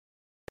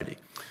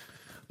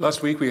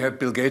Last week we had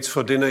Bill Gates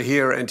for dinner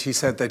here, and he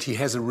said that he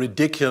has a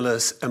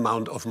ridiculous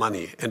amount of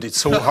money, and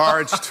it's so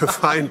hard to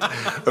find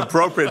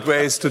appropriate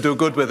ways to do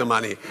good with the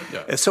money.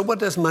 Yeah. So what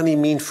does money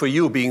mean for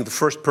you, being the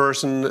first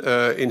person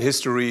in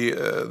history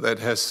that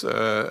has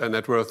a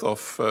net worth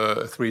of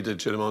a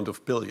three-digit amount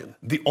of billion?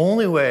 The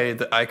only way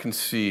that I can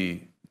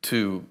see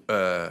to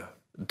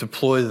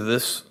deploy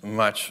this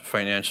much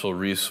financial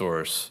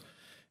resource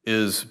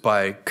is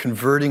by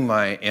converting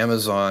my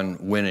Amazon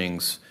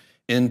winnings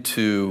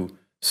into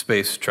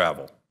space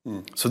travel.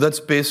 So that's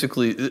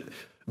basically,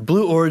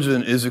 Blue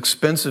Origin is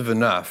expensive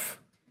enough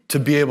to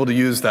be able to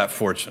use that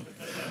fortune.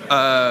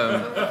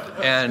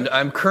 And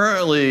I'm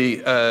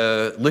currently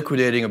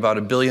liquidating about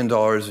 $1 billion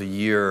a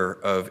year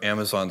of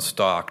Amazon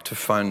stock to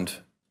fund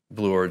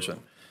Blue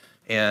Origin.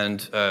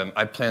 And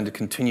I plan to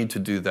continue to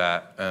do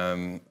that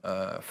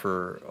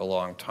for a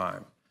long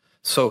time.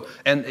 So,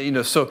 and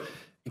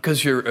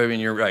because you're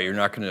right, you're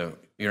not gonna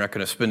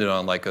spend it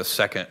on like a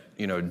second,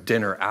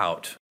 dinner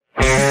out.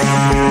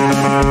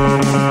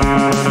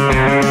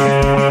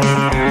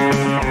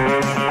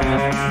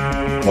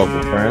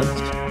 Welcome, friends.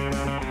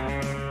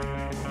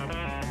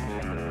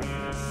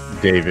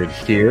 David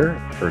here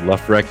for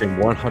Left Reckoning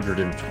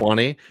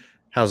 120.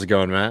 How's it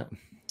going, Matt?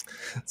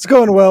 It's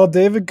going well,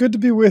 David. Good to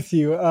be with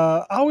you.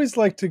 I always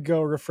like to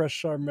go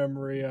refresh our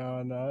memory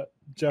on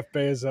Jeff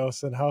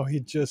Bezos and how he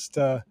just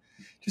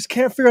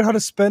can't figure out how to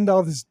spend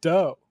all this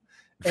dough.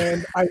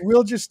 And I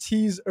will just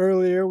tease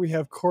earlier, we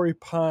have Corey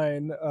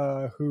Pein,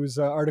 whose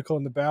article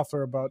in the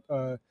Baffler about,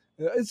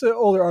 it's an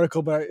older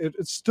article, but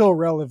it's still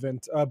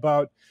relevant,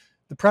 about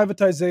the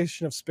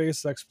privatization of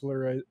space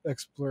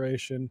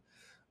exploration.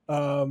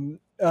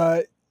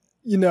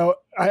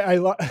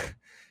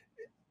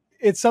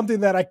 It's something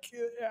that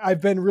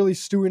I've been really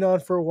stewing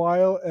on for a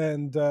while,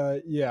 and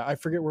I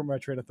forget where my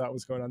train of thought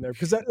was going on there.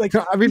 Because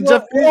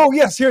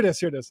here it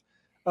is.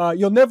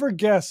 You'll never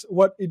guess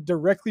what it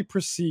directly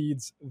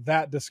precedes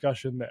that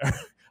discussion there.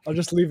 I'll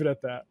just leave it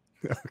at that.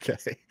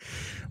 Okay.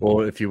 Well,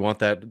 if you want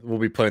that, we'll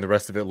be playing the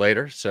rest of it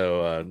later.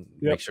 So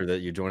make sure that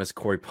you join us.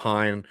 Corey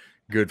Pein,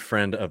 good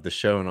friend of the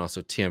show and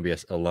also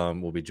TMBS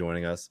alum, will be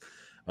joining us.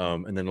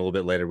 And then a little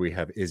bit later, we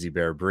have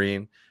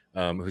Baehr-Breen, who's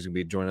going to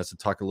be joining us to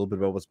talk a little bit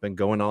about what's been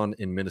going on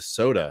in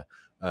Minnesota,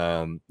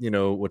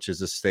 which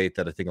is a state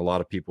that I think a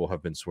lot of people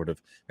have been sort of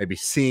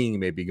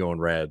maybe going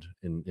red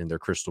in their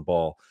crystal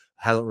ball.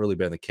 Hasn't really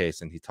been the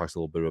case, and he talks a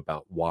little bit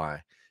about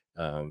why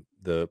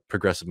the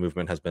progressive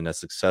movement has been as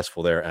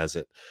successful there as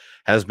it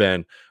has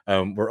been.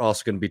 We're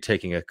also going to be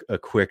taking a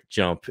quick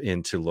jump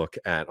in to look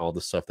at all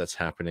the stuff that's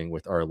happening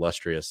with our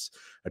illustrious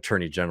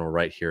Attorney General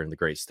right here in the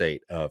great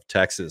state of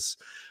Texas.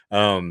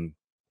 And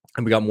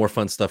we got more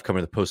fun stuff coming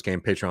to the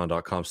post-game,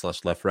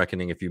 patreon.com/Left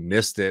Reckoning. If you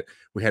missed it,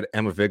 we had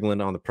Emma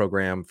Vigeland on the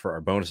program for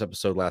our bonus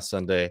episode last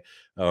Sunday.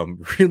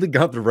 Really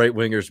got the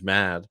right-wingers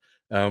mad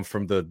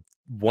from the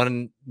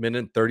 1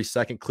 minute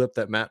 30-second clip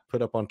that Matt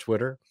put up on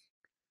Twitter.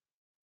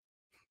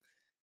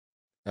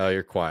 Oh,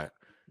 you're quiet.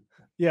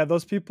 Yeah,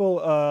 those people,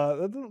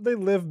 they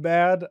live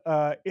bad.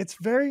 It's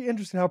very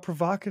interesting how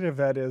provocative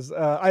that is.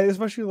 I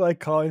especially like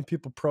calling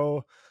people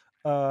pro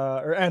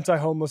or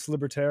anti-homeless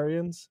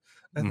libertarians.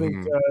 I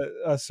think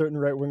certain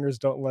right-wingers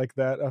don't like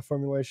that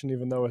formulation,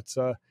 even though it's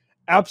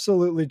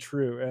absolutely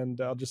true. And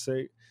I'll just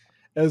say,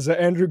 as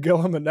Andrew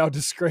Gillum, a now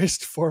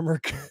disgraced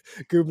former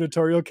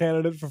gubernatorial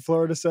candidate for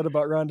Florida, said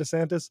about Ron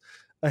DeSantis,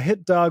 a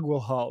hit dog will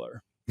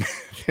holler.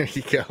 There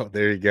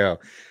you go.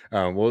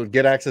 We'll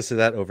get access to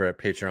that over at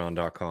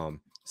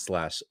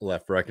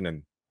patreon.com/Left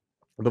Reckoning.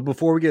 But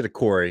before we get to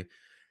Corey,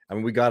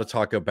 we got to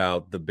talk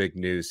about the big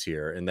news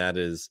here, and that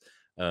is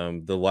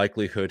the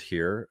likelihood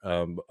here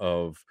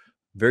of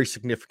very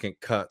significant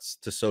cuts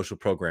to social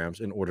programs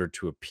in order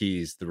to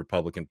appease the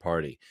Republican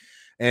Party.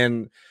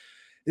 And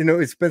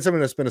it's been something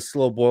that's been a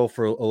slow boil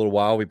for a little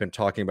while. We've been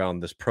talking about on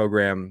this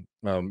program,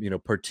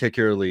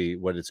 particularly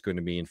what it's going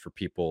to mean for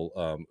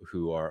people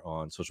who are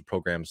on social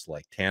programs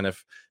like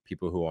TANF,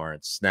 people who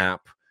aren't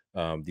SNAP.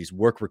 These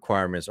work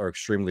requirements are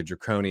extremely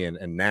draconian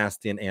and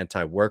nasty and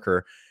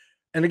anti-worker.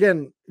 And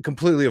again,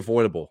 completely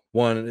avoidable.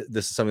 One,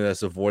 this is something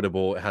that's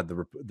avoidable. Had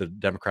the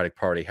Democratic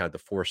Party had the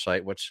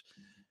foresight, which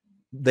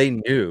they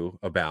knew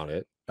about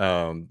it.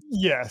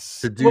 Yes.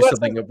 To do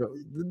something about,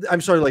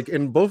 I'm sorry, like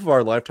in both of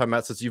our lifetime,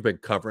 Matt, since you've been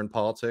covering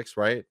politics,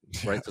 right?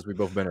 Since we've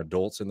both been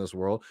adults in this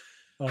world.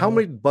 How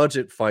many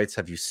budget fights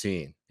have you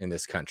seen in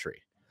this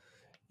country?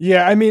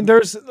 Yeah,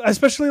 there's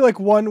especially like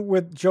one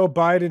with Joe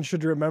Biden,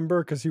 should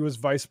remember, because he was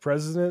vice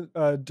president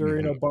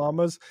during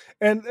Obama's.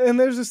 And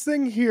there's this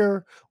thing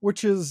here,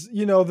 which is,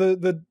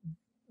 the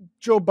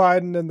Joe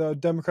Biden and the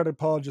Democratic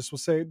apologists will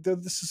say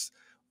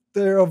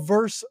they're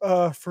averse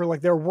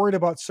they're worried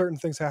about certain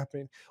things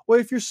happening. Well,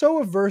 if you're so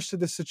averse to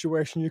this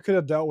situation, you could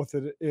have dealt with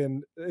it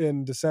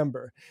in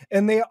December.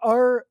 And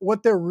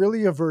what they're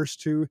really averse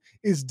to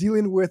is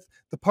dealing with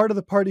the part of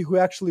the party who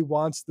actually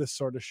wants this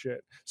sort of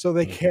shit. So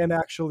they can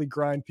actually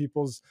grind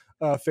people's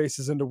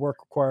faces into work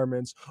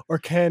requirements, or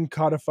can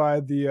codify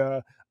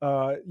the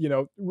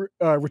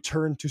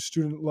return to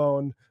student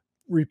loan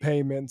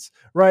repayments,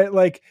 right?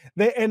 Like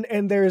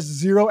and there's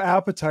zero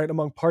appetite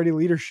among party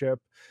leadership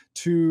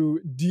to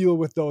deal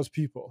with those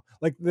people.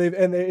 Like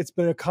it's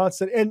been a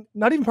constant, and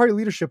not even party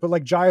leadership, but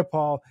like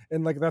Jayapal,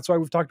 and like that's why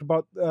we've talked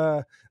about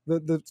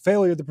the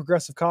failure of the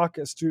Progressive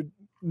Caucus to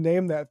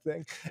name that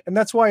thing, and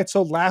that's why it's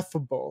so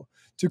laughable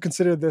to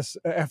consider this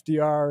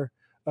FDR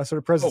sort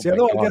of presidency. Oh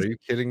my Although, I God, guess, are you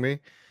kidding me?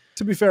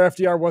 to be fair,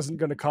 FDR wasn't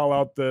going to call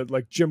out the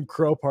like Jim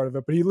Crow part of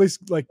it, but he at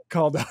least like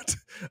called out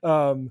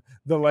the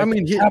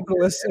like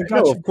capitalists. And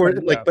no, of course,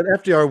 credit, like, but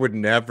FDR would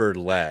never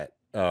let,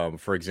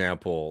 for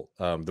example,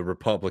 the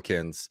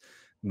Republicans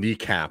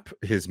kneecap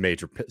his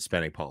major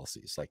spending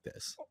policies like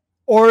this,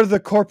 or the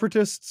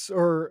corporatists,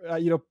 or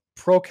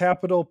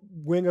pro-capital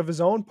wing of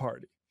his own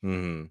party.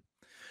 Mm-hmm.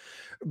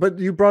 But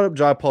you brought up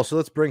Jayapal, so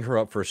let's bring her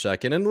up for a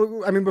second.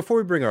 And I mean, before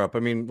we bring her up, I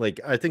mean,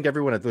 like, I think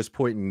everyone at this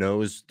point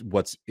knows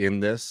what's in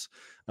this,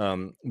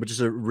 but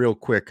just a real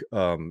quick,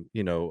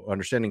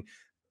 understanding.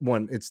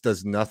 One, it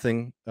does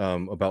nothing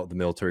about the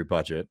military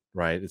budget,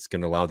 right? It's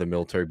going to allow the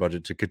military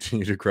budget to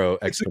continue to grow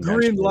exponentially. It's a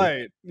green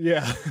light.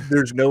 Yeah.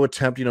 There's no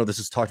attempt, this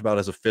is talked about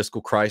as a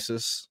fiscal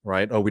crisis,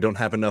 right? Oh, we don't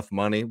have enough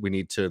money. We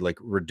need to like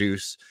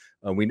reduce.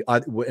 And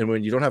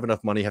when you don't have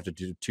enough money, you have to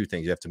do two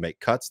things. You have to make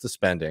cuts to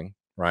spending,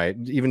 right?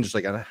 Even just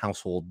like a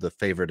household, the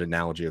favorite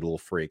analogy of little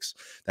freaks,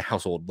 the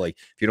household, like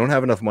if you don't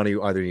have enough money,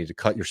 you either need to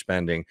cut your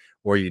spending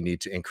or you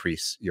need to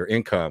increase your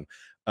income.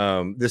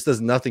 This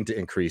does nothing to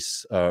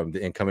increase the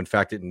income. In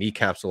fact, it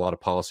kneecaps a lot of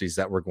policies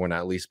that we're going to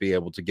at least be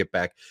able to get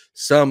back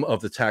some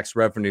of the tax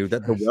revenue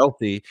that the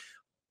wealthy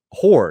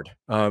hoard.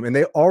 And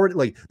they already,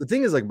 like, the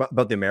thing is like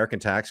about the American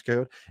tax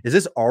code is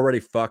this already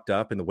fucked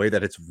up in the way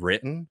that it's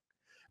written.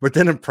 But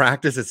then in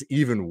practice, it's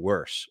even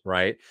worse,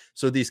 right?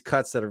 So these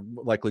cuts that are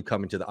likely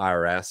coming to the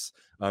IRS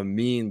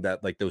mean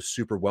that like those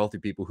super wealthy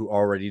people who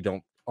already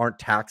aren't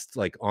taxed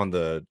like on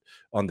the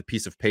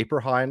piece of paper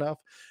high enough,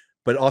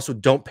 but also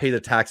don't pay the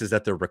taxes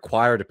that they're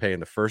required to pay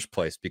in the first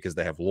place because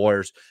they have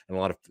lawyers and a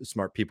lot of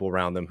smart people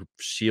around them who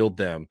shield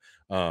them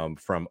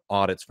from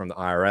audits from the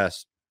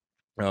IRS.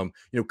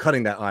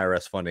 Cutting that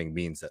IRS funding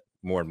means that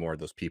more and more of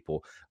those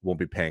people won't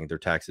be paying their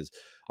taxes.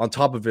 On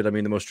top of it, I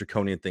mean, the most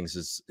draconian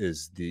things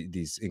is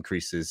these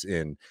increases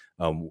in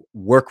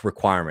work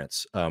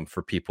requirements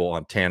for people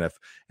on TANF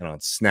and on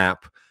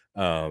SNAP.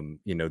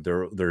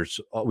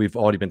 We've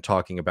already been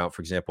talking about,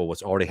 for example,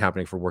 what's already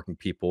happening for working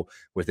people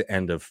with the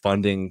end of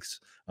fundings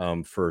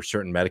for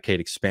certain Medicaid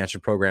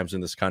expansion programs in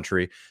this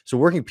country. So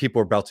working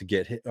people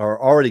are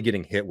already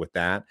getting hit with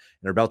that,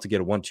 and are about to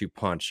get a 1-2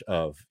 punch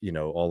of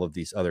all of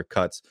these other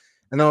cuts.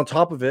 And then on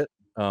top of it,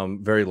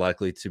 very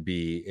likely to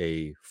be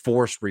a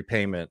forced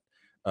repayment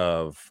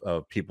of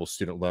people's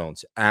student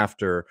loans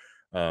after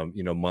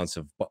months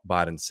of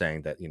Biden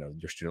saying that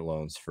your student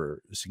loans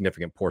for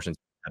significant portions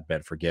have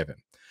been forgiven.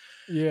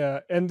 Yeah,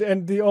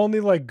 and the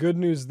only like good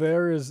news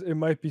there is it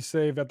might be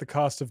saved at the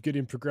cost of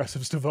getting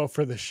progressives to vote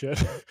for this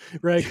shit,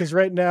 right? Because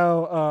right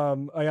now,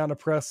 Ayanna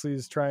Pressley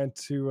is trying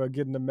to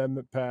get an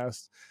amendment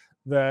passed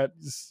that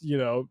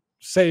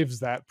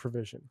saves that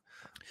provision.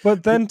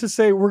 But then to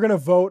say we're going to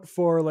vote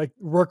for like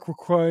work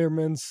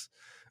requirements,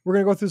 we're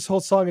going to go through this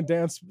whole song and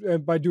dance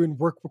by doing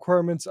work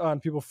requirements on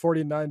people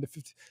 49 to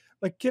 50.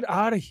 Like, get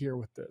out of here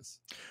with this.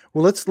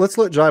 Well, let's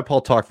let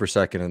Jayapal talk for a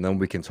second, and then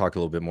we can talk a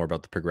little bit more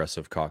about the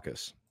Progressive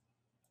Caucus.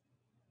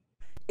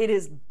 It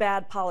is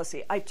bad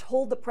policy. I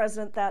told the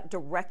president that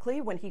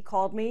directly when he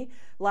called me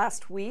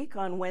last week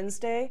on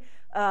Wednesday,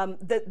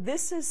 that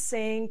this is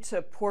saying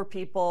to poor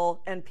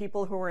people and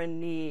people who are in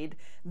need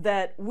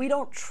that we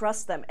don't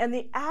trust them. And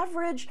the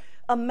average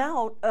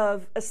amount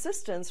of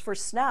assistance for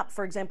SNAP,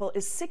 for example,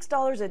 is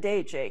 $6 a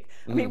day, Jake.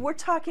 I mean, we're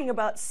talking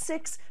about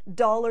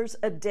 $6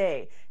 a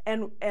day.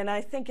 And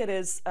I think it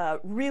is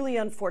really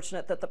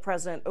unfortunate that the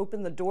president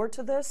opened the door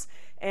to this.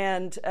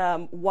 And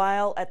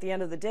while at the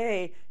end of the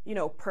day,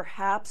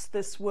 perhaps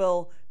this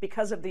will,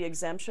 because of the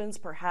exemptions,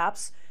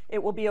 perhaps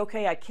it will be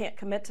okay. I can't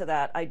commit to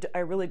that. I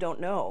really don't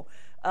know.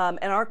 And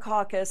our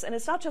caucus, and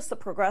it's not just the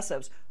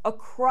progressives,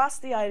 across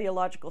the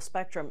ideological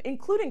spectrum,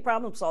 including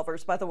problem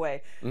solvers, by the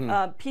way,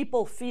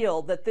 people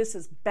feel that this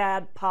is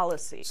bad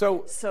policy.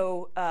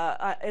 So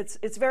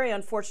it's very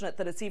unfortunate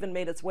that it's even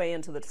made its way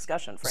into the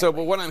discussion, frankly.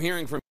 But what I'm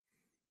hearing from...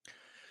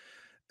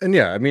 And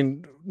yeah, I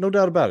mean, no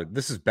doubt about it.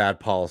 This is bad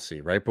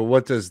policy, right? But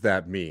what does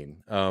that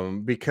mean?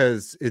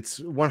 Because it's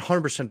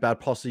 100%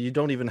 bad policy. You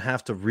don't even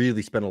have to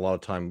really spend a lot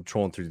of time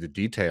trolling through the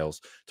details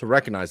to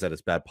recognize that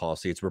it's bad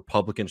policy. It's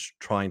Republicans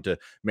trying to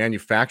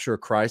manufacture a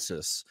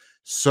crisis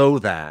so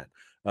that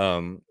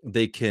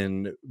they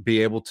can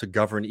be able to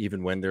govern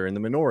even when they're in the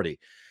minority.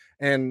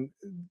 And,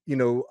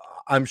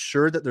 I'm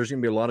sure that there's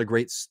going to be a lot of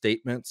great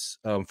statements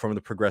from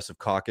the Progressive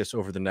Caucus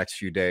over the next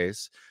few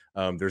days.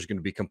 There's going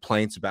to be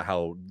complaints about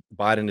how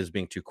Biden is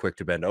being too quick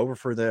to bend over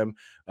for them,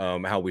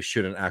 how we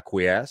shouldn't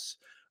acquiesce.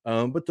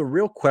 But the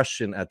real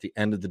question at the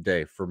end of the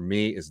day for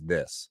me is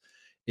this: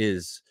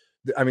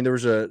 there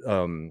was a,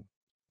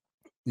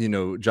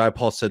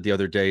 Jayapal said the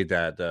other day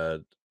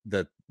that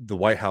the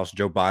White House,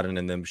 Joe Biden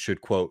and them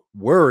should, quote,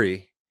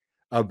 worry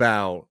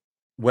about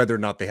whether or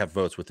not they have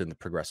votes within the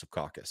Progressive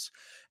Caucus.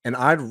 And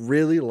I'd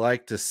really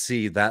like to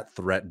see that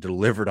threat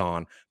delivered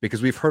on,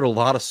 because we've heard a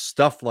lot of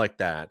stuff like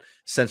that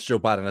since Joe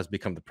Biden has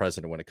become the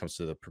president when it comes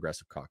to the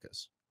Progressive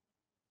Caucus.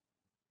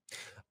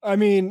 I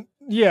mean,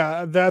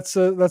 yeah, that's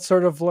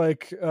sort of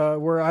like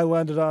where I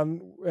landed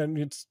on,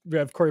 and we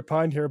have Corey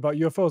Pein here about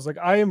UFOs. Like,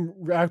 I am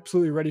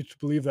absolutely ready to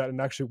believe that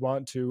and actually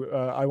want to.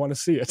 I want to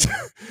see it.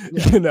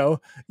 Yeah.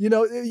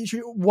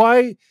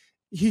 Why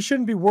he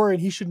shouldn't be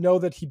worried. He should know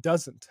that he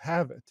doesn't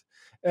have it,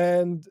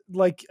 and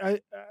like, I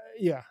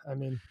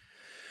mean,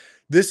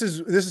 this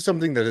is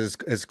something that is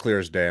as clear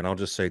as day. And I'll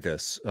just say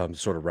this, to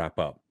sort of wrap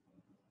up.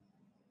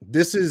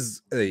 This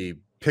is a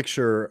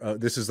picture.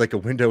 This is like a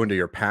window into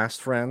your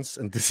past, friends,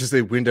 and this is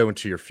a window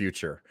into your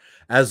future.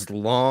 As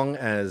long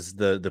as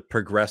the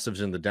progressives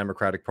in the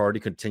Democratic Party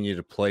continue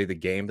to play the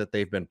game that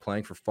they've been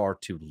playing for far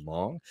too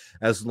long,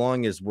 as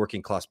long as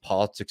working class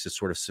politics is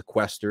sort of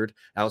sequestered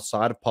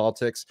outside of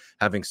politics,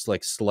 having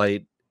like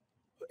slight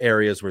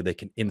areas where they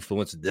can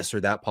influence this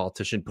or that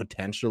politician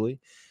potentially,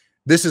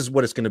 this is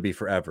what it's going to be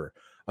forever.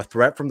 A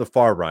threat from the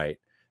far right.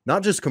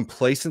 Not just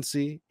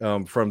complacency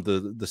from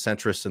the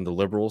centrists and the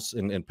liberals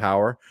in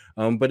power,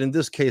 but in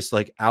this case,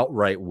 like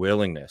outright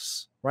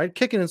willingness, right?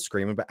 Kicking and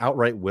screaming, but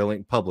outright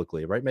willing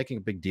publicly, right? Making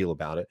a big deal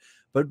about it,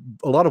 but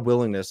a lot of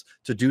willingness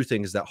to do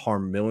things that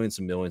harm millions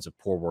and millions of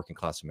poor working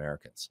class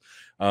Americans.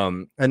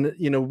 And,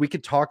 we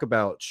could talk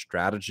about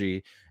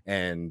strategy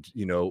and,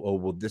 oh,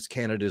 well, this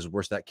candidate is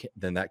worse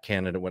than that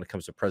candidate when it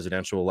comes to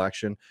presidential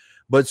election.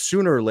 But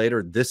sooner or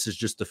later, this is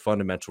just the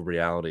fundamental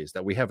realities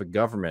that we have a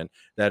government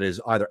that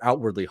is either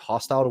outwardly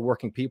hostile to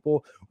working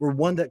people, or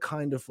one that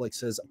kind of like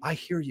says, I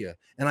hear you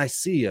and I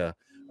see you,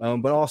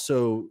 but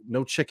also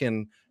no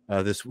chicken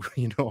this,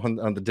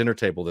 on the dinner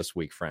table this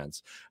week,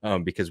 friends,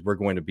 because we're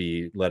going to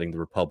be letting the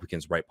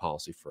Republicans write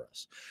policy for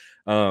us.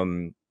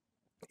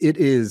 It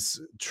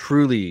is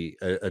truly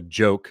a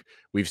joke.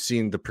 We've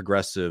seen the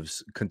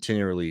progressives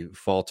continually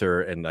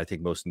falter, and I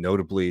think most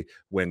notably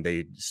when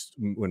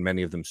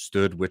many of them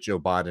stood with Joe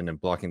Biden and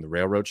blocking the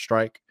railroad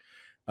strike.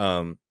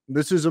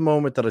 This is a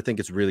moment that I think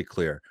it's really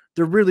clear.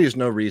 There really is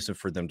no reason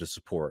for them to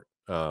support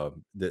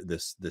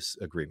this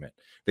agreement.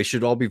 They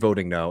should all be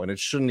voting no, and it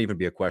shouldn't even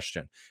be a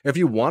question. If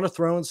you want to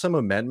throw in some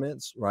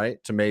amendments,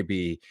 right, to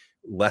maybe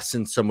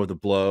lessen some of the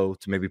blow,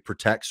 to maybe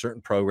protect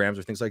certain programs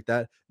or things like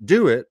that,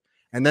 do it.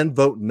 And then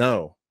vote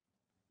no,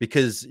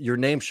 because your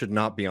name should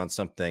not be on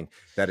something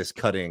that is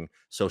cutting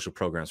social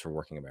programs for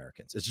working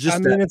Americans. It's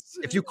just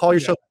if you call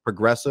yourself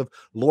progressive,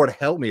 Lord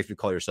help me, if you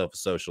call yourself a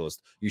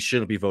socialist, you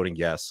shouldn't be voting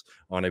yes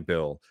on a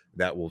bill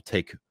that will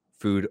take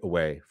food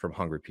away from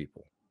hungry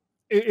people.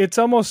 It's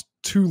almost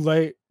too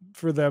late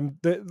for them,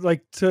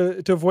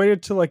 to avoid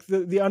it, to like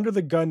the under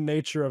the gun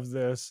nature of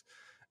this,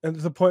 and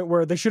to the point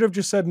where they should have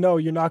just said, no,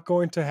 you're not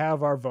going to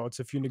have our votes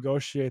if you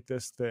negotiate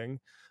this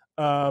thing,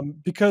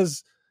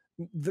 because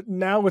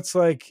now it's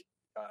like,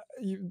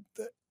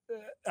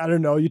 I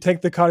don't know, you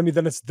take the economy,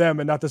 then it's them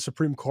and not the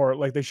Supreme Court.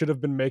 Like, they should have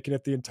been making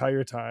it the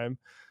entire time.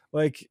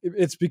 Like,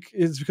 it's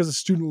because of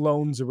student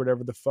loans or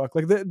whatever the fuck.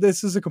 Like,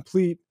 this is a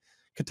complete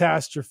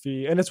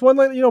catastrophe. And it's one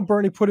that,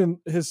 Bernie put in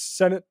his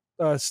Senate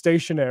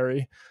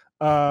stationery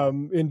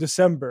in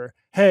December.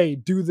 Hey,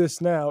 do this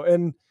now.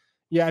 And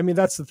yeah, I mean,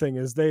 that's the thing,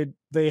 is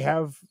they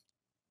have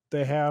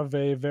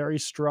a very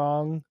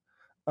strong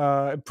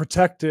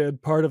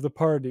protected part of the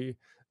party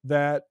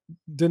that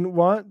didn't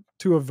want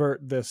to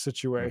avert this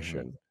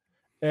situation,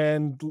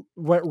 and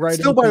went right.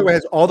 Still, by the way,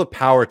 has all the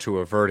power to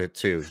avert it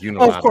too.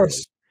 Unilaterally. Of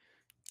course.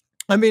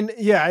 I mean,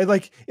 yeah,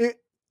 like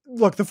it.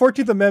 Look, the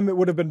 14th Amendment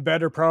would have been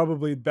better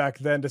probably back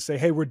then to say,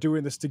 hey, we're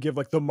doing this to give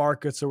like the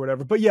markets or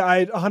whatever. But yeah,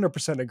 I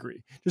 100%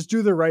 agree. Just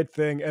do the right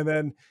thing, and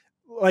then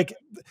like,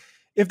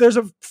 if there's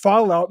a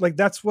fallout, like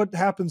that's what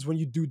happens when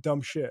you do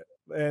dumb shit.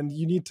 And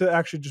you need to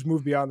actually just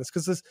move beyond this,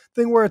 because this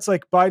thing where it's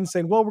like Biden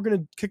saying, well, we're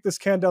going to kick this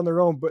can down the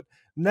road, but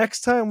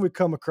next time we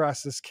come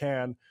across this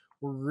can,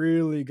 we're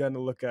really going to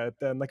look at it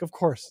then. Like, of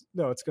course,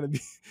 no, it's going to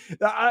be,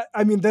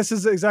 I mean, this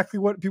is exactly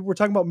what people were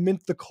talking about,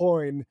 mint the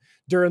coin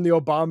during the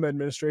Obama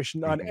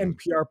administration on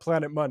NPR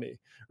Planet Money,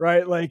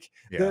 right? Like,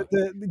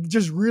 the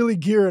just really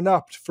gearing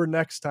up for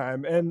next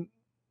time. And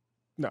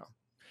no.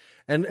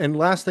 And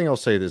last thing I'll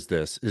say is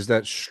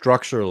that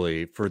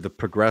structurally, for the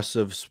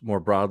progressives more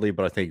broadly,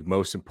 but I think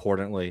most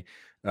importantly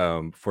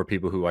for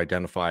people who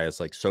identify as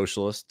like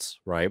socialists,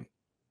 right?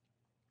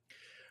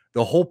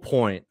 The whole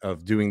point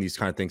of doing these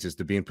kind of things is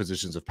to be in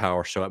positions of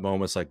power. So at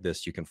moments like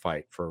this, you can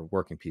fight for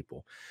working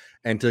people,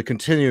 and to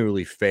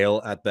continually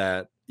fail at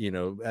that,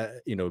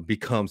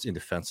 becomes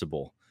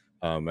indefensible.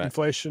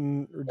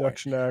 Inflation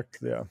Reduction Act,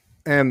 yeah.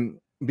 And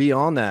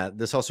beyond that,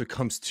 this also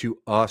comes to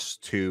us,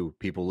 to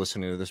people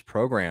listening to this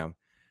program.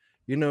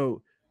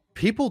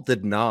 People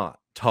did not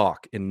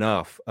talk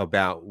enough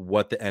about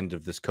what the end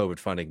of this COVID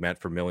funding meant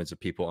for millions of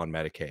people on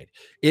Medicaid.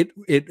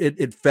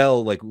 It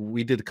fell, like,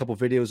 we did a couple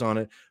videos on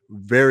it,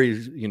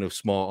 very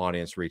small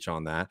audience reach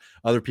on that.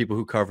 Other people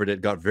who covered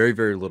it got very,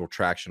 very little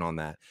traction on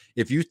that.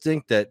 If you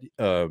think that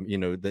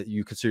that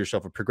you consider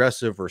yourself a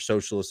progressive or a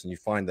socialist, and you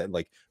find that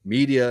like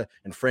media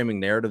and framing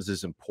narratives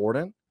is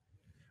important,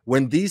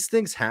 when these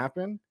things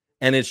happen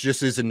and it's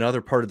just is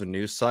another part of the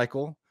news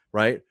cycle,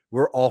 right?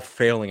 We're all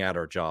failing at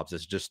our jobs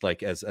as just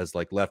like as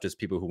like leftist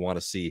people who want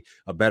to see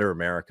a better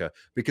America,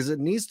 because it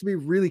needs to be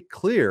really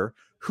clear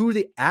who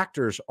the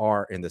actors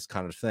are in this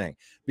kind of thing,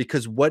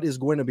 because what is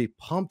going to be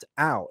pumped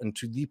out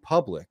into the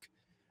public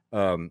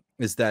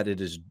is that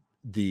it is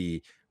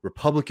the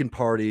Republican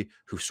Party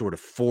who sort of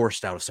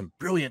forced out of some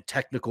brilliant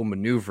technical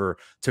maneuver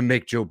to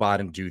make Joe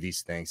Biden do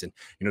these things. And,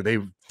 they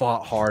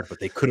fought hard, but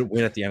they couldn't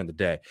win at the end of the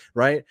day.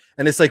 Right.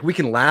 And it's like, we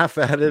can laugh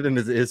at it and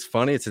it's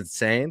funny, it's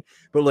insane,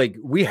 but like,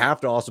 we have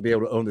to also be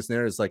able to own this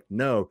narrative. It's like,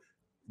 no,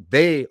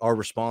 they are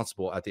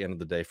responsible at the end of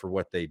the day for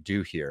what they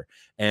do here.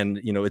 And,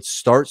 it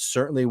starts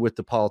certainly with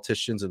the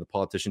politicians, and the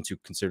politicians who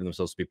consider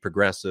themselves to be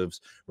progressives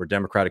or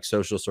democratic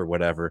socialists or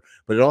whatever.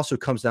 But it also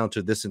comes down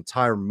to this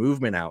entire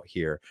movement out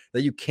here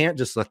that you can't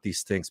just let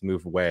these things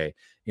move away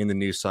in the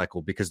news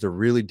cycle, because they're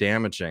really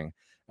damaging.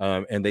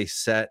 And they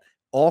set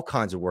all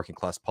kinds of working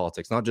class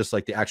politics, not just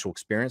like the actual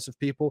experience of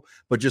people,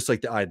 but just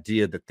like the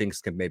idea that things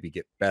can maybe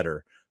get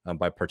better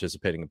by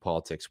participating in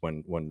politics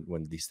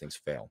when these things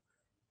fail.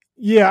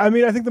 Yeah, I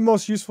mean, I think the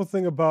most useful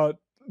thing about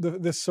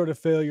this sort of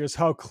failure is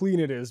how clean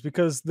it is,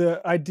 because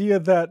the idea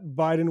that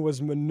Biden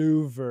was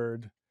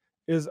maneuvered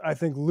is, I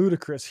think,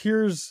 ludicrous.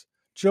 Here's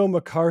Joe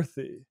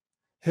McCarthy,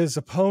 his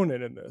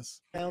opponent in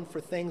this.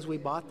 For things we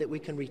bought that we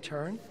can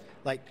return,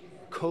 like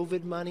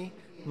COVID money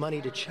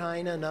to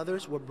China and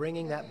others, we're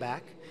bringing that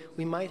back.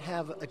 We might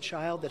have a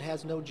child that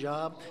has no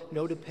job,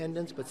 no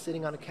dependents, but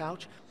sitting on a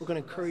couch. We're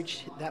going to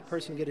encourage that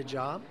person to get a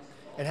job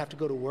and have to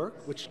go to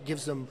work, which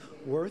gives them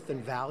worth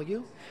and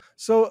value.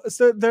 So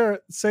they're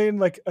saying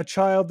like a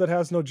child that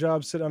has no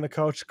job sitting on a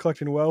couch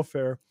collecting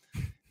welfare.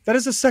 That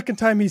is the second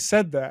time he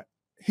said that.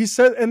 He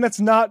said, and that's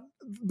not,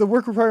 the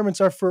work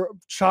requirements are for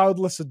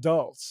childless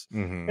adults.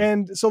 Mm-hmm.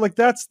 And so like,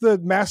 that's the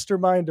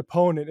mastermind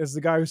opponent, is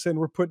the guy who's saying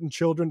we're putting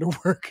children to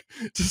work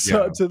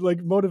to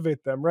like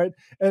motivate them. Right.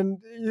 And,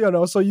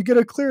 so you get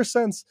a clear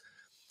sense.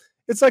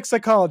 It's like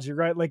psychology,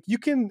 right? Like you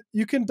can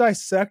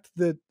dissect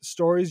the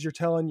stories you're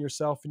telling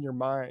yourself in your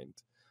mind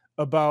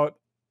about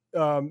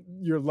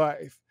your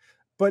life,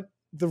 but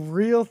the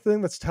real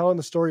thing that's telling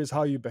the story is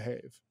how you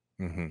behave.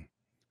 Mm-hmm.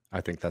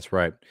 I think that's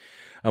right.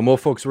 Well,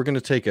 folks, we're going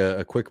to take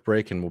a quick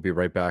break, and we'll be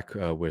right back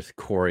with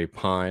Corey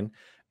Pein.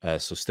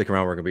 So stick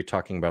around. We're going to be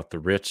talking about the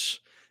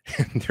rich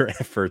and their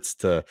efforts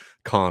to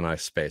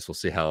colonize space. We'll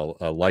see how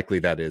likely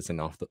that is,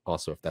 and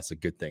also if that's a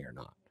good thing or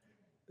not.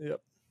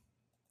 Yep.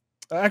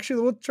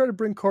 Actually, we'll try to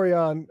bring Corey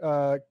on.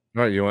 All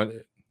right, you want?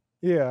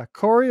 Yeah,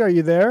 Corey, are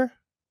you there?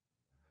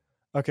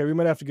 Okay, we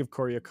might have to give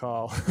Corey a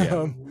call.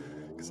 Yeah.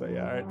 So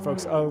yeah, all right,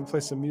 folks. I'll play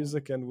some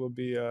music, and we'll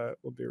be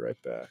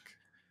right back.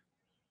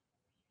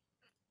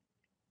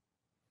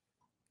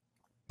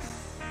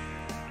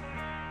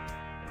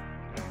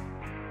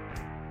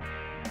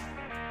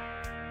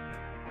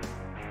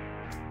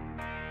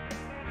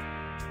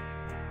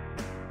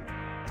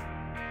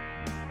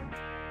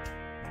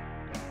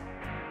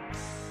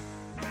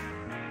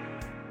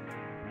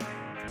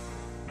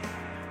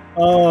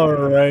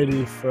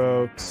 Alrighty,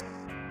 folks.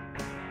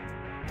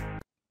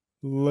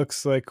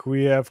 Looks like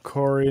we have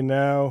Corey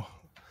now.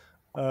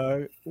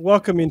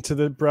 Welcoming to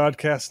the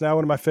broadcast now,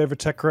 one of my favorite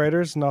tech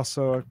writers, and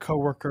also a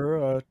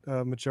coworker,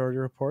 Majority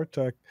Report,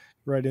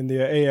 right in the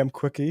AM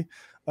Quickie.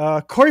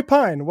 Corey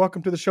Pein,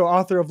 welcome to the show,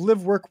 author of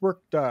Live, Work,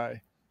 Work,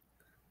 Die.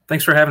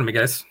 Thanks for having me,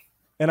 guys.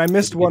 And I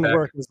missed one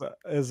word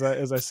as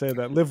I say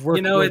that. Live,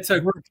 work,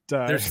 work,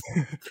 die. There's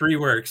 3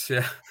 works,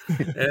 yeah.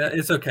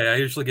 It's okay. I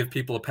usually give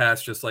people a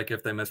pass, just like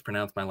if they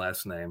mispronounce my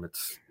last name.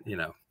 It's,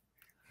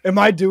 Am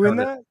I doing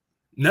that?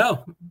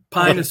 No,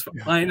 Pein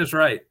is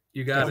right.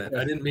 You got it.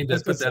 I didn't mean to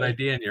put that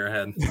idea in your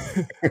head.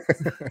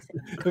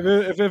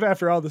 if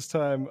after all this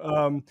time.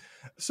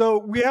 So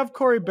we have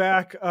Corey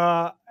back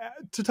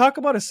to talk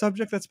about a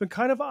subject that's been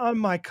kind of on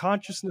my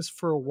consciousness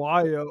for a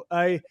while.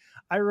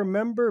 I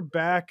remember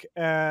back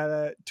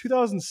at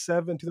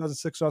 2007,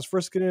 2006, when I was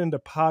first getting into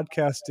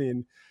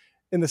podcasting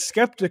in the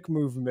skeptic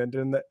movement,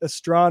 in the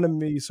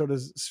astronomy sort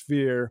of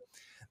sphere,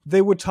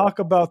 they would talk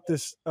about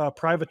this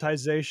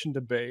privatization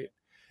debate.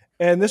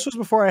 And this was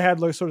before I had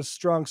like sort of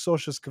strong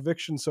socialist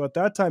conviction. So at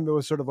that time, it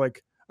was sort of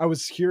like I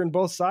was hearing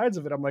both sides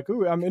of it. I'm like,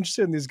 ooh, I'm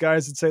interested in these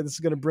guys that say this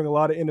is going to bring a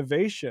lot of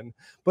innovation.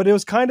 But it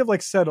was kind of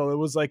like settled. It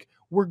was like,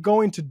 we're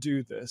going to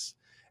do this.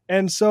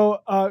 And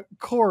so,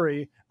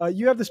 Corey,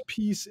 you have this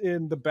piece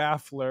in The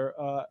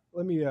Baffler.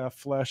 Let me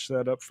flash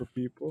that up for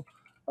people.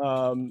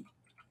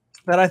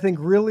 That I think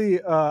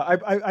really,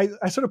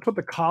 I sort of put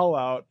the call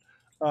out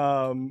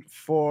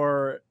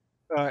for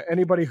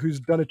anybody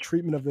who's done a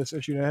treatment of this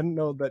issue. And I didn't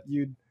know that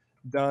you'd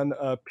done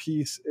a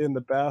piece in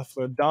The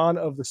Baffler, Dawn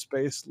of the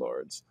Space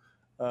Lords.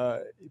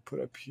 he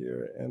put up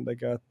here, and I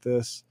got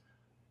this.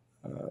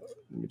 Let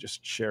me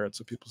just share it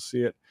so people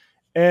see it.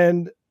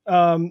 And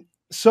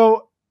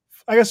so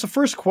I guess the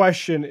first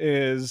question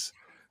is,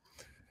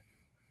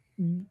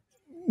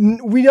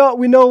 we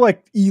know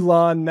like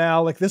Elon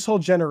now, like this whole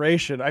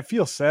generation, I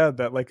feel sad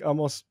that like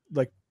almost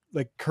like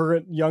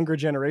current younger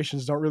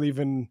generations don't really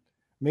even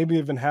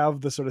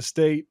have the sort of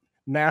state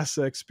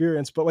NASA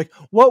experience. But like,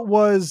 what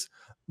was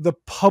the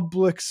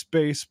public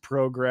space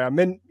program?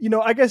 And,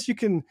 I guess you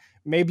can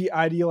maybe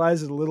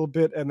idealize it a little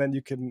bit, and then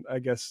you can, I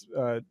guess,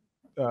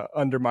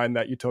 undermine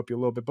that utopia a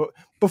little bit. But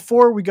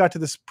before we got to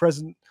this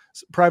present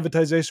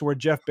privatization where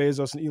Jeff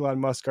Bezos and Elon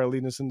Musk are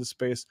leading us into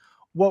space,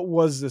 what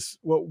was this?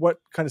 What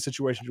kind of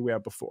situation did we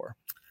have before?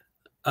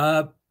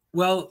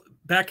 Well,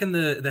 back in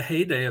the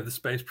heyday of the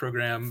space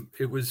program,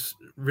 it was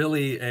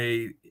really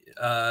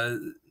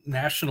a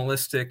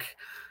nationalistic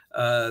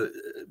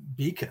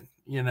beacon.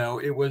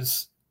 It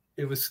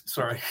was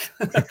sorry.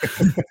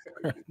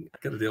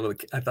 Got to deal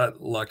with it. I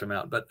thought locked him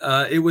out, but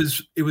it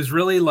was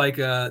really like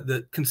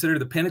considered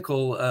the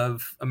pinnacle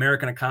of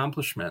American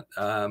accomplishment,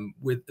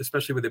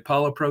 especially with the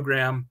Apollo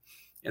program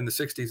in the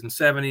 60s and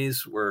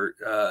 70s, where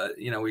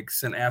we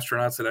sent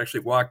astronauts that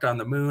actually walked on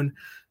the moon.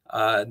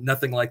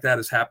 Nothing like that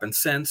has happened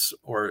since,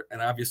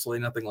 and obviously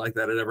nothing like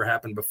that had ever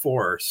happened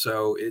before.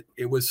 So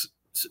it was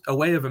a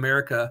way of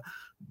America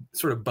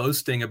sort of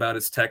boasting about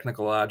its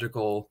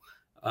technological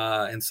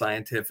and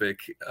scientific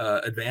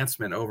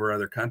advancement over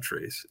other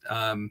countries.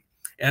 And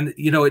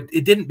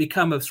it didn't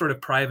become a sort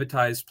of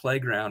privatized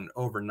playground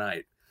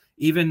overnight.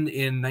 Even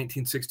in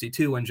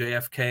 1962, when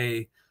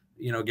JFK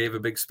gave a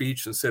big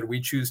speech and said,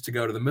 "We choose to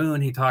go to the moon,"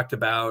 he talked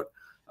about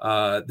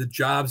the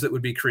jobs that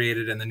would be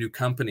created and the new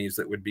companies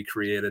that would be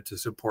created to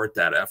support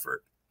that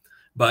effort.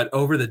 But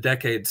over the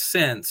decades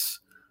since,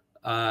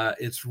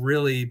 it's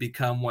really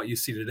become what you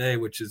see today,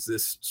 which is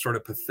this sort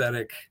of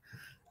pathetic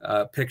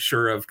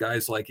picture of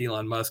guys like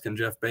Elon Musk and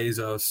Jeff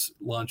Bezos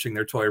launching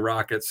their toy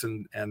rockets,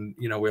 and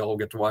we all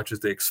get to watch as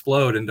they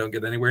explode and don't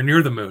get anywhere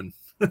near the moon.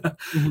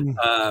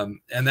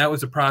 And that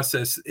was a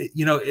process.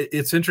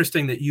 It's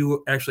interesting that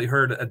you actually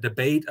heard a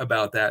debate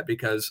about that,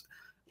 because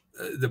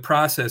the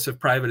process of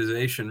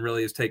privatization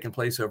really has taken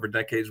place over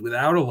decades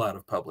without a lot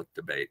of public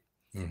debate.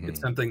 Mm-hmm. It's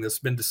something that's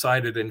been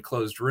decided in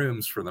closed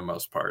rooms for the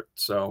most part.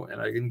 So,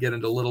 and I can get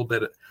into a little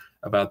bit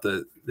about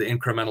the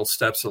incremental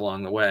steps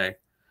along the way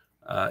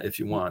if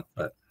you want.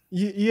 But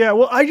yeah,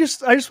 well, I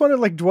just want to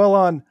like dwell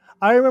on.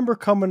 I remember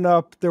coming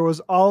up, there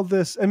was all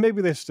this, and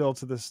maybe they still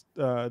to this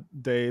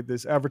day,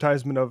 this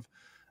advertisement of,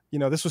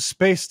 this was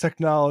space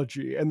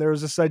technology, and there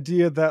was this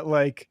idea that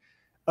like,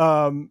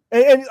 and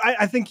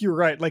I think you're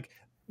right, like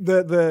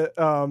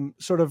the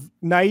sort of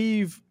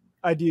naive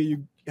idea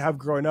you have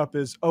growing up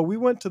is, oh, we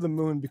went to the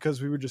moon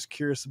because we were just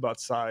curious about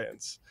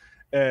science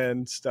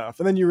and stuff.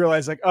 And then you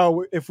realize like,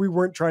 oh, if we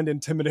weren't trying to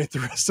intimidate the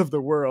rest of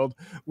the world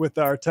with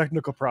our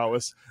technical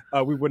prowess,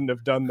 we wouldn't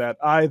have done that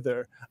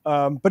either.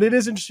 But it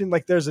is interesting.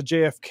 Like there's a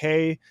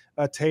JFK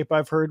tape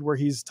I've heard where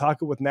he's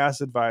talking with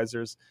NASA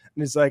advisors,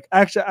 and he's like,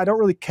 actually, I don't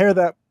really care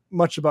that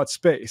much about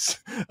space,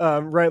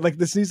 right? Like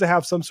this needs to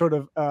have some sort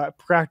of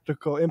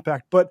practical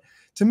impact. But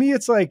to me,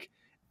 it's like,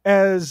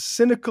 as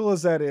cynical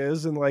as that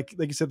is, and like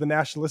you said, the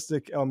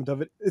nationalistic element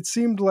of it, it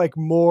seemed like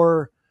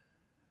more,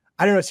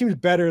 I don't know, it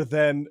seemed better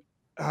than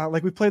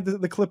like we played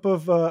the clip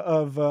of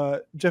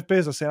Jeff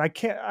Bezos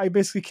saying, I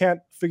basically can't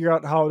figure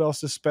out how else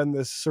to spend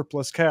this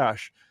surplus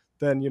cash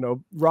than,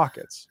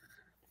 rockets.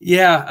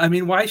 Yeah. I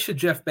mean, why should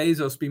Jeff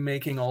Bezos be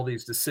making all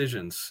these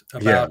decisions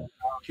about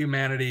how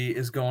humanity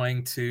is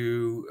going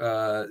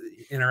to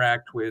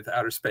interact with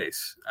outer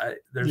space?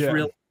 There's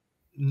really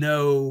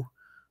no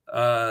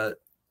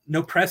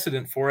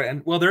precedent for it.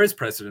 And well, there is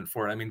precedent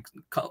for it. I mean,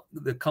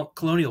 the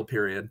colonial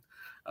period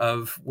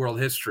of world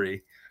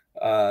history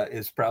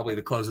is probably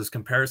the closest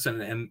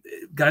comparison. And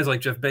guys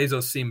like Jeff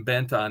Bezos seem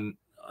bent on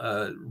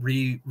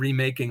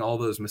remaking all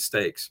those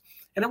mistakes.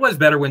 And it was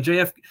better when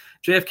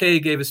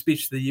JFK gave a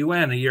speech to the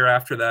UN a year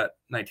after that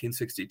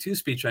 1962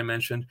 speech I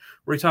mentioned,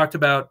 where he talked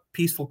about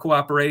peaceful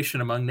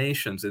cooperation among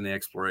nations in the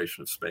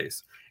exploration of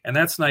space. And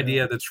that's an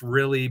idea that's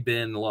really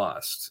been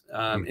lost.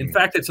 In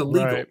fact, it's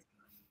illegal. Right.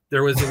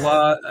 There was a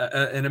law,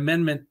 an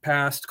amendment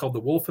passed called the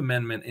Wolf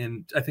Amendment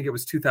in, I think it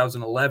was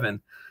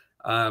 2011,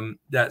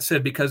 that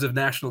said because of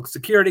national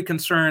security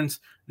concerns,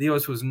 the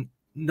U.S. was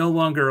no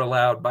longer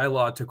allowed by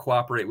law to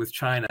cooperate with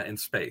China in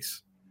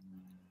space.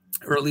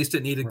 Or at least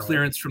it needed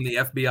clearance from the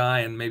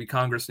FBI, and maybe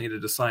Congress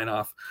needed to sign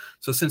off.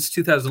 So since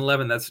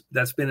 2011,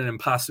 that's been an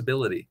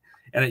impossibility.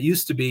 And it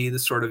used to be the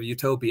sort of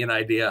utopian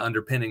idea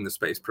underpinning the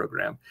space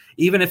program.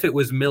 Even if it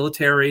was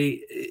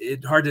military,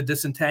 it's hard to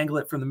disentangle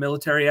it from the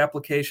military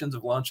applications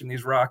of launching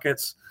these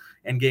rockets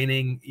and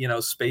gaining,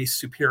 space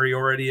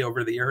superiority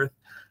over the Earth.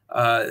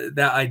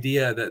 That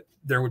idea that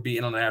there would be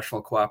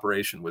international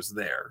cooperation was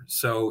there.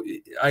 So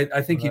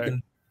I think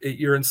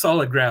you're in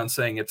solid ground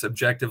saying it's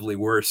objectively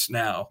worse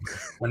now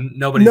when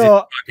nobody's even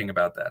talking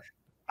about that.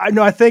 I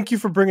know. I thank you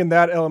for bringing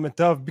that element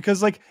up,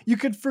 because like you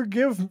could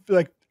forgive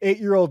like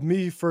 8-year-old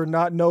me for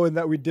not knowing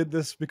that we did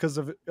this because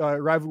of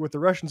arriving with the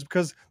Russians,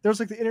 because there's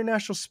like the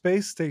International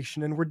Space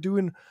Station, and we're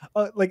doing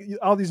like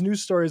all these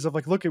news stories of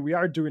like, look, we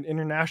are doing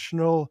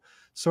international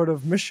sort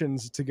of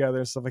missions together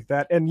and stuff like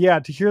that. And yeah,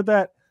 to hear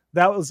that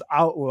was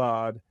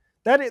outlawed,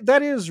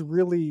 that is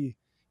really,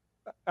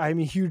 I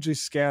mean, hugely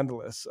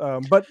scandalous.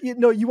 But you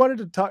know, you wanted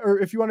to talk, or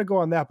if you want to go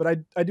on that, but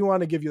I do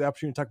want to give you the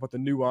opportunity to talk about the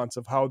nuance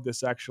of how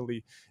this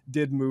actually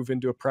did move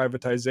into a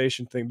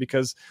privatization thing.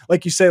 Because,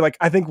 like you say, like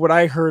I think what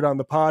I heard on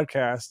the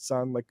podcasts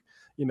on like,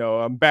 you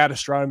know, Bad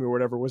Astronomy or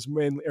whatever was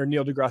mainly, or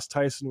Neil deGrasse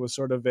Tyson was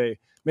sort of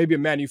maybe a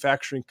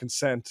manufacturing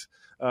consent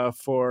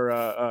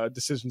for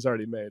decisions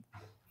already made.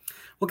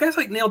 Well, guys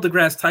like Neil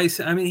deGrasse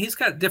Tyson, I mean, he's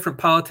got different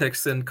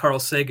politics than Carl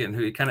Sagan,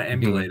 who he kind of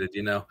emulated,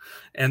 you know.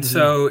 And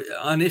so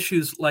on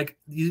issues like,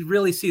 you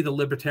really see the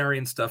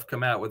libertarian stuff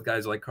come out with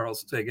guys like Carl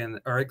Sagan,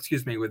 or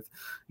excuse me, with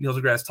Neil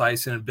deGrasse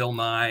Tyson and Bill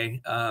Nye.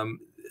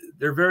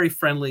 They're very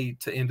friendly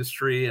to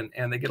industry,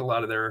 and they get a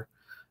lot of their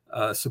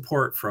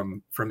support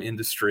from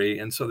industry.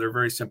 And so they're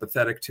very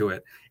sympathetic to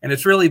it. And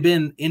it's really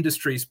been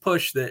industry's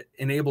push that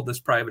enabled this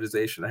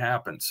privatization to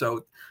happen.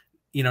 So,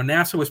 you know,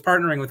 NASA was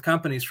partnering with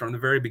companies from the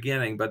very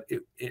beginning, but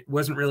it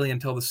wasn't really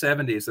until the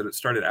 70s that it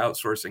started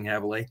outsourcing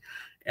heavily.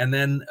 And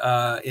then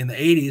in the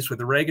 80s, with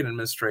the Reagan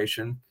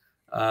administration,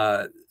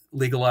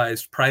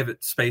 legalized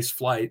private space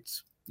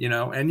flights, you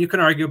know, and you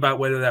can argue about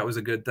whether that was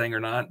a good thing or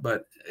not,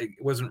 but it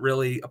wasn't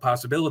really a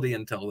possibility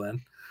until then.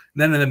 And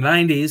then in the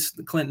 90s,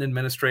 the Clinton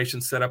administration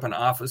set up an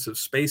Office of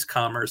Space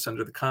Commerce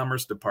under the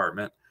Commerce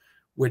Department,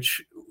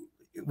 which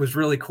was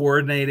really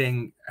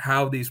coordinating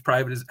how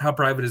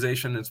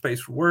privatization in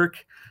space would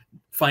work,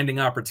 finding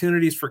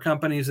opportunities for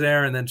companies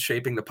there, and then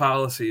shaping the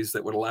policies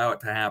that would allow it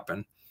to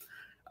happen.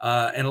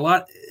 And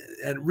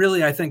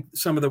really, I think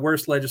some of the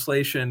worst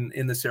legislation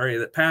in this area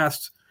that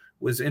passed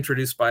was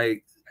introduced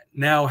by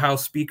now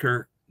House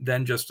Speaker,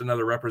 then just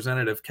another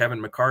representative,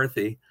 Kevin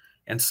McCarthy,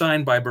 and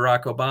signed by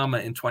Barack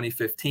Obama in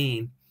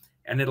 2015.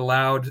 And it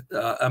allowed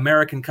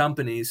American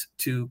companies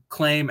to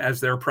claim as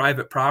their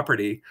private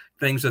property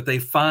things that they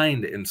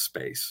find in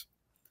space.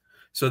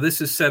 So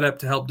this is set up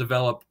to help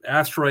develop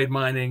asteroid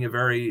mining, a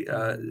very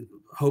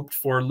hoped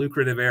for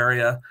lucrative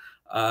area,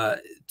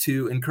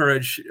 to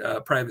encourage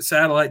private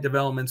satellite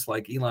developments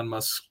like Elon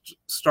Musk's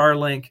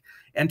Starlink,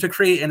 and to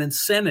create an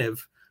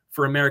incentive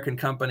for American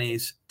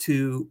companies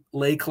to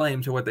lay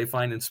claim to what they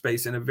find in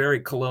space in a very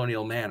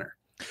colonial manner.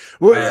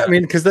 Well,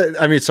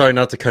 I mean, sorry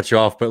not to cut you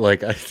off, but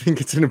like, I think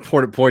it's an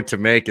important point to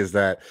make is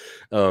that,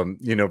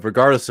 you know,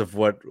 regardless of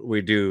what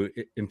we do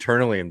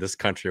internally in this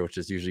country, which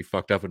is usually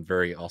fucked up and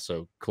very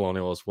also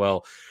colonial as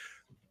well,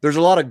 there's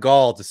a lot of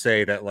gall to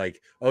say that,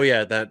 like, oh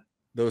yeah, that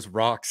those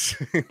rocks,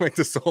 like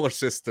the solar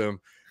system,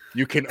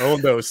 you can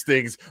own those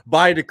things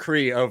by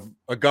decree of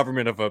a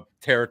government of a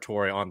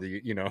territory on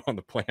the, you know, on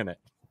the planet.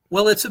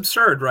 Well, it's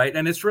absurd, right?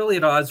 And it's really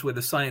at odds with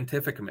the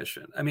scientific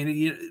mission. I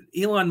mean,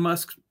 Elon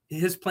Musk,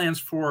 his plans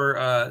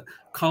for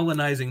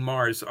colonizing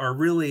Mars are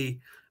really,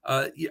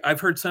 I've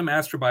heard some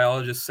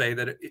astrobiologists say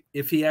that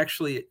if he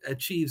actually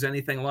achieves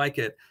anything like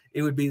it,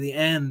 it would be the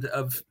end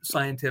of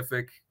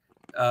scientific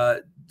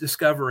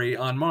discovery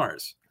on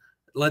Mars.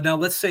 Now,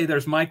 let's say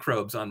there's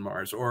microbes on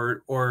Mars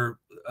or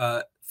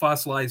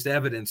fossilized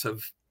evidence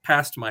of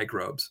past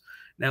microbes.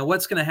 Now,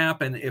 what's going to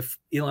happen if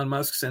Elon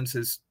Musk sends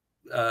his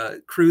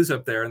crews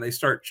up there and they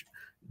start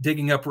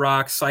digging up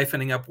rocks,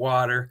 siphoning up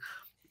water?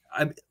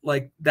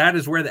 Like, that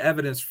is where the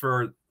evidence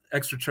for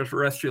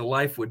extraterrestrial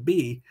life would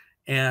be.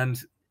 And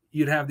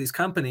you'd have these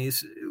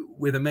companies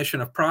with a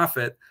mission of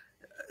profit,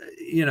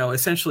 you know,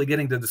 essentially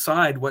getting to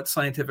decide what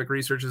scientific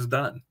research is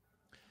done.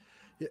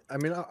 Yeah, I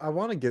mean, I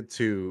want to get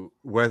to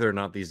whether or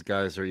not these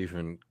guys are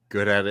even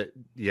good at it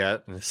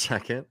yet in a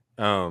second.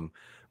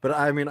 But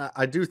I mean,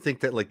 I do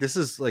think that, like, this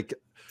is like,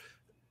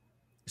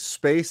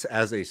 space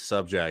as a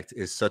subject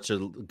is such a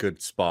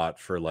good spot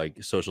for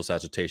like social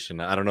satiation.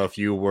 I don't know if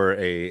you were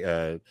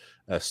a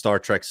Star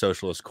Trek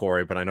socialist,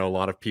 Corey, but I know a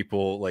lot of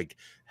people like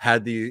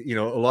had the, you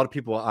know, a lot of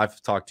people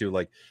I've talked to,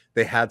 like,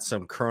 they had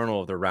some kernel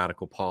of their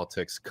radical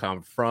politics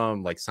come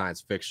from like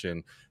science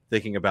fiction,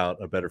 thinking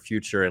about a better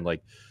future. And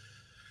like,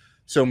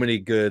 so many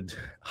good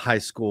high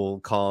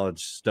school,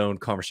 college stone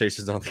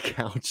conversations on the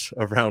couch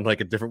around like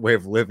a different way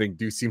of living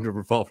do seem to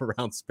revolve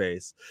around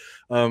space.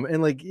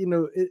 And like, you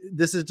know,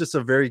 this is just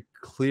a very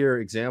clear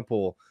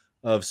example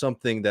of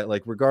something that,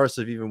 like, regardless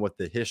of even what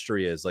the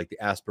history is, like the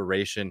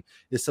aspiration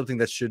is something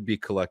that should be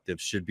collective,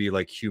 should be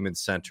like human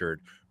centered,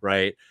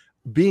 right?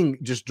 Being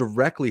just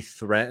directly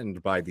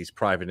threatened by these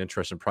private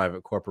interests and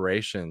private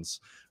corporations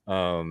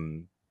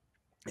in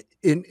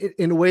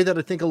a way that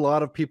I think a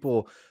lot of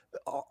people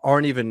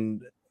aren't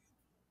even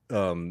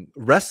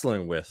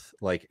wrestling with,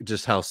 like,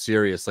 just how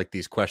serious like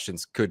these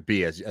questions could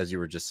be, as you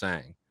were just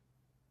saying.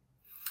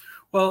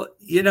 Well,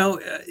 you know,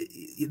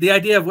 the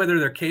idea of whether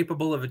they're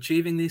capable of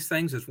achieving these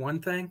things is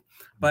one thing,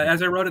 but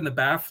as I wrote in the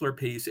Baffler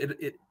piece,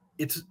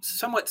 it's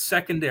somewhat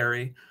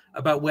secondary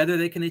about whether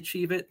they can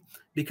achieve it,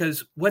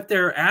 because what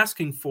they're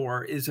asking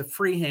for is a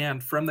free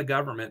hand from the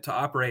government to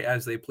operate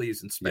as they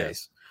please in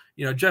space. Yes.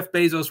 Jeff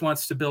Bezos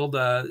wants to build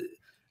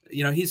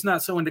he's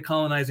not so into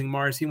colonizing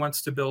Mars. He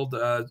wants to build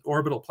an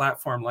orbital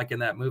platform like in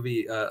that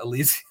movie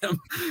Elysium,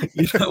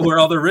 where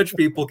all the rich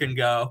people can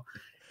go.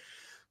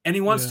 And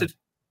he wants to,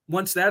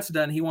 once that's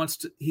done,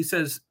 he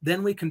says,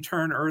 then we can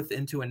turn Earth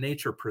into a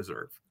nature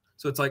preserve.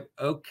 So it's like,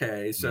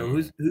 okay, so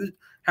who's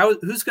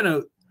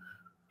going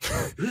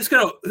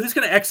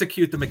to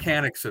execute the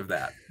mechanics of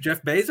that?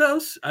 Jeff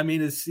Bezos? I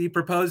mean, is he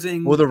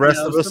proposing? Well, the rest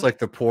of us, like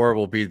the poor,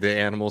 will be the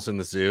animals in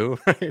the zoo.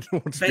 Right?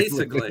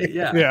 Basically,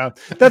 yeah. Yeah.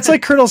 That's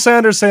like Colonel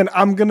Sanders saying,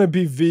 I'm going to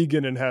be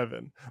vegan in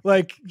heaven.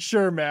 Like,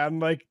 sure, man.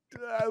 Like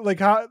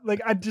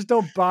I just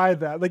don't buy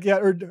that. Like, yeah,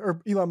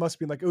 or Elon Musk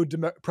being like,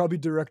 probably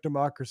direct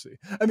democracy.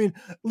 I mean,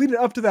 leading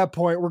up to that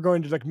point, we're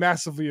going to like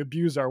massively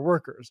abuse our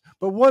workers.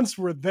 But once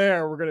we're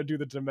there, we're going to do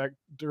the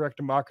direct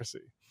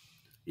democracy.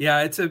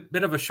 Yeah, it's a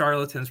bit of a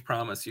charlatan's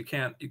promise. You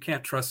can't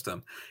trust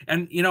them.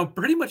 And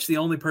pretty much the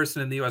only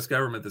person in the U.S.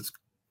 government that's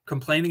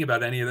complaining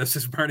about any of this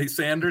is Bernie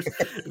Sanders.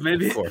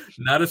 Maybe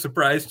not a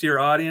surprise to your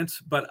audience,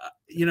 but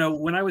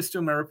when I was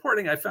doing my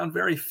reporting, I found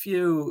very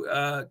few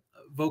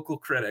vocal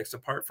critics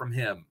apart from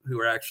him who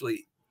are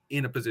actually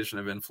in a position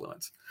of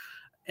influence.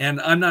 And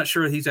I'm not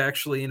sure he's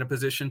actually in a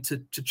position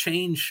to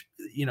change,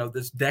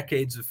 this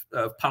decades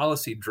of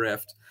policy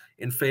drift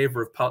in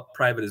favor of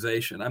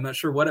privatization. I'm not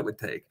sure what it would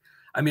take.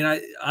 I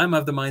mean, I'm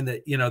of the mind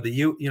that,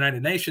 the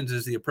United Nations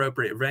is the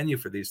appropriate venue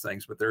for these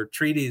things, but there are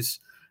treaties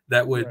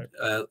that would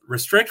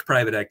restrict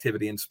private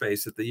activity in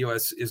space that the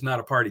U.S. is not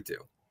a party to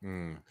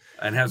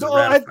and hasn't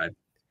ratified.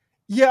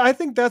 I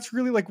think that's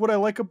really like what I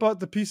like about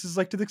the pieces,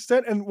 like to the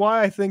extent, and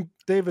why I think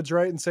David's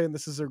right in saying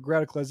this is a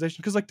radicalization,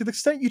 because like to the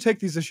extent you take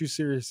these issues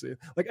seriously,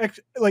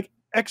 like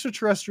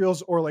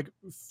extraterrestrials or like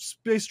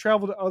space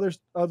travel to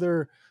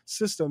other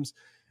systems,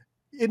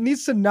 it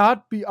needs to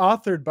not be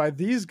authored by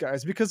these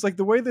guys, because like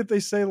the way that they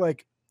say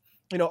like,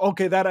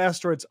 okay, that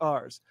asteroid's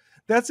ours.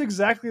 That's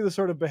exactly the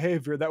sort of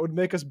behavior that would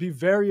make us be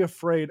very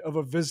afraid of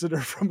a visitor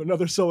from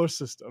another solar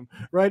system,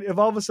 right? If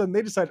all of a sudden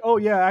they decide, oh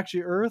yeah,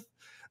 actually Earth,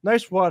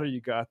 nice water you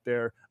got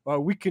there.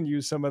 We can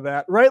use some of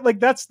that, right?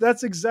 Like that's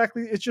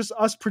exactly, it's just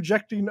us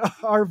projecting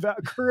our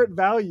current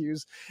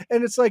values.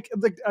 And it's like,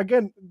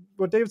 again,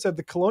 what David said,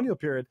 the colonial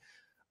period,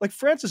 like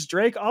Francis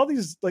Drake, all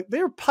these, like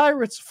they were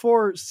pirates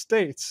for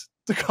states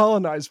to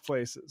colonize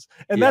places.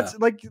 And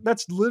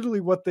that's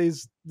literally what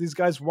these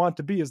guys want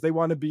to be, is they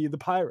want to be the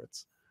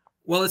pirates.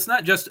 Well, it's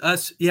not just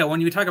us. Yeah.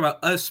 When you talk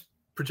about us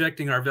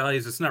projecting our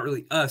values, it's not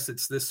really us.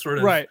 It's this sort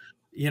of,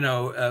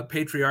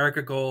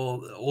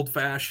 patriarchal,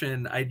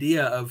 old-fashioned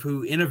idea of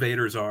who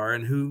innovators are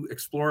and who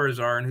explorers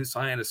are and who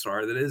scientists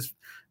are. That is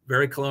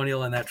very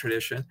colonial in that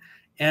tradition.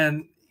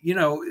 And,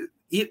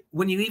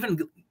 when you even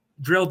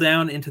drill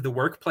down into the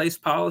workplace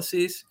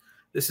policies,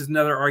 this is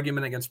another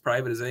argument against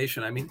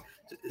privatization. I mean,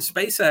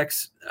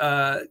 SpaceX,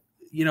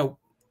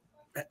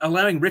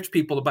 allowing rich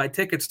people to buy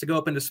tickets to go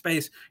up into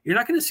space, you're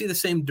not going to see the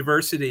same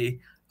diversity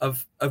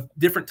of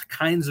different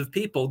kinds of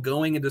people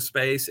going into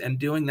space and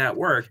doing that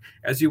work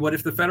as you would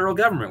if the federal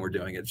government were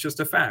doing it. It's just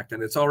a fact,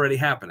 and it's already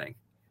happening.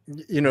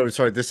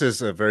 Sorry, this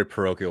is a very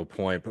parochial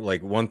point, but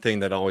like one thing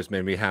that always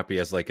made me happy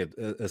as like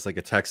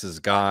a Texas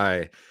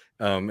guy,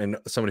 and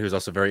somebody who's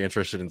also very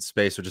interested in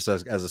space, or just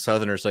as a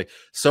Southerner, it's like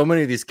so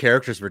many of these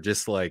characters were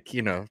just like,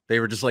 they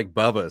were just like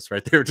Bubbas,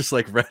 right? They were just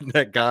like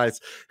redneck guys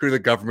who the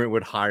government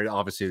would hire.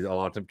 Obviously, a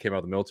lot of them came out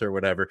of the military or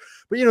whatever,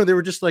 but they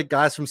were just like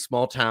guys from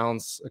small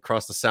towns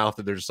across the South,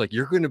 and they're just like,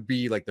 you're going to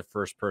be like the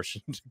first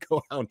person to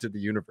go out into the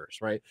universe,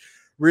 right?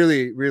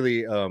 Really,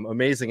 really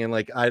amazing. And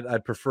like,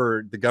 I'd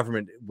prefer the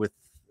government with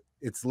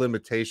its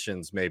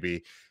limitations,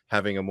 maybe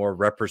having a more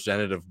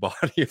representative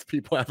body of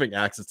people having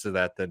access to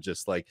that than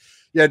just like,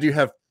 do you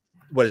have,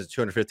 what is it,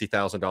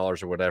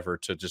 $250,000 or whatever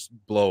to just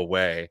blow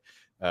away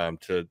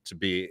to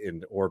be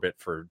in orbit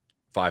for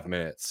 5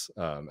 minutes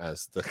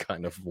as the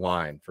kind of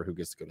line for who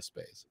gets to go to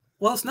space?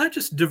 Well, it's not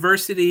just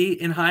diversity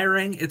in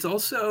hiring. It's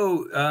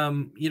also,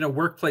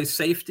 workplace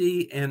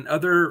safety and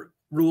other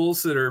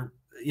rules that are,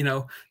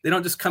 they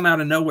don't just come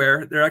out of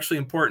nowhere. They're actually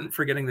important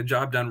for getting the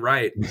job done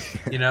right,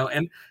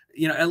 and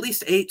at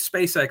least 8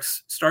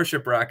 SpaceX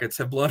Starship rockets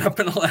have blown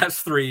up in the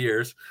last 3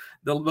 years.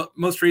 The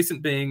most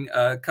recent being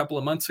a couple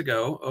of months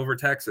ago over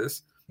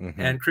Texas,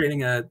 and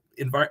creating a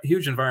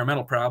huge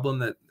environmental problem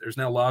that there's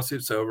now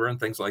lawsuits over and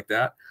things like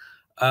that.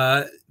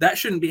 That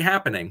shouldn't be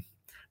happening.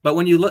 But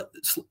when you look,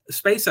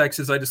 SpaceX,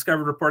 as I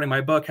discovered reporting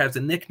my book, has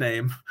a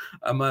nickname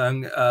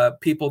among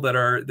people that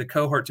are the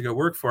cohort to go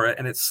work for it,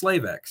 and it's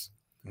SlaveX.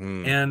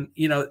 And,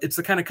 it's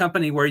the kind of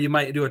company where you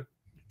might do a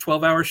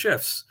 12-hour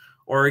shifts,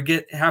 or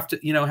have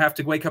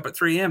to wake up at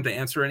 3 a.m. to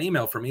answer an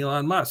email from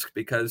Elon Musk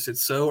because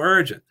it's so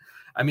urgent.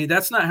 I mean,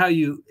 that's not how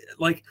you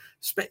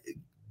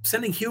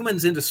sending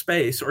humans into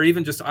space, or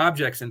even just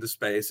objects into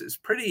space, is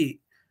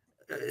pretty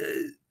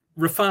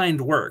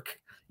refined work,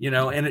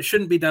 and it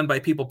shouldn't be done by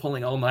people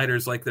pulling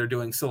all-nighters like they're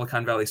doing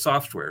Silicon Valley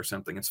software or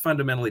something. It's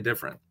fundamentally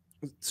different.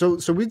 So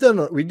we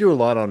do a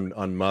lot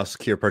on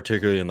Musk here,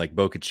 particularly in like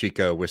Boca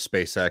Chica with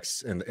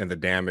SpaceX and the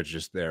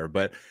damages there.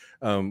 But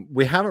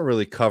We haven't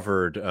really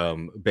covered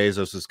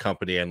Bezos's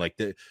company and like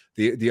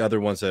the other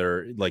ones that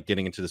are like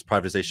getting into this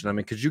privatization. I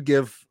mean, could you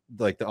give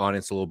like the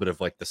audience a little bit of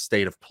like the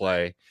state of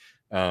play,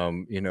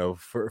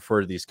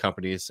 for these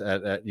companies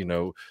at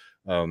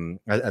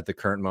the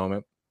current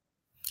moment?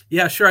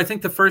 Yeah, sure. I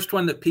think the first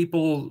one that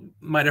people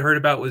might have heard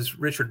about was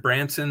Richard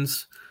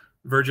Branson's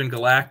Virgin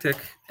Galactic.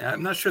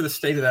 I'm not sure the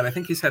state of that. I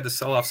think he's had to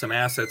sell off some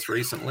assets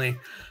recently.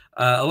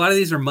 A lot of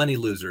these are money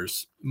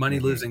losers, money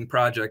losing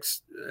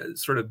projects,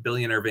 sort of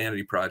billionaire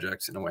vanity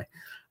projects in a way.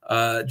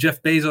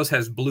 Jeff Bezos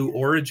has Blue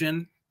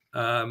Origin,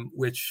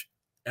 which,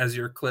 as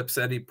your clip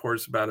said, he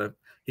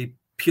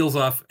peels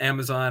off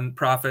Amazon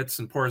profits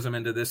and pours them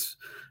into this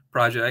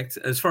project.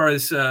 As far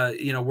as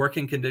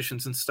working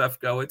conditions and stuff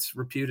go, it's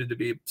reputed to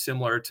be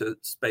similar to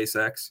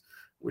SpaceX,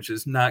 which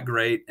is not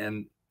great,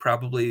 and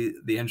probably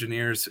the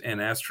engineers and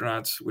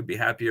astronauts would be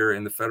happier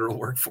in the federal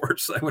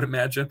workforce, I would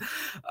imagine.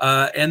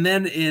 And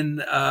then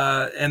you've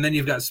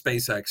got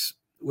SpaceX,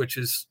 which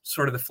is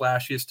sort of the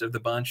flashiest of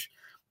the bunch,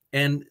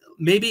 and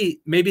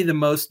maybe the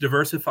most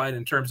diversified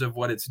in terms of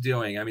what it's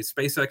doing. I mean,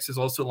 SpaceX is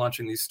also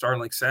launching these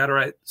Starlink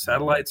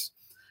satellites.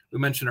 We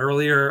mentioned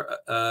earlier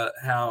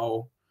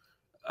how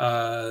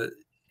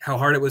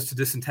hard it was to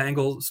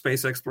disentangle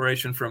space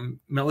exploration from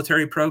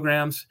military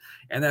programs,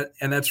 and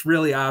that's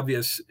really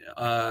obvious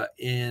with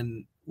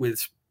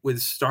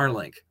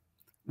Starlink,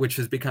 which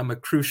has become a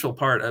crucial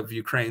part of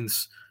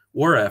Ukraine's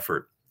war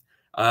effort,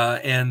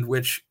 and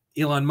which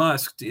Elon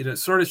Musk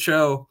sort of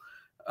show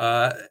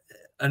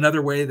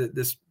another way that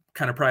this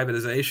kind of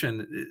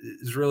privatization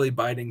is really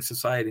biting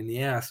society in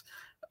the ass.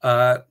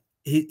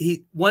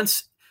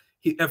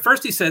 At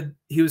first he said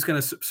he was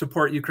going to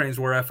support Ukraine's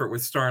war effort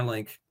with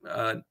Starlink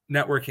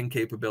networking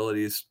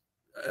capabilities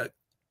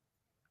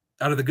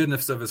out of the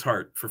goodness of his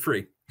heart for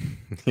free.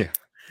 Yeah.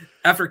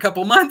 After a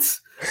couple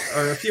months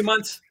or a few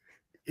months,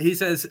 he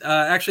says,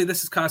 actually,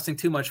 this is costing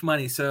too much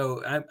money.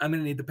 So I'm going to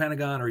need the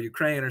Pentagon or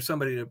Ukraine or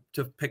somebody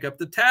to pick up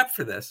the tab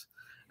for this.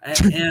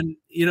 And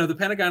the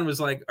Pentagon was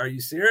like, are you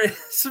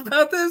serious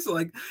about this?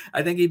 Like,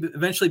 I think he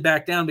eventually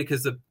backed down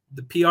because the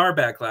PR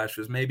backlash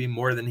was maybe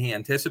more than he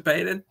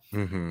anticipated.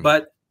 Mm-hmm.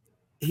 But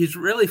he's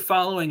really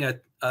following a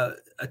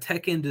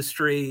tech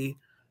industry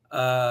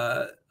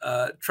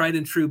tried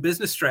and true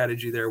business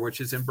strategy there,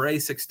 which is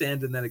embrace,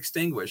 extend, and then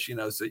extinguish.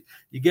 So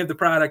you give the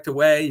product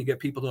away, you get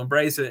people to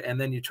embrace it, and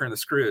then you turn the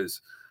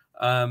screws.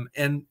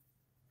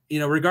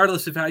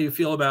 Regardless of how you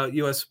feel about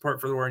U.S.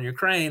 support for the war in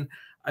Ukraine,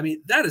 I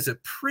mean, that is a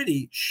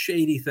pretty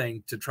shady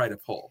thing to try to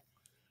pull.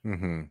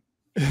 Mm-hmm.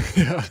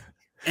 Yeah.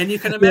 And you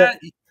can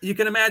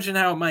imagine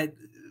how it might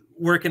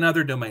work in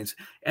other domains.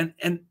 And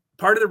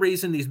part of the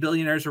reason these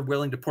billionaires are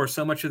willing to pour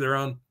so much of their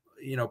own,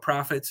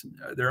 profits,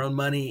 their own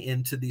money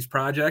into these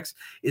projects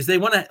is they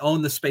want to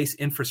own the space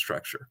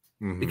infrastructure.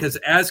 Mm-hmm. Because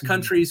as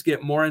countries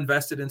get more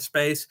invested in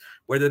space,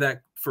 whether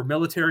that for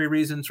military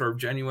reasons or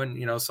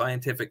genuine,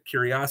 scientific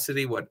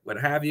curiosity, what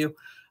have you,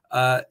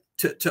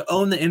 to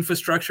own the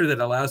infrastructure that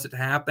allows it to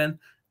happen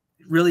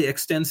really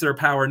extends their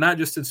power, not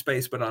just in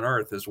space, but on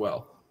Earth as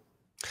well.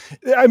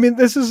 I mean,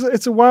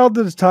 it's a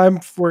wild time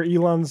where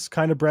Elon's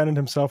kind of branded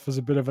himself as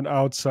a bit of an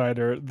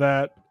outsider.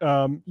 That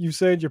you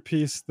say in your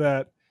piece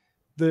that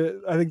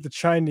I think the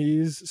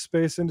Chinese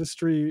space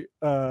industry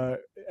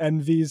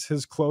envies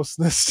his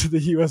closeness to the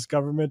U.S.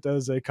 government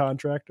as a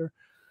contractor.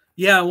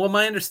 Yeah, well,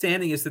 my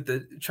understanding is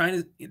that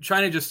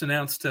China just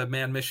announced a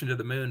manned mission to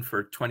the moon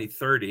for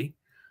 2030.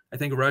 I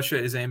think Russia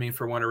is aiming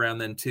for one around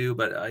then too,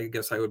 but I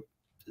guess I would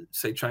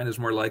say China's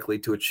more likely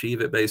to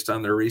achieve it based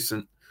on their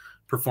recent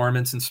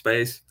performance in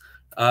space.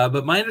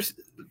 But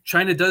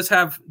China does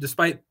have,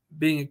 despite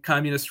being a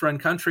communist-run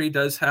country,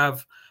 does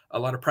have a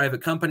lot of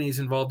private companies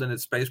involved in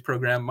its space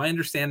program. My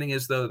understanding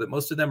is, though, that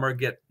most of them are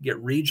get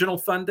regional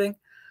funding.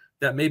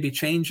 That may be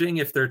changing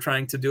if they're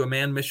trying to do a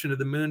manned mission to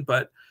the moon.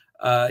 But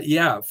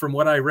from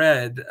what I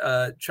read,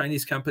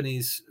 Chinese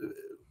companies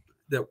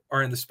that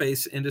are in the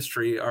space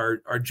industry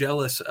are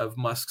jealous of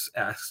Musk's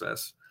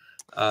access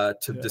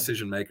to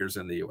decision makers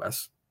in the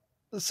U.S.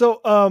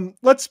 So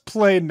let's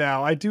play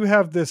now. I do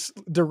have this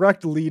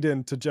direct lead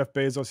in to Jeff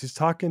Bezos. He's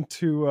talking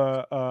to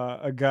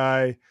a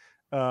guy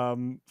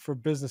for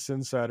Business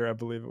Insider, I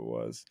believe it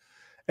was.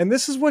 And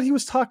this is what he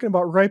was talking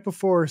about right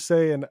before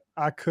saying,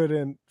 I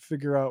couldn't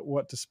figure out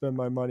what to spend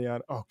my money on.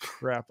 Oh,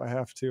 crap. I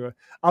have to.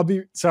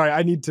 Sorry.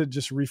 I need to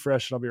just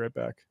refresh and I'll be right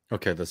back.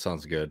 Okay. That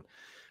sounds good.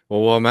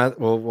 Well,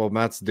 while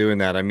Matt's doing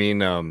that, I mean,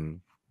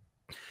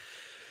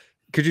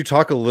 could you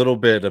talk a little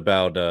bit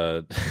about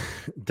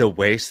the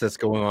waste that's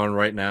going on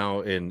right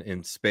now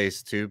in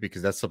space too?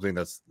 Because that's something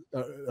that's,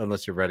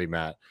 unless you're ready,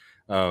 Matt,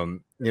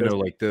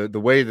 like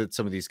the way that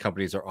some of these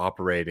companies are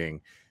operating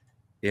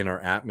in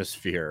our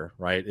atmosphere,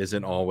 right,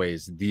 isn't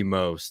always the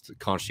most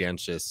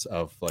conscientious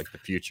of like the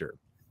future.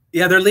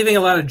 Yeah, they're leaving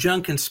a lot of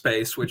junk in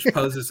space, which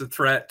poses a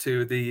threat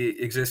to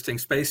the existing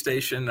space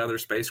station and other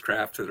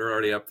spacecraft that are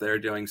already up there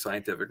doing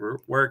scientific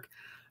work.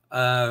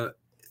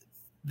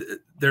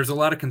 There's a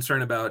lot of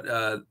concern about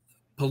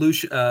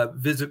pollution,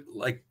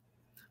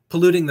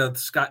 polluting the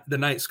sky, the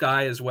night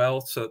sky as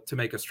well, so to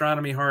make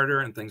astronomy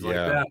harder and things like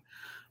that.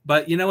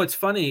 But it's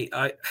funny.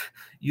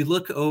 You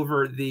look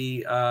over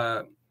the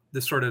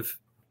sort of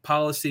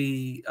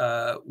policy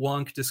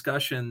wonk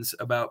discussions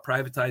about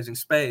privatizing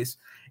space,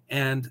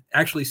 and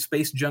actually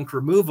space junk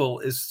removal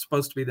is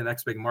supposed to be the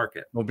next big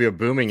market. Will be a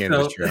booming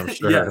industry, I'm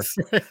sure. Yes.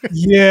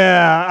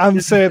 Yeah,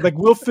 I'm saying like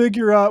we'll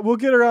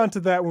get around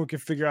to that when we can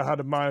figure out how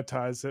to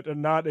monetize it,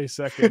 and not a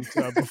second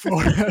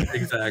before.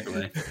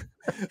 Exactly.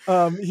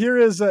 Here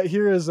is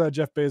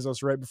Jeff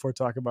Bezos right before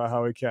talking about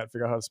how he can't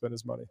figure out how to spend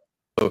his money.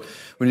 So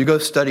when you go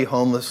study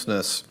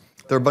homelessness,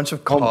 there are a bunch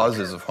of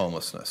causes of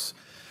homelessness.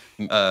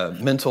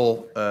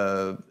 Mental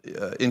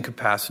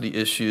incapacity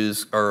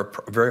issues are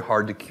a very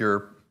hard to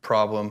cure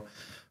problem.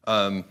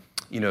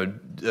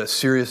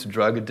 Serious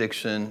drug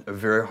addiction, a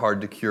very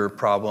hard to cure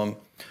problem.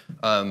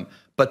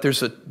 But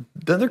there's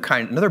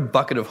another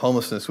bucket of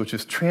homelessness, which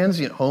is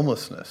transient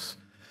homelessness,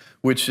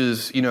 which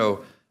is,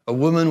 a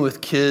woman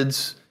with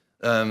kids,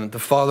 the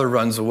father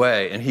runs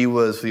away, and he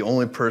was the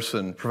only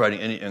person providing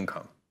any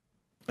income.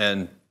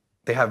 And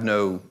they have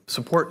no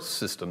support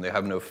system. They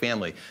have no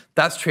family.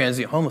 That's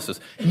transient homelessness.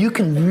 You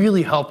can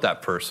really help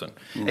that person.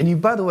 And you,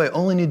 by the way,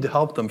 only need to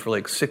help them for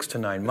like 6 to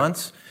 9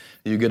 months.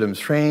 You get them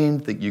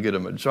trained, you get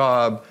them a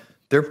job.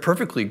 They're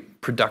perfectly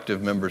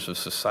productive members of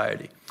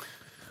society.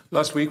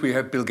 Last week we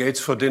had Bill Gates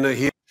for dinner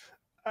here.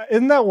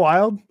 Isn't that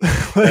wild?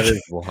 That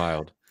is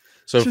wild.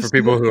 So for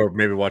people who are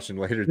maybe watching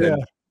later, then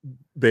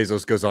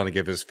Bezos goes on to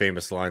give his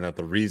famous line that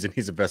the reason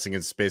he's investing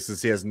in space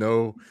is he has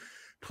no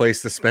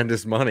place to spend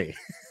his money.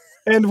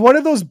 And one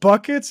of those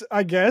buckets,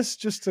 I guess,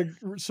 just to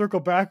circle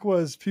back,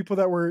 was people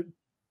that were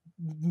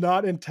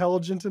not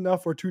intelligent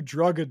enough or too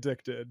drug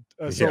addicted.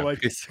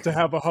 To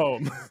have a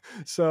home.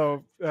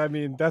 So, I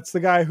mean, that's the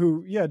guy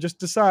who, just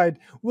decide,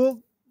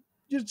 well,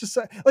 you just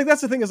like,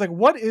 that's the thing is like,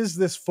 what is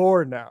this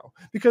for now?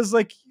 Because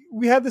like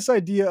we had this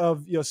idea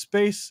of,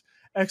 space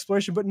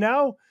exploration, but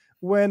now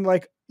when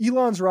like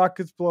Elon's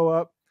rockets blow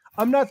up,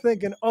 I'm not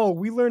thinking, oh,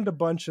 we learned a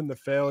bunch in the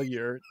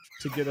failure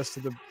to get us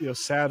to the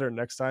Saturn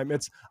next time.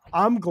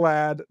 I'm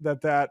glad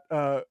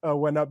that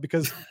went up,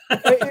 because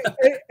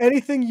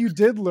anything you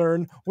did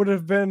learn would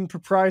have been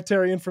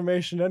proprietary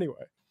information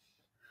anyway.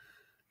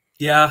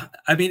 Yeah.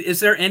 I mean, is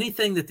there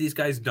anything that these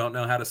guys don't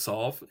know how to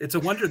solve? It's a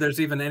wonder there's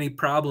even any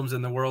problems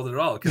in the world at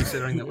all,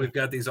 considering that we've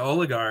got these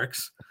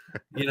oligarchs,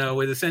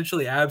 with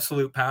essentially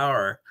absolute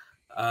power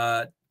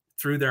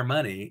through their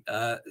money.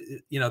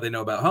 They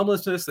know about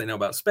homelessness. They know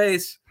about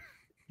space.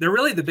 They're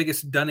really the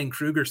biggest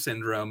Dunning-Kruger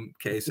syndrome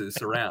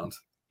cases around.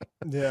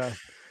 Yeah.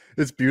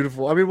 It's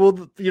beautiful. I mean,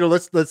 well,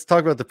 let's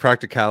talk about the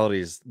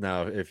practicalities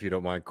now, if you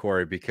don't mind,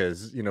 Corey,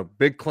 because,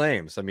 big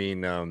claims. I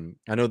mean,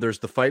 I know there's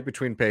the fight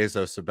between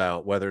Bezos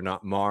about whether or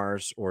not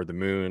Mars or the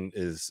moon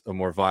is a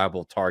more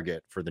viable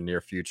target for the near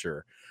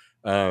future.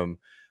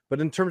 But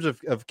in terms of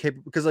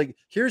because like,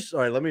 all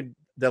right, let me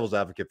devil's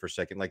advocate for a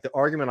second. Like the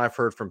argument I've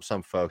heard from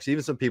some folks,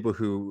 even some people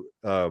who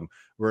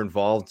were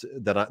involved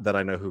that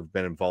I know who've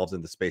been involved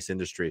in the space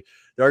industry,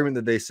 the argument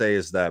that they say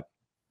is that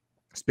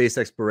space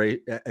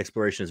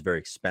exploration is very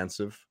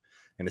expensive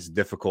and it's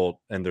difficult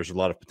and there's a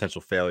lot of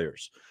potential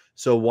failures.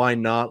 So why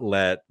not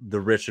let the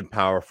rich and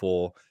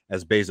powerful,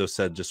 as Bezos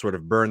said, just sort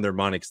of burn their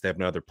money because they have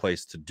no other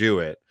place to do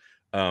it,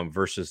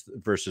 versus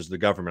the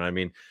government? I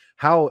mean,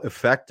 how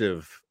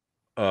effective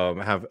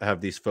have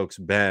these folks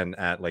been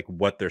at like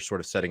what they're sort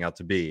of setting out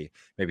to be?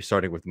 Maybe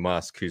starting with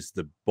Musk, who's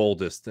the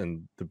boldest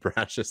and the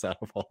brashest out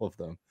of all of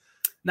them.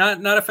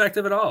 Not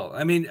effective at all.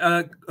 I mean,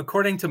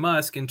 according to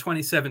Musk, in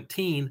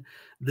 2017,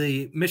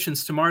 the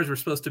missions to Mars were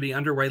supposed to be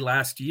underway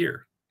last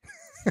year.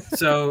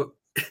 So,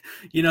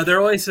 they're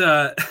always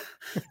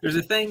there's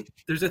a thing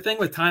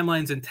with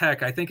timelines in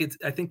tech. I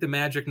think the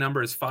magic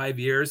number is 5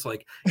 years.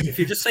 Like if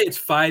you just say it's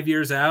 5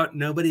 years out,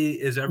 nobody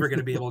is ever going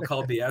to be able to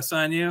call BS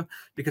on you,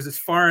 because it's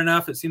far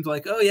enough. It seems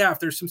like, oh yeah, if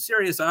there's some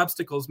serious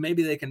obstacles,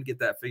 maybe they can get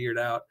that figured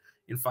out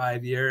in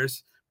 5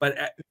 years.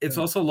 But it's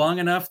also long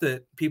enough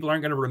that people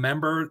aren't going to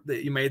remember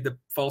that you made the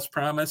false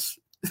promise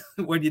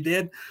when you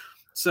did.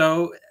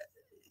 So,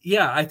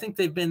 yeah, I think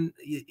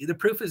the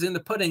proof is in the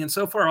pudding. And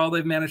so far, all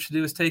they've managed to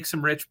do is take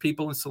some rich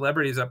people and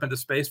celebrities up into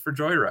space for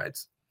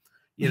joyrides.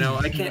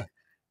 I can't.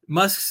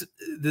 Musk's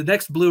the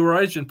next Blue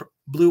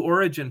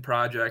Origin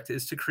project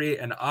is to create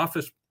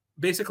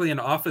basically an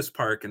office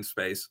park in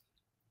space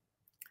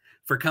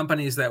for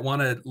companies that want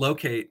to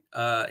locate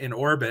in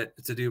orbit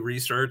to do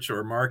research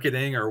or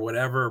marketing or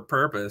whatever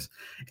purpose.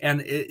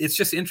 And it's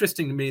just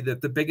interesting to me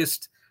that the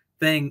biggest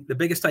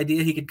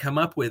idea he could come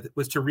up with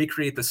was to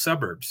recreate the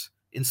suburbs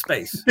in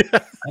space.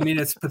 I mean,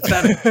 it's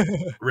pathetic.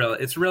 Really,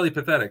 it's really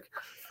pathetic.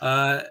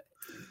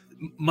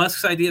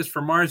 Musk's ideas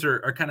for Mars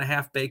are kind of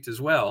half-baked as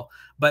well,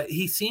 but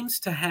he seems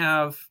to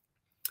have,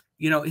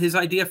 his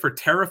idea for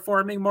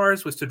terraforming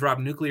Mars was to drop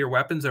nuclear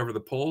weapons over the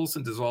poles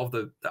and dissolve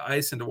the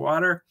ice into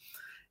water.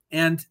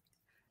 And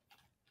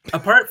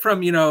apart from,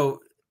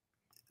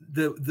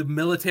 the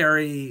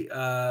military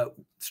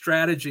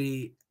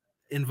strategy,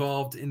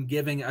 involved in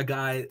giving a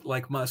guy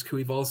like Musk, who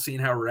we've all seen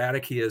how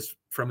erratic he is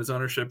from his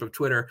ownership of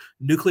Twitter,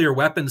 nuclear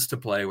weapons to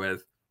play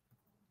with.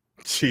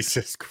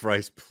 Jesus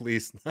Christ,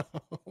 please no.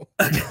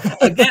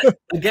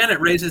 Again,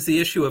 it raises the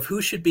issue of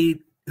who should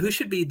be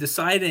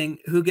deciding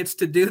who gets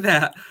to do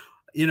that.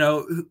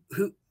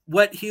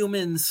 What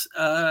humans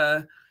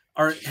have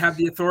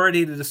the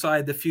authority to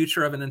decide the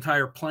future of an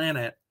entire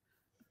planet,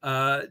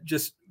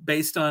 just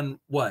based on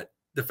what?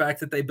 The fact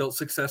that they built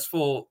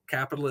successful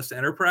capitalist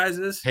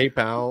enterprises,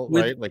 PayPal,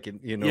 right? Like,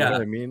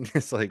 what I mean?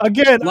 It's like,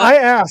 again, I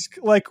ask,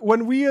 like,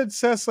 when we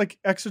assess like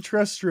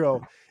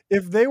extraterrestrial,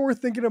 if they were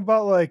thinking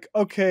about like,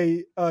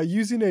 okay,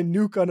 using a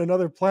nuke on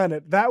another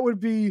planet, that would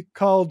be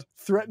called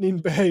threatening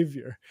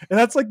behavior, and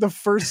that's like the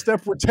first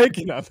step we're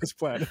taking on this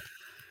planet.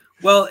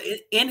 Well,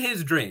 in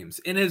his dreams.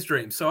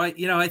 So I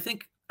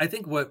think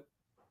what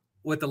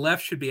the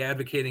left should be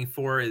advocating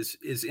for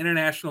is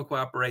international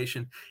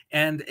cooperation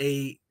and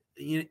a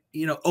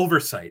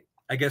oversight,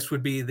 I guess,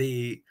 would be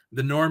the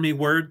normie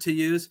word to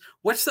use.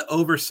 What's the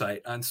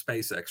oversight on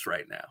SpaceX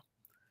right now?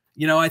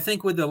 I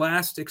think with the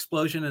last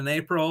explosion in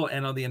April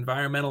and all the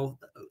environmental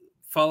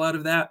fallout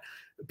of that,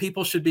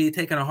 people should be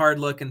taking a hard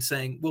look and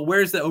saying, well,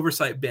 where's the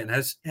oversight been?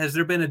 Has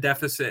there been a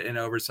deficit in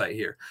oversight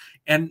here?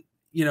 And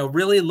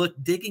really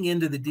digging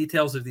into the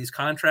details of these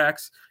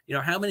contracts.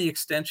 How many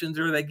extensions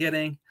are they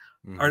getting?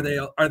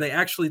 Mm-hmm. Are they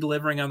actually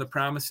delivering on the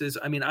promises?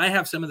 I mean, I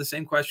have some of the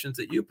same questions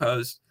that you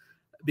posed,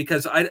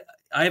 because I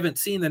haven't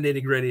seen the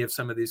nitty-gritty of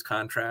some of these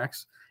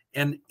contracts.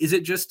 And is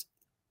it just,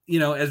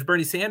 as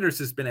Bernie Sanders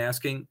has been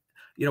asking,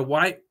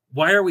 why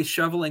are we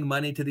shoveling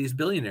money to these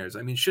billionaires?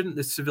 I mean, shouldn't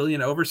the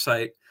civilian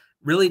oversight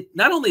really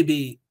not only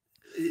be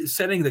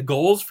setting the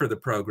goals for the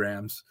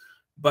programs,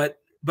 but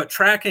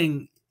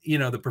tracking,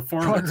 the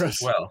performance as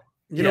well?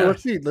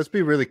 Let's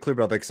be really clear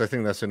about that, because I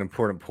think that's an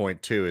important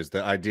point too, is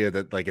the idea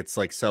that like it's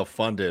like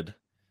self-funded.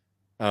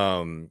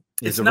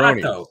 It's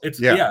not, though.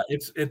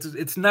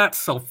 It's not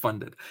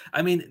self-funded.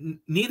 I mean,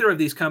 neither of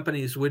these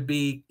companies would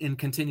be in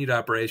continued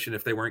operation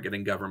if they weren't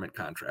getting government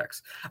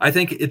contracts. I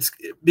think it's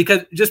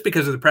because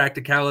of the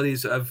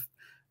practicalities of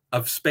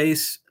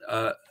space,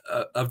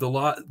 of the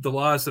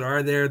laws that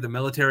are there, the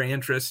military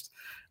interest.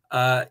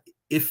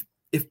 If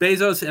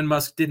Bezos and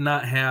Musk did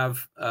not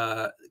have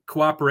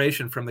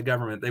cooperation from the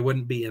government, they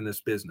wouldn't be in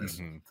this business.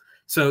 Mm-hmm.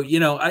 So,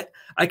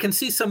 I can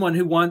see someone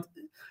who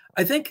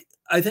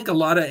I think a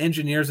lot of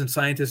engineers and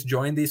scientists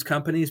joined these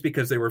companies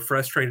because they were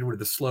frustrated with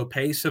the slow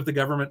pace of the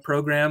government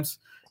programs.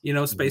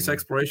 Space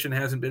exploration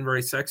hasn't been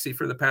very sexy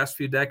for the past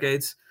few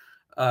decades.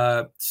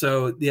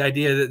 So the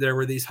idea that there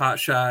were these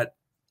hotshot,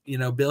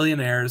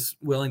 billionaires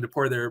willing to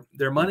pour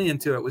their money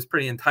into it was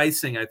pretty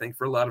enticing, I think,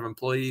 for a lot of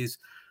employees,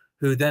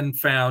 who then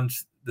found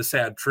the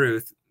sad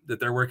truth that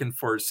they're working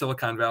for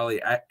Silicon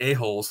Valley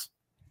a-holes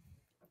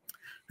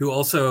who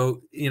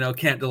also,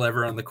 can't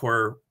deliver on the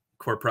core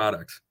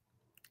products.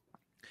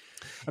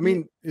 I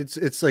mean,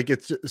 it's like,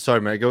 sorry,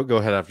 man, go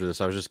ahead after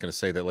this. I was just going to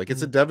say that, like,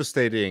 it's a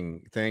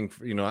devastating thing.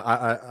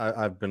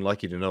 I've been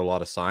lucky to know a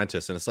lot of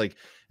scientists, and it's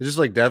just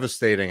like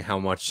devastating how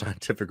much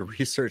scientific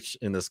research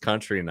in this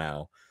country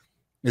now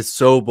is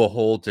so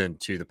beholden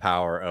to the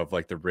power of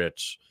like the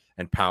rich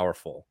and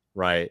powerful,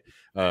 right?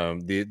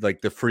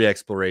 The free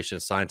exploration,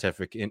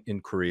 scientific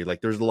inquiry. Like,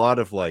 there's a lot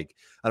of like,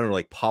 I don't know,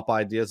 like pop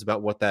ideas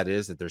about what that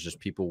is, that there's just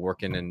people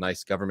working in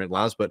nice government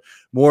labs, but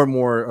more and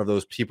more of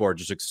those people are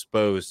just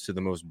exposed to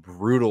the most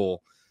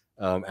brutal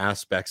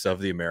aspects of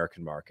the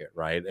American market,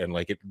 right? And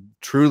like, it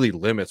truly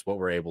limits what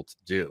we're able to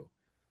do.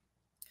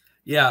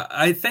 Yeah,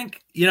 I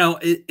think,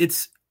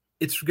 it's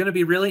going to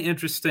be really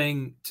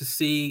interesting to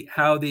see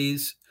how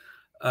these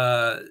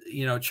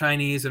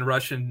Chinese and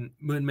Russian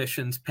moon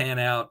missions pan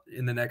out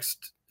in the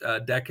next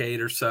decade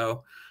or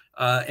so,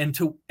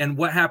 and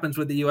what happens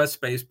with the U.S.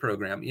 space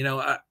program.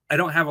 I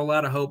don't have a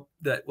lot of hope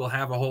that we'll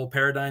have a whole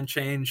paradigm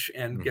change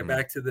and get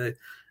back to the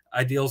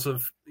ideals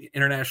of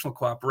international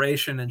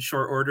cooperation in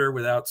short order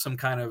without some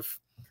kind of,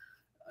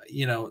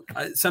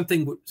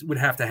 something would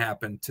have to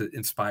happen to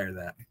inspire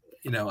that.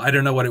 I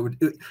don't know what it would.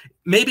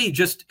 Maybe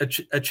just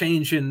a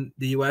change in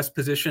the U.S.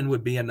 position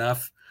would be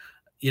enough.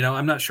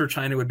 I'm not sure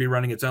China would be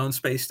running its own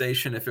space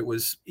station if it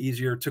was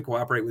easier to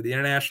cooperate with the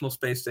International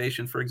Space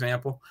Station, for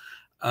example.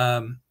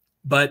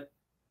 But,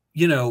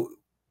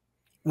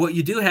 what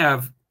you do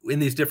have in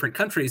these different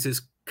countries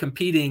is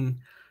competing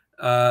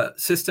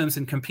systems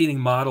and competing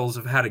models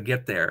of how to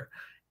get there.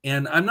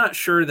 And I'm not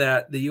sure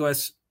that the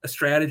U.S.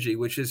 strategy,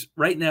 which is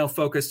right now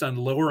focused on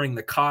lowering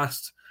the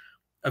cost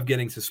of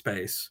getting to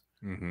space,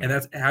 and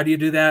that's how do you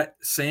do that?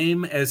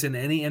 Same as in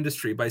any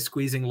industry, by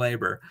squeezing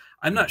labor.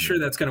 I'm not sure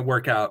that's going to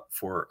work out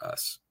for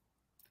us.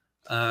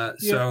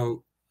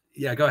 So,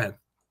 go ahead.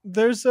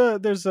 There's a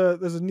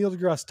Neil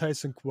deGrasse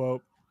Tyson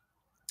quote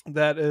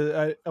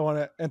that I want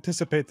to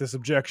anticipate this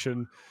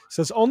objection. It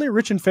says, only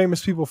rich and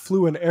famous people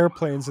flew in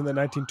airplanes in the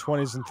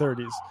 1920s and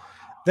 30s.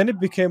 Then it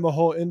became a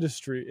whole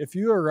industry. If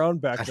you were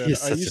around back then,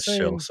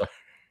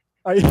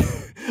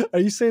 are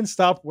you saying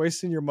stop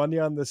wasting your money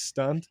on this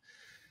stunt?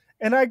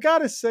 And I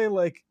gotta say,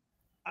 like,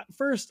 at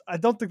first, I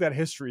don't think that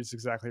history is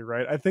exactly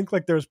right. I think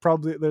like there's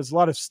a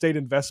lot of state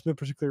investment,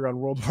 particularly around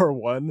World War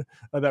One,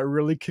 that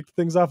really kicked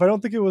things off. I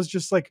don't think it was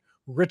just like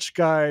rich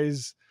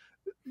guys,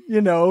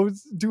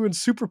 doing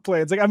super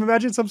planes. Like I'm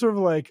imagining some sort of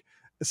like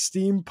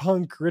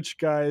steampunk rich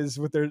guys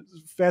with their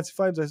fancy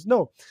flying.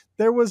 No,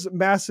 there was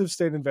massive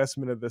state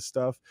investment in this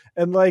stuff,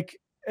 and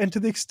to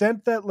the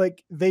extent that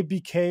like they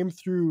became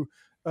through,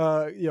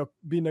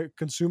 being a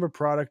consumer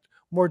product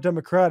more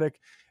democratic.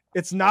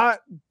 It's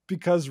not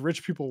because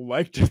rich people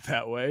liked it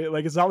that way.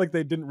 Like it's not like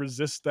they didn't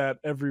resist that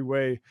every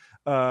way.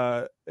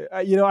 I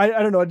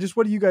don't know. Just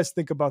what do you guys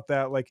think about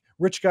that? Like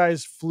rich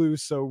guys flew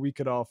so we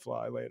could all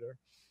fly later.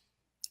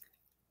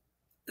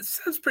 It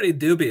sounds pretty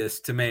dubious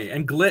to me,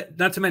 and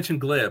not to mention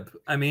glib.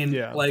 I mean,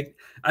 like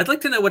I'd like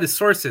to know what his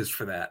source is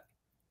for that.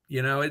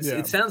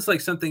 It sounds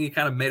like something he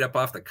kind of made up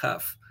off the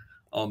cuff,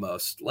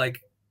 almost.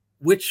 Like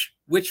which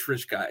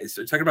rich guys?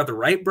 Are you talking about the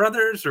Wright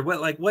brothers or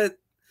what? Like what?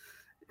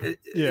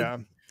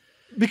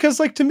 Because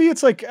like to me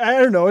it's like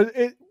I don't know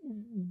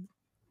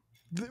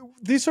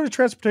these sort of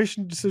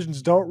transportation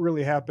decisions don't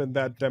really happen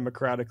that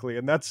democratically,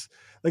 and that's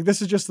like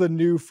this is just the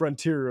new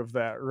frontier of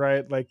that,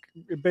 right? Like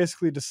it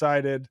basically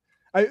decided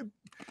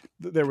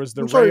there was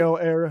the rail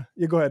era.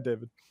 You go ahead,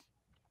 David.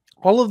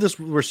 All of this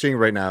we're seeing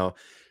right now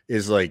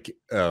is like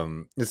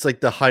it's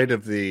like the height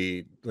of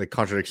the like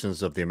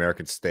contradictions of the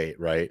American state,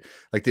 right?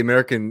 Like the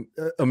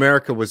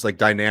America was like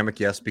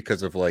dynamic, yes,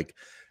 because of like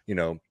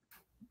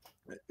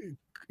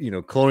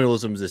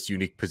colonialism is this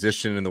unique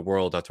position in the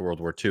world after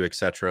World War II,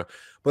 etc.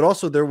 But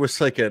also there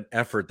was like an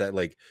effort that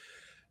like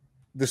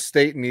the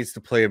state needs to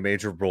play a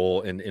major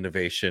role in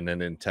innovation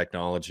and in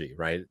technology,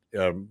 right?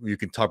 You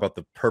can talk about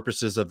the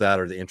purposes of that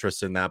or the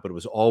interest in that, but it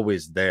was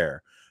always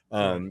there.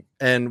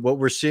 And what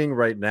we're seeing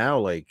right now,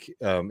 like,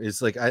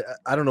 is like,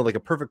 I don't know, like a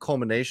perfect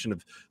culmination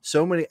of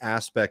so many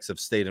aspects of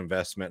state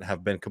investment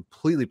have been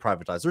completely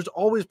privatized. There's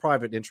always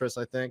private interest.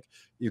 I think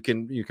you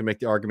can make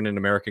the argument in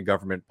American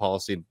government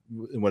policy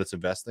in what it's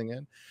investing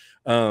in.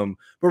 But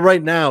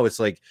right now it's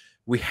like,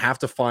 we have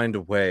to find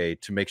a way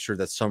to make sure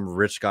that some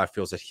rich guy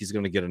feels that he's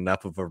going to get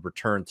enough of a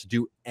return to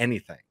do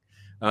anything.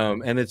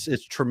 And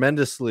it's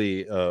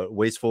tremendously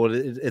wasteful.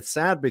 It's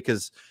sad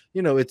because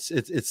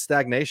it's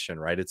stagnation,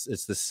 right?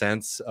 It's the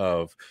sense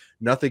of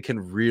nothing can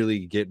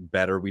really get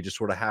better. We just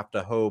sort of have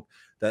to hope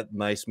that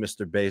nice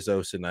Mr.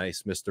 Bezos and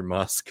nice Mr.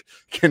 Musk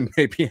can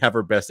maybe have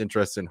our best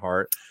interests in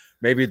heart.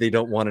 Maybe they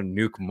don't want to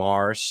nuke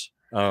Mars.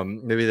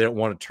 Maybe they don't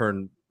want to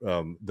turn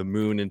the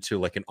moon into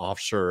like an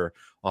offshore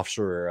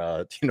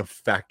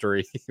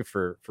factory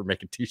for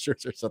making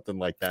t-shirts or something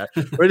like that.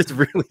 But it's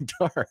really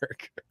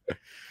dark.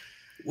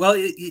 Well,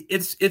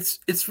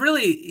 it's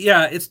really,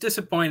 it's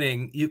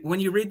disappointing. When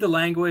you read the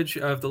language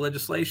of the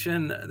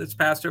legislation that's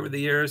passed over the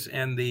years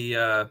and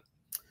the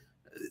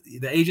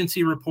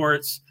agency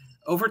reports,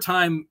 over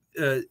time,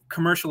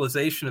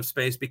 commercialization of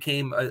space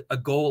became a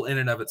goal in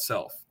and of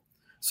itself.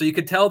 So you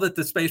could tell that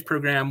the space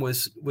program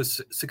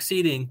was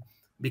succeeding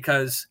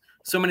because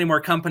so many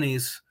more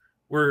companies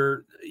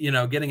were,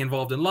 getting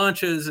involved in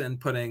launches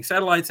and putting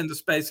satellites into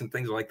space and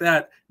things like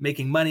that,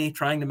 making money,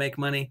 trying to make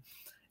money.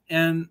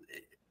 And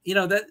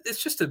that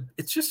it's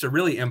just a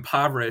really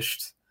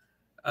impoverished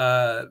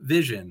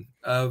vision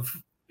of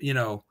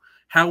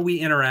how we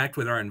interact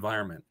with our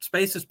environment.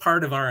 Space is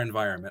part of our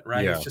environment,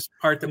 right? It's just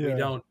part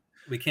that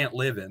we can't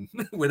live in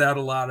without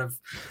a lot of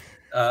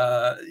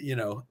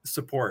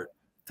support,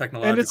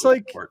 technological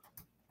support.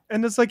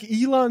 And it's like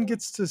Elon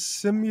gets to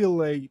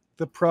simulate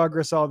the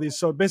progress of all these.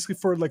 So basically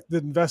for like the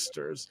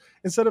investors,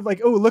 instead of like,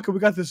 oh, look, we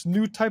got this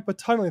new type of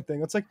tunneling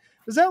thing. It's like,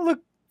 does that look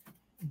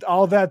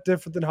all that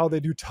different than how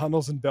they do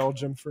tunnels in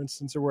Belgium, for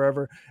instance, or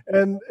wherever?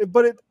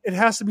 But it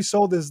has to be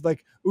sold as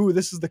like, ooh,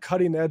 this is the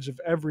cutting edge of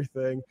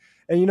everything.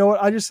 And you know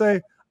what? I just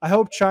say, I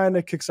hope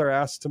China kicks our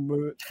ass to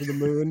the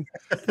moon.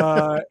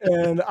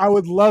 And I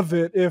would love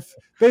it if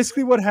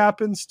basically what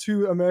happens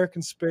to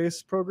American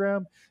space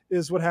program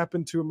is what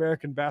happened to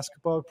American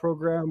basketball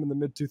program in the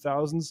mid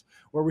 2000s,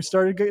 where we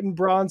started getting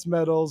bronze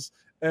medals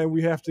and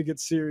we have to get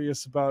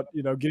serious about,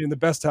 getting the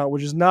best talent,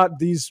 which is not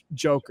these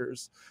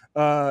jokers,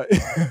 in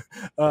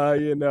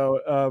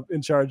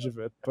charge of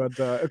it.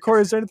 But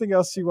Corey, is there anything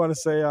else you want to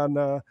say on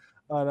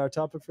our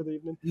topic for the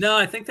evening? No,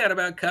 I think that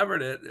about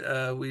covered it.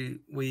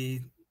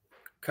 We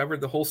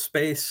covered the whole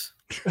space,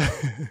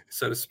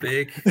 so to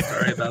speak.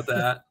 Sorry about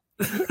that.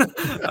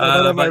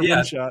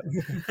 One shot.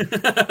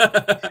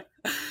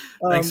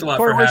 Thanks a lot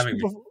Corey, for having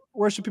me.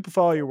 Where should people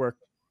follow your work?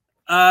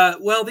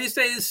 Well, these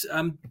days,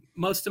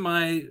 most of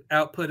my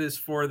output is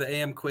for the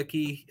AM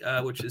Quickie,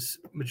 which is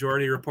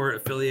Majority Report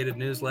affiliated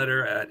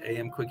newsletter at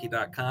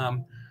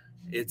amquickie.com.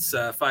 It's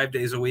 5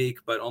 days a week,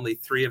 but only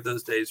 3 of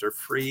those days are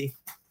free.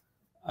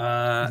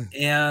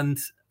 And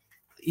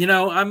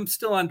I'm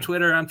still on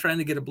Twitter. I'm trying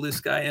to get a Blue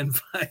Sky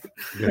invite.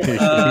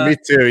 Me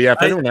too. Yeah,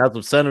 if anyone has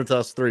them, send them to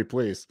us 3,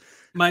 please.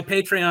 My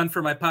Patreon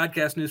for my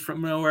podcast, News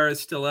from Nowhere, is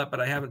still up, but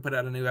I haven't put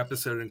out a new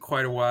episode in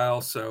quite a while.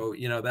 So,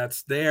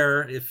 that's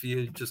there if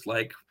you just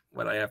like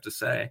what I have to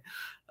say.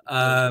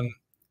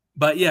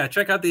 But yeah,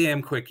 check out the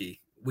AM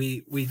Quickie.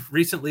 we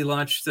recently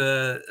launched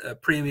a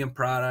premium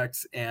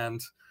product,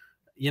 and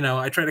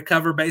I try to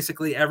cover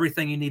basically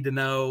everything you need to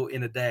know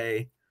in a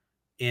day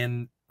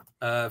in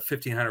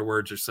 1,500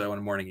 words or so in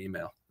a morning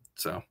email.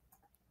 So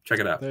check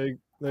it out. There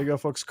you go,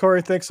 folks.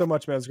 Corey, thanks so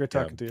much, man. It's great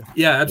talking to you.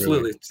 Yeah,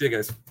 absolutely. Really. See you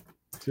guys.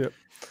 See you.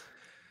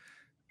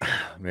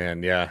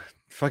 Man, yeah.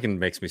 Fucking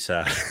makes me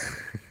sad.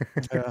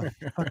 Yeah.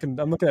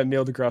 I'm looking at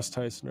Neil deGrasse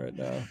Tyson right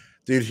now.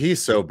 Dude,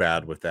 he's so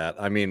bad with that.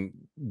 I mean,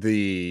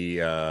 the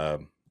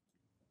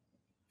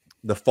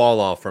fall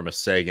off from a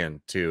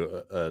Sagan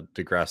to a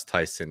deGrasse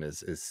Tyson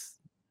is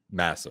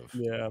massive.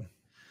 Yeah.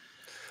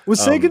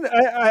 Was Sagan?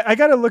 I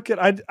got to look at.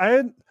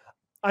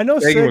 I know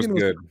Sagan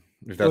was good.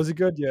 Was he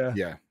good? Yeah.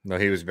 Yeah. No,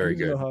 he was very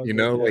good.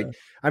 Yeah. Like,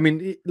 I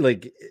mean,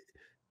 like,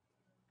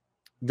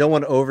 don't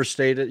want to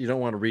overstate it. You don't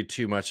want to read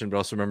too much, but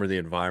also remember the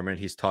environment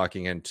he's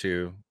talking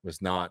into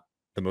was not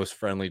the most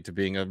friendly to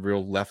being a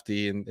real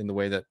lefty in the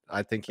way that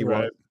I think he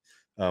was.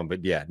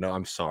 But yeah, no,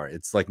 I'm sorry.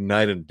 It's like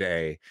night and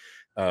day.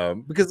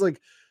 Because like,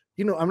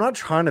 I'm not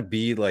trying to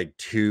be like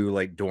too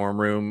like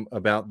dorm room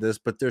about this,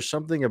 but there's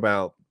something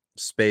about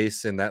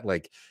space and that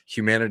like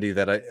humanity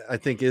that I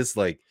think is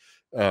like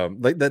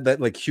that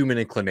like human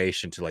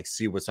inclination to like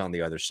see what's on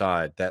the other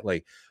side that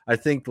like I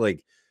think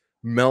like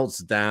melts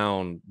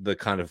down the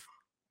kind of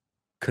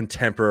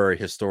contemporary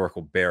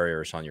historical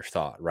barriers on your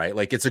thought, right?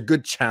 Like it's a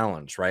good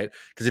challenge, right?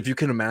 Because if you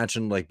can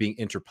imagine like being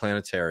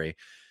interplanetary,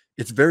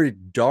 it's very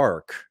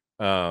dark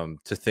to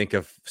think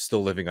of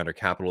still living under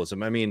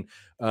capitalism. I mean,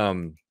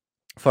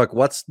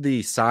 what's the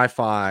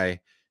sci-fi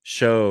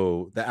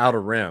show, The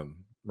Outer Rim,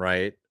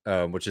 right?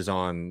 Which is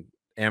on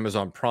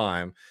Amazon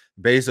Prime.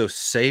 Bezos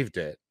saved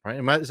it, right?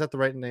 Is that the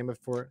right name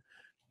for it?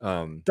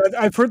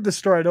 I've heard the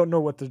story. I don't know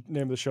what the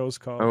name of the show is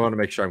called. I want to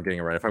make sure I'm getting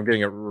it right. If I'm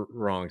getting it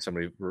wrong,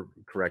 somebody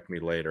correct me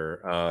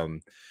later.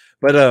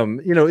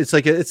 It's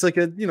like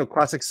a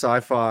classic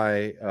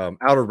sci-fi.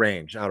 Outer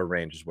Range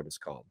is what it's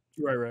called.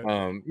 Right.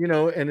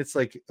 And it's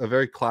like a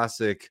very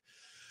classic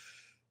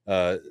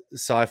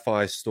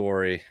sci-fi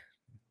story.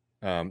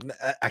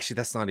 Actually,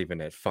 that's not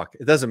even it. Fuck,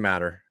 it doesn't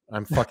matter.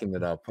 I'm fucking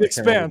it up.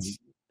 Expanse.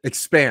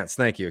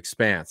 Thank you,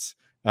 Expanse.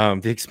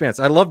 The Expanse.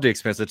 I love The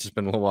Expanse. It's just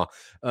been a little while.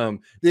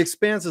 The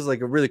Expanse is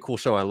like a really cool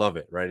show. I love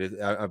it. Right.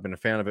 I've been a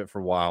fan of it for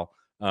a while.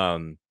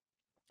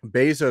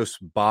 Bezos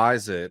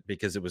buys it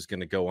because it was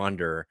going to go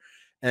under.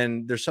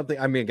 And there's something,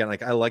 I mean, again,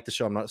 like I like the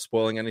show. I'm not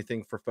spoiling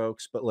anything for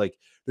folks, but like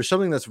there's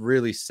something that's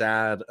really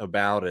sad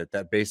about it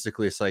that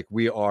basically it's like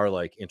we are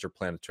like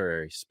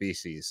interplanetary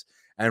species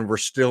and we're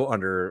still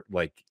under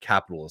like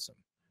capitalism.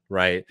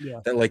 Right.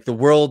 Yeah. That like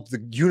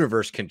the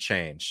universe can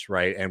change.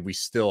 Right. And we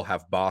still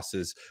have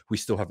bosses. We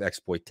still have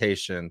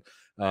exploitation.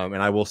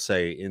 And I will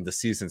say in the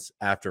seasons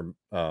after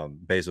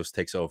Bezos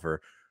takes over,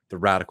 the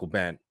radical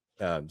bent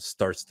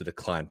starts to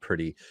decline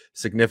pretty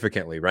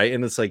significantly. Right.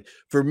 And it's like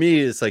for me,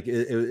 it's like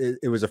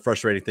it was a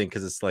frustrating thing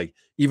because it's like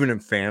even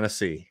in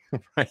fantasy,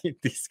 right,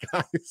 these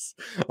guys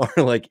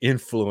are like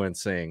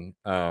influencing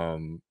how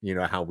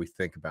we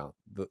think about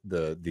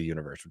the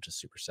universe, which is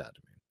super sad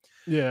to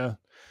me. Yeah.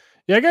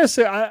 Yeah, I gotta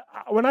say,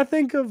 when I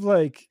think of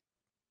like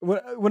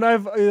when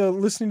I've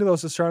listening to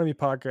those astronomy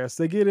podcasts,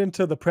 they get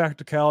into the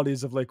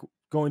practicalities of like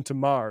going to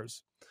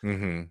Mars,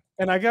 and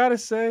I gotta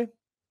say,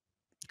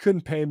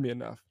 couldn't pay me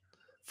enough.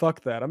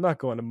 Fuck that! I'm not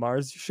going to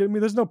Mars. You shitting me?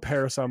 There's no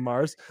Paris on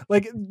Mars.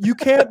 Like you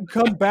can't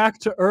come back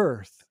to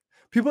Earth.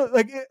 People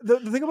like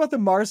the thing about the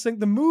Mars thing.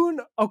 The moon,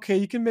 okay,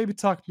 you can maybe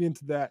talk me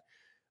into that.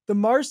 The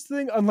Mars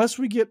thing, unless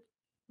we get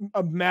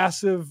a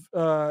massive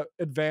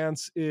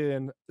advance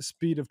in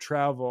speed of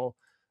travel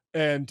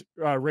and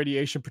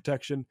radiation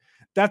protection,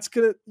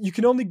 you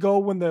can only go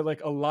when they're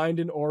like aligned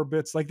in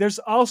orbits. Like there's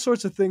all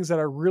sorts of things that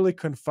are really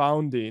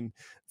confounding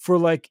for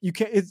like you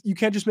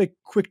can't just make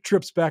quick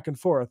trips back and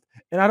forth,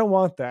 and I don't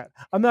want that.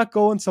 I'm not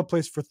going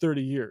someplace for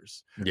 30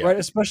 years, right?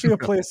 Especially a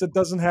place that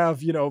doesn't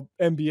have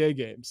NBA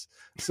games.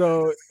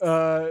 So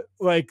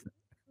like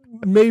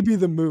maybe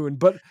the moon,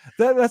 but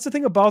that's the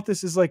thing about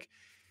this is like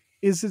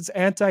it's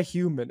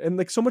anti-human, and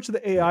like so much of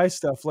the AI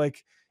stuff,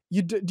 like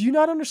do you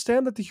not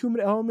understand that the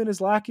human element is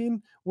lacking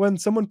when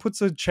someone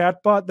puts a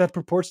chatbot that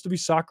purports to be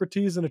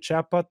Socrates and a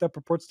chatbot that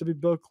purports to be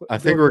Bill Clinton? I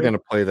think we're going to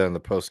play that in the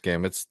post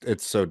game. It's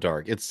so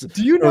dark.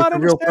 Do you not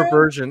understand? Real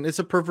perversion. It's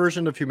a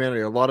perversion of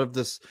humanity. A lot of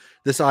this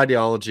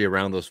ideology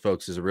around those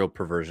folks is a real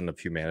perversion of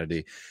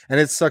humanity, and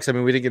it sucks. I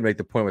mean, we didn't get to make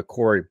the point with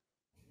Corey,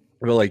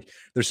 but like,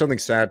 there's something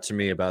sad to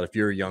me about if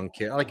you're a young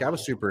kid. Like, I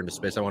was super into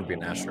space. I want to be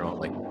an astronaut.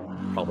 Like,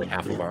 probably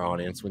half of our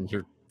audience when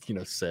you're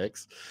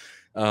 6.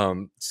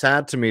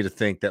 Sad to me to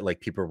think that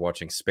like people are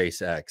watching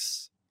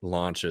SpaceX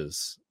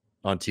launches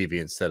on TV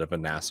instead of a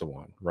NASA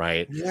one,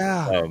 right?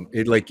 Yeah.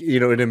 It like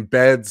it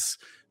embeds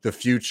the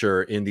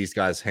future in these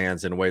guys'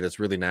 hands in a way that's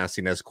really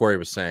nasty. And as Corey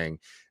was saying,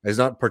 it's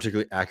not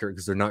particularly accurate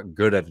because they're not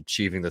good at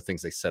achieving the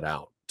things they set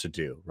out to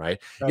do, right?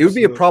 Absolutely. It would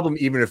be a problem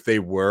even if they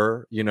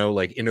were,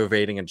 like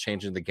innovating and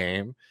changing the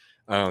game.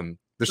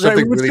 There's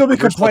something we would still be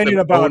complaining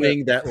about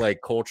owning that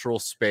like cultural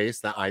space,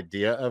 that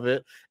idea of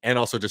it, and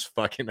also just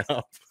fucking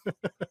up.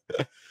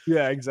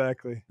 Yeah,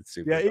 exactly. It's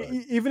super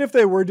fun. Even if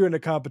they were doing a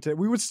competent,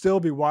 we would still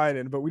be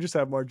whining, but we just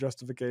have more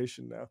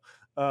justification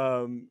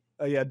now.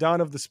 Yeah, Dawn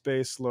of the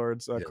Space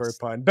Lords, Corey Yes.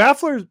 Pein.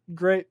 Baffler's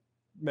great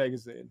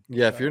magazine.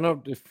 Yeah, if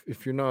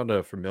you're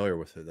not familiar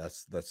with it,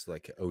 that's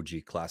like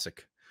OG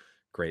classic,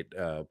 great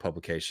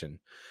publication.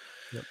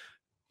 Yep.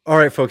 All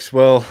right, folks.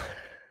 Well,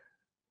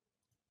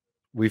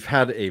 we've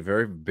had a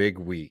very big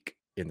week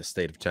in the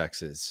state of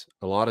Texas.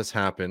 A lot has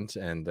happened,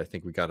 and I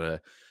think we got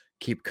to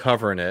keep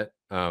covering it.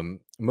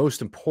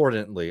 Most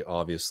importantly,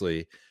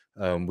 obviously,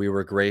 we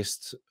were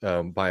graced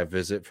by a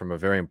visit from a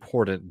very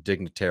important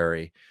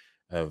dignitary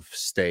of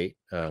state,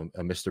 a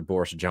Mr.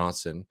 Boris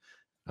Johnson.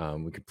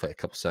 We could play a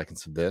couple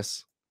seconds of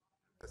this.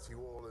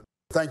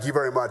 Thank you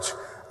very much,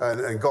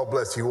 and God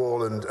bless you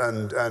all, and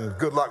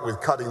good luck with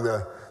cutting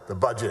the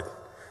budget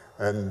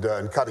and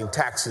cutting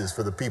taxes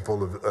for the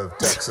people of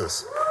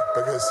Texas.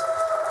 Because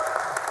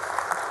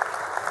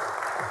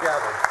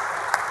gavel.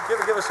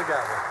 Give us a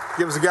gavel.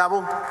 Give us a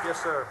gavel?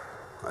 Yes, sir.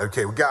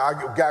 Okay, we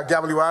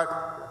gavel you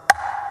out.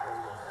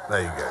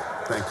 There you go.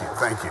 Thank you.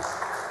 Thank you.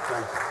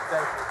 Thank you.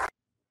 Thank you.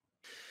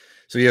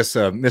 So yes,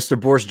 Mr.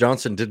 Boris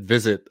Johnson did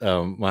visit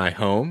my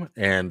home,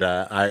 and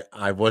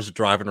I was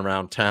driving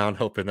around town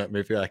hoping that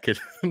maybe I could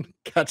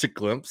catch a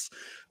glimpse,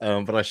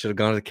 but I should have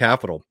gone to the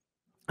Capitol.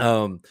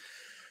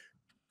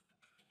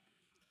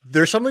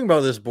 There's something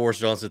about this Boris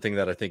Johnson thing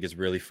that I think is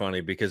really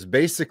funny, because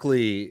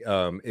basically,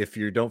 if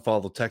you don't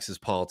follow Texas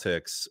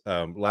politics,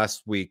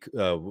 last week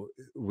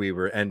we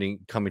were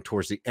coming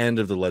towards the end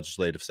of the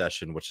legislative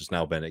session, which has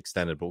now been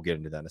extended, but we'll get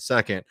into that in a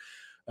second.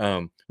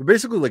 But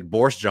basically, like,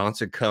 Boris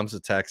Johnson comes to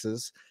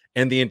Texas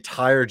and the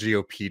entire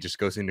GOP just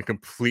goes into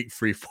complete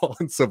free fall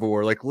and civil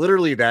war. Like,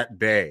 literally that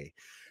day,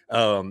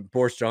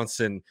 Boris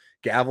Johnson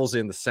gavels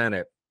in the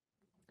Senate,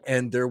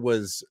 and there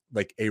was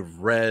like a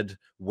red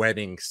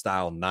wedding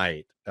style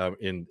night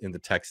in the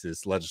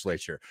Texas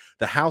legislature.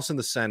 The House and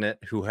the Senate,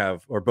 who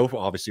are both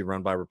obviously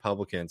run by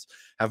Republicans,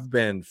 have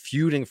been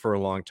feuding for a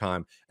long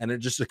time, and it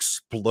just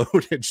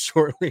exploded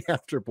shortly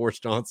after Boris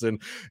Johnson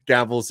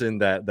gavels in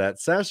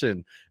that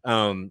session,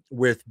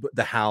 with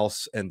the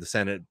House and the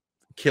Senate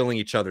killing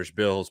each other's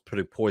bills,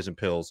 putting poison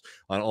pills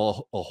on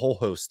a whole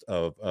host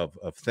of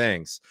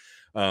things.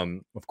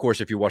 Of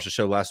course, if you watched the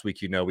show last week,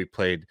 we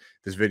played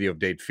this video of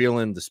Dade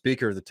Phelan, the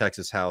Speaker of the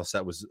Texas House,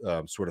 that was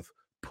sort of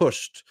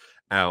pushed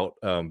out,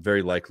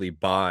 very likely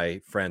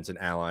by friends and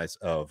allies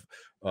of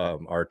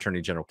our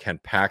Attorney General Ken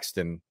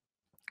Paxton.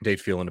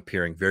 Dade Phelan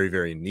appearing very,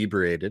 very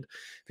inebriated,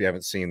 if you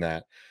haven't seen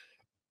that.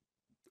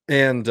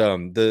 And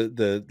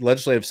the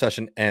legislative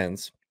session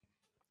ends.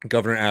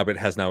 Governor Abbott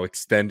has now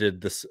extended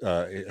this,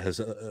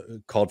 has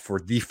called for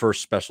the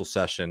first special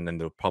session, and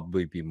there'll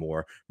probably be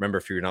more. Remember,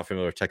 if you're not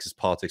familiar with Texas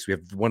politics, we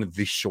have one of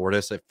the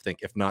shortest, I think,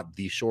 if not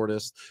the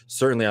shortest,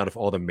 certainly out of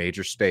all the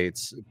major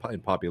states in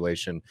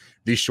population,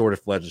 the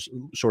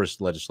shortest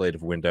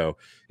legislative window.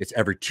 It's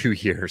every 2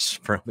 years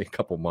for only a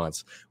couple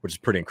months, which is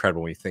pretty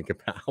incredible when you think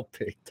about how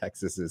big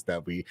Texas is,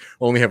 that we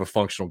only have a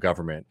functional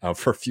government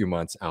for a few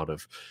months out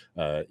of,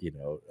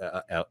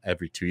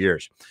 every 2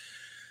 years.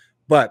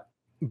 But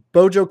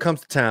Bojo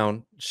comes to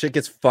town, shit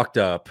gets fucked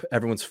up,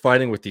 everyone's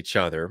fighting with each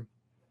other,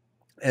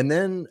 and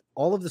then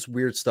all of this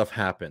weird stuff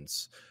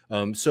happens.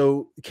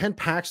 So Ken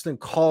Paxton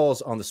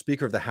calls on the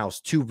Speaker of the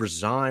House to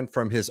resign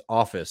from his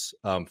office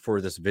for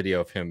this video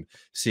of him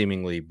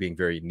seemingly being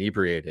very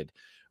inebriated.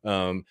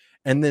 And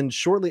then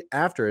shortly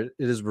after it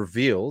is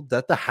revealed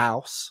that the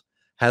House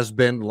has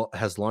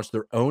launched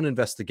their own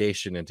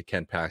investigation into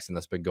Ken Paxton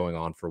that's been going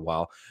on for a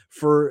while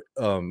for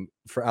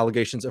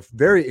allegations of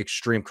very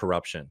extreme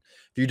corruption.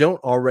 If you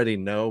don't already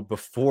know,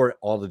 before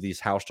all of these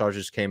House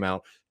charges came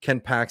out,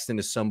 Ken Paxton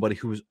is somebody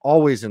who is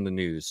always in the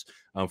news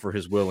for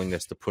his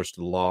willingness to push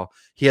the law.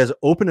 He has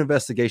open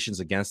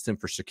investigations against him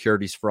for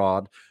securities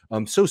fraud.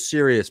 So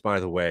serious, by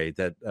the way,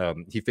 that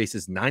he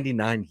faces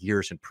 99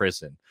 years in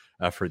prison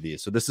for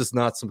these. So this is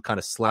not some kind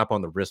of slap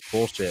on the wrist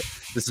bullshit.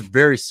 This is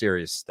very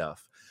serious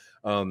stuff.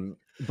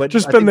 But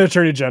just been the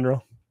Attorney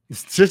General.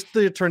 It's just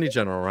the Attorney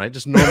General, right?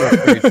 Just normal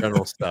Attorney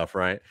General stuff,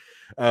 right?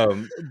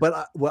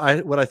 But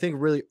what I think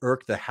really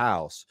irked the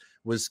House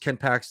was Ken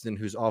Paxton,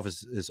 whose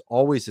office is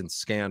always in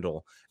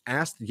scandal,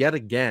 asked yet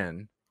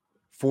again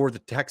for the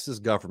Texas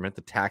government,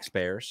 the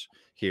taxpayers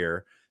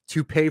here,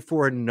 to pay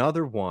for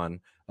another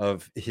one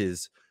of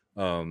his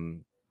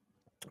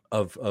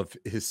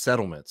his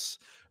settlements.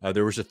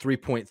 There was a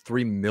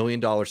 $3.3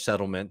 million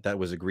settlement that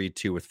was agreed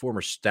to with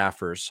former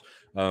staffers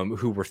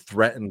who were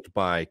threatened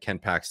by Ken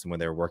Paxton when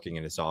they were working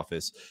in his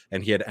office,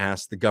 and he had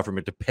asked the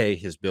government to pay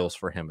his bills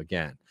for him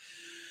again.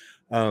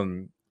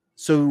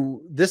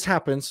 So this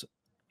happens.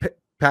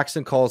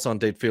 Paxton calls on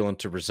Dade Phelan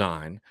to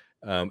resign,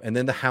 and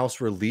then the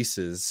House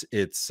releases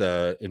its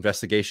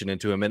investigation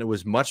into him, and it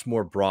was much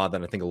more broad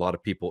than I think a lot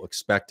of people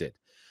expected.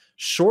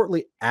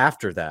 Shortly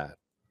after that,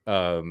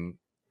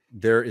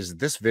 there is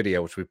this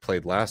video, which we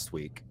played last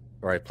week,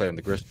 or I played on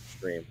the Grissom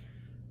stream,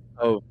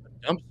 of a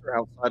dumpster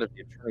outside of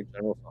the Attorney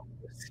General's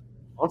office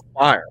on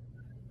fire.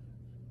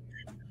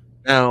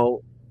 Now,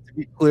 it's to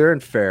be clear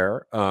and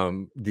fair,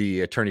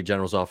 the Attorney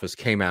General's office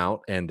came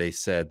out and they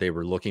said they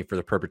were looking for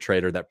the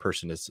perpetrator. That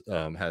person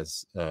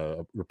has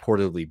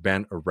reportedly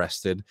been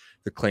arrested.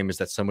 The claim is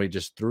that somebody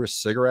just threw a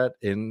cigarette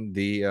in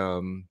the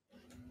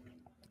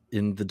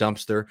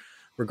dumpster.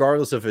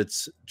 Regardless if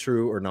it's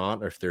true or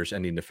not, or if there's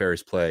any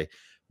nefarious play,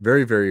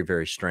 very, very,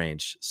 very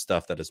strange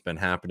stuff that has been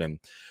happening.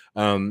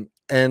 So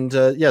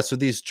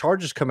these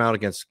charges come out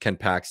against Ken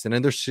Paxton,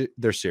 and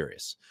they're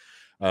serious.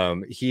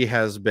 He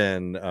has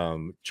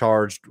been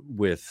charged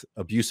with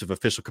abuse of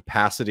official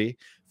capacity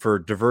for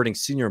diverting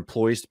senior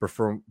employees to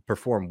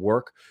perform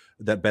work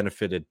that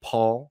benefited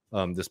Paul,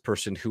 this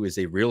person who is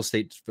a real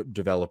estate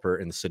developer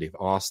in the city of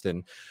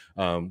Austin,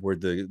 where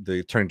the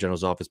Attorney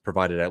General's office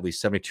provided at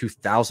least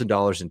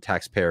 $72,000 in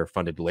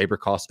taxpayer-funded labor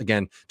costs,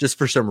 again, just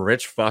for some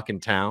rich fucking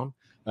town.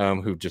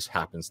 Who just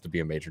happens to be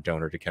a major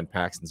donor to Ken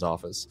Paxton's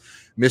office.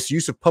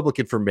 Misuse of public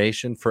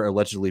information for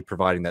allegedly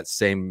providing that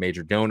same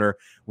major donor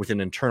with an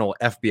internal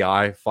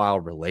FBI file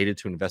related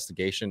to an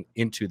investigation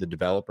into the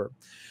developer.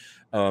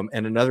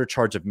 And another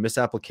charge of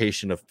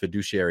misapplication of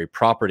fiduciary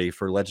property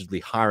for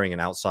allegedly hiring an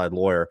outside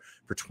lawyer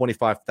for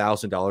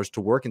 $25,000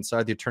 to work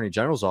inside the Attorney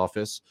General's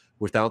office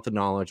without the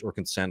knowledge or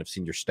consent of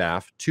senior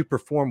staff to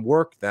perform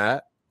work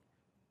that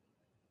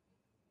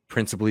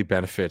principally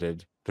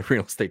benefited the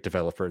real estate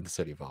developer in the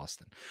city of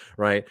Austin,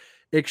 right?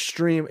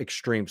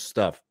 Extreme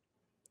stuff.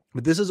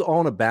 But this is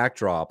all in a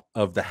backdrop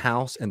of the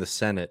House and the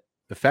Senate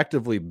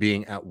effectively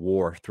being at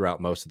war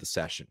throughout most of the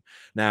session.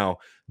 Now,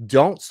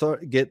 don't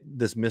get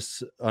this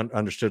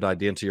misunderstood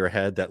idea into your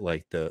head that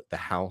like the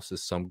House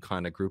is some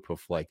kind of group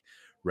of like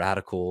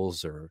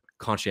radicals or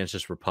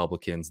conscientious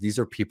Republicans. These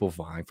are people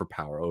vying for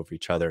power over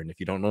each other. And if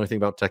you don't know anything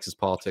about Texas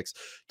politics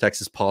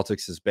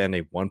has been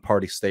a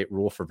one-party state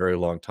rule for a very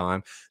long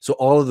time. So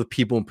all of the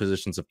people in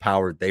positions of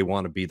power, they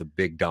want to be the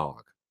big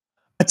dog.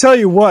 I tell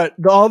you what,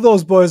 all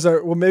those boys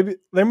are, well, maybe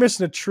they're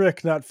missing a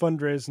trick, not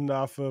fundraising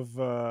off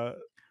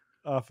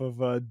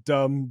of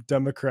dumb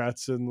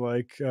Democrats in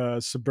like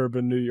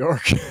suburban New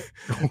York.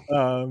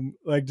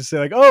 Like to say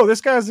like, oh,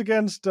 this guy's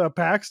against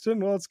Paxton.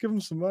 Well, let's give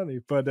him some money.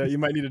 But you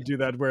might need to do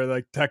that where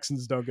like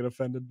Texans don't get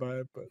offended by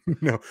it. But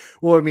no,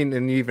 well, I mean,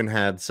 and you even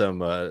had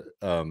some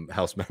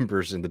House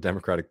members in the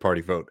Democratic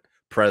Party vote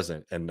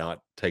present and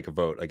not take a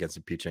vote against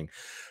impeaching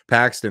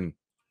Paxton.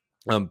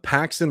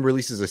 Paxton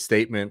releases a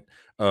statement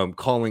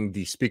calling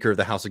the Speaker of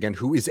the House again,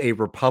 who is a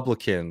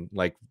Republican,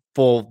 like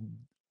full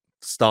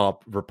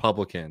stop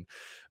Republican,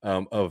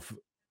 of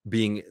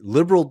being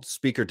liberal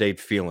Speaker Dave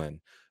Phelan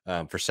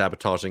for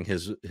sabotaging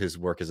his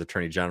work as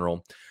Attorney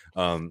General.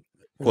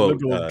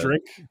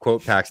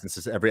 Quote, Paxton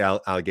says, every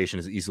allegation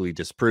is easily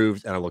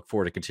disproved, and I look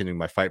forward to continuing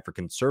my fight for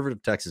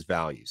conservative Texas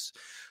values.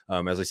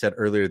 As I said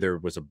earlier, there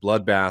was a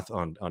bloodbath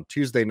on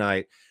Tuesday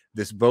night.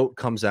 This vote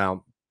comes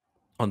out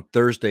on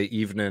Thursday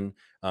evening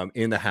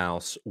in the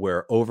House,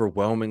 where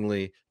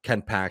overwhelmingly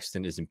Ken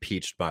Paxton is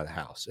impeached by the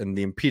House. And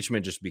the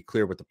impeachment, just to be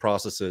clear what the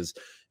process is,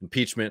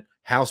 impeachment,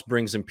 House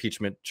brings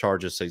impeachment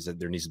charges, says that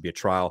there needs to be a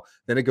trial.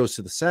 Then it goes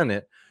to the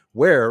Senate,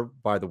 where,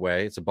 by the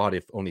way, it's a body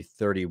of only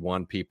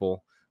 31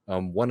 people.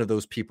 One of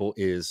those people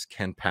is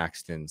Ken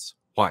Paxton's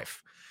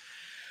wife.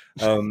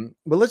 But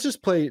let's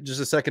just play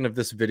just a second of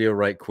this video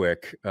right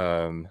quick.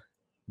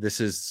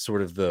 This is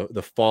sort of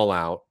the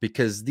fallout,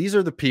 because these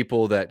are the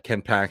people that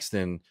Ken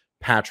Paxton,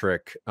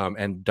 Patrick,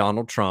 and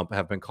Donald Trump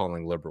have been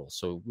calling liberals.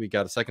 So we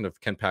got a second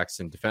of Ken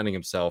Paxton defending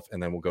himself,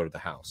 and then we'll go to the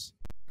House.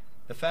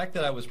 The fact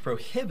that I was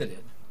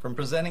prohibited from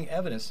presenting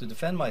evidence to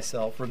defend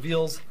myself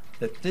reveals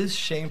that this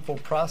shameful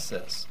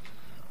process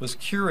was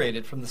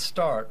curated from the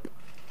start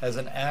as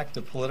an act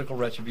of political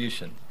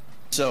retribution.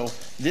 So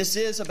this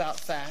is about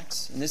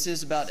facts, and this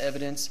is about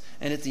evidence,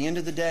 and at the end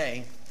of the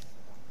day,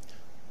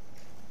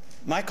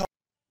 my call.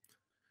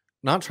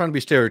 Not trying to be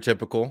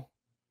stereotypical,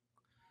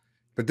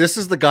 but this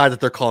is the guy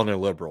that they're calling a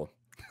liberal.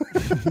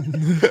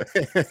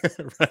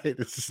 Right?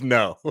 It's just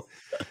no.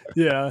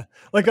 Yeah.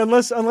 Like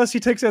unless he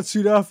takes that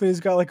suit off and he's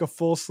got like a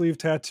full sleeve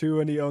tattoo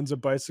and he owns a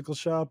bicycle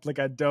shop, like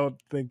I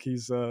don't think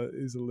he's a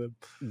lib.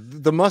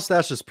 The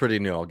mustache is pretty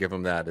new. I'll give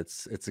him that.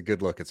 It's a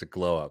good look. It's a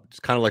glow up. It's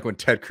kind of like when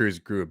Ted Cruz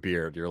grew a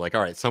beard. You're like,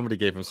 all right, somebody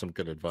gave him some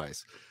good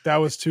advice. That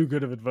was too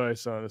good of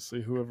advice,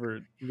 honestly. Whoever,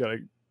 you gotta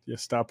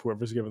stop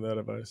whoever's giving that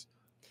advice.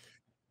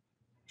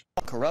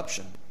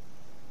 Corruption.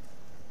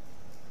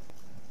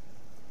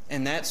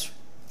 And that's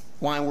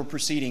why we're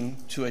proceeding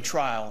to a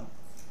trial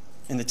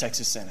in the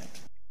Texas Senate.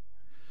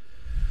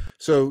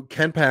 So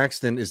Ken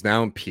Paxton is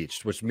now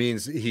impeached, which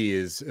means he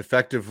is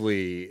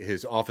effectively,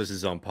 his office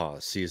is on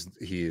pause.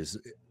 He is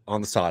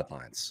on the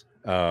sidelines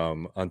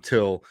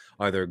until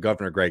either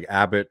Governor Greg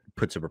Abbott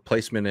puts a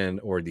replacement in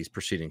or these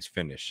proceedings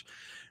finish.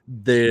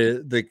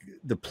 The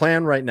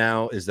plan right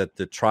now is that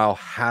the trial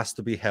has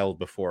to be held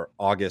before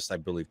August, I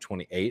believe,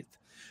 28th,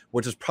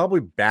 which is probably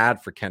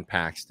bad for Ken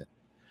Paxton,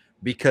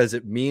 because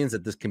it means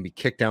that this can be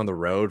kicked down the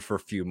road for a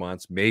few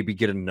months, maybe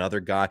get another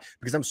guy.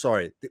 Because I'm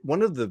sorry,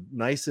 one of the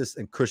nicest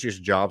and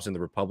cushiest jobs in the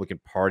Republican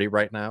Party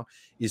right now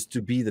is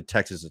to be the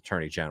Texas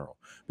Attorney General,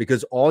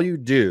 because all you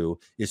do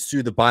is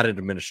sue the Biden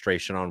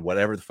administration on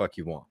whatever the fuck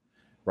you want.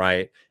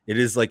 right? It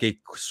is like a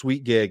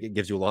sweet gig. It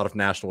gives you a lot of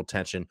national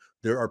attention.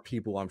 There are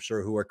people, I'm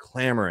sure, who are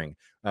clamoring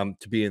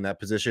to be in that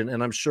position,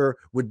 and I'm sure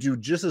would do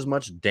just as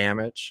much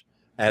damage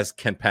as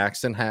Ken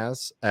Paxton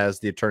has as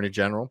the Attorney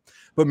General,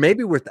 but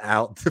maybe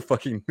without the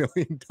fucking $1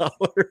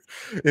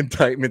 million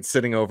indictment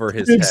sitting over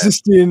his head.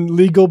 Existing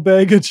legal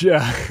baggage,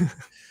 yeah.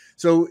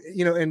 So,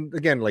 and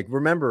again, like,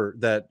 remember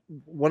that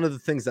one of the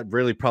things that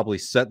really probably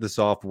set this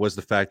off was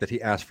the fact that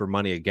he asked for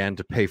money again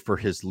to pay for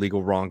his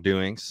legal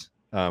wrongdoings,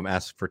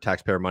 asked for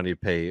taxpayer money to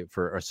pay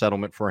for a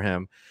settlement for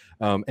him.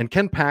 And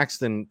Ken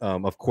Paxton,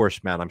 of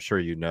course, Matt, I'm sure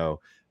you know,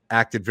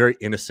 acted very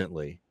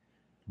innocently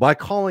by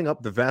calling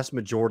up the vast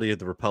majority of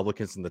the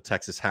Republicans in the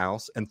Texas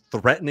House and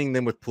threatening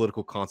them with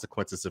political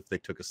consequences if they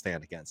took a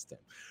stand against him,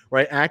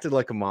 right? Acted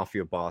like a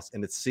mafia boss,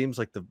 and it seems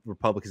like the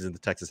Republicans in the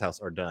Texas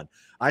House are done.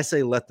 I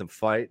say let them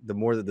fight. The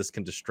more that this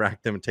can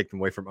distract them and take them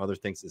away from other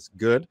things is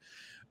good.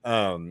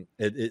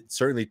 It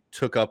certainly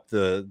took up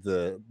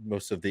the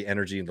most of the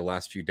energy in the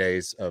last few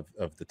days of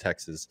the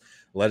Texas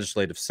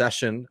legislative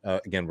session.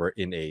 Again, we're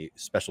in a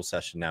special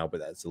session now, but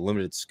that's a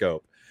limited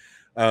scope.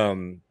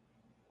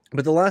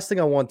 But the last thing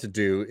I want to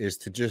do is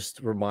to just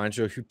remind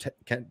you who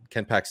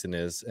Ken Paxton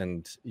is,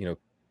 and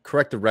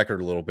correct the record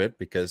a little bit,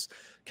 because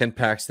Ken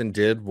Paxton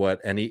did what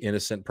any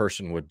innocent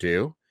person would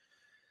do.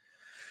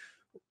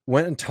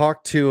 Went and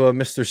talked to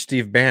Mr.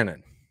 Steve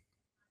Bannon.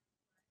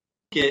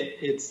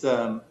 It's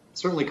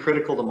certainly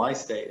critical to my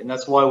state, and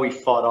that's why we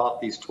fought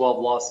off these 12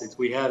 lawsuits.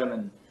 We had them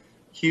in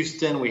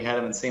Houston, we had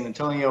them in San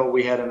Antonio,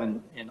 we had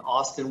them in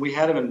Austin, we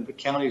had them in the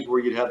counties where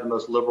you'd have the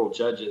most liberal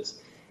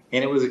judges.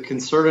 And it was a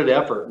concerted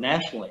effort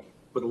nationally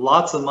with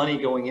lots of money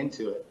going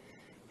into it.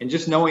 And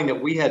just knowing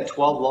that we had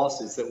 12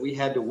 lawsuits that we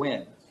had to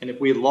win. And if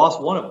we had lost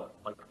one of them,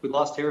 like if we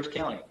lost Harris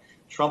County,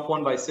 Trump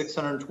won by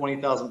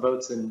 620,000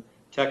 votes in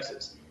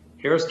Texas.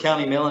 Harris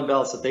County mail-in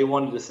ballots that they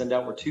wanted to send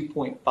out were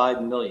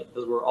 2.5 million.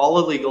 Those were all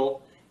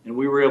illegal, and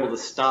we were able to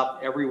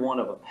stop every one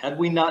of them. Had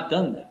we not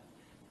done that,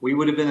 we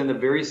would have been in the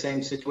very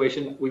same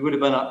situation. We would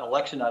have been on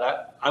election night.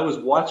 I was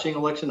watching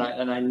election night,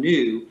 and I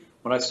knew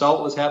when I saw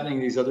what was happening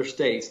in these other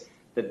states,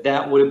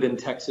 that would have been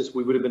Texas.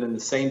 We would have been in the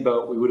same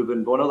boat. We would have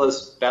been one of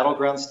those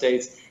battleground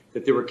states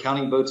that they were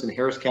counting votes in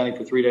Harris County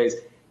for 3 days,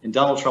 and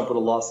Donald Trump would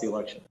have lost the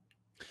election.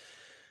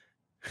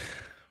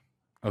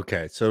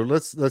 Okay, so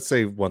let's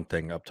say one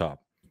thing up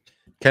top.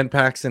 Ken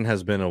Paxton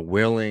has been a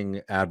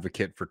willing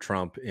advocate for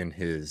Trump in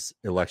his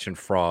election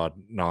fraud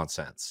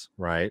nonsense,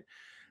 right?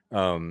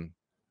 But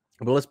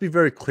let's be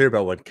very clear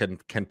about what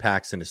Ken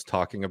Paxton is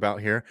talking about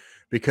here,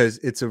 because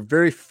it's a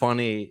very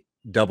funny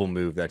double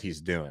move that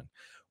he's doing.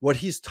 What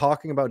he's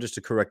talking about, just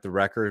to correct the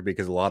record,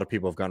 because a lot of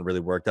people have gotten really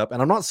worked up,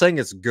 and I'm not saying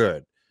it's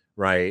good,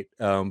 right?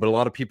 But a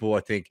lot of people,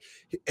 I think,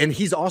 and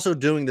he's also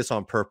doing this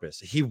on purpose.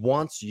 He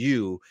wants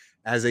you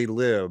as a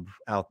lib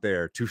out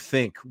there to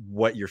think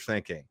what you're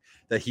thinking,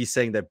 that he's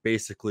saying that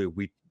basically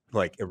we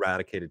like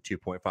eradicated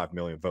 2.5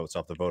 million votes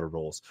off the voter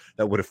rolls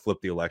that would have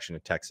flipped the election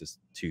in Texas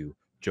to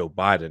Joe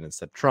Biden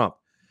instead of Trump.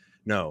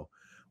 No,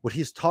 what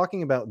he's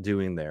talking about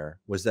doing there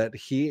was that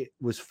he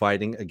was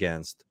fighting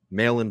against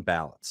mail-in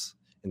ballots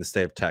in the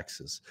state of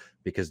Texas,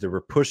 because there were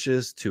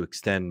pushes to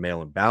extend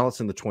mail-in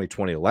ballots in the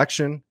 2020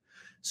 election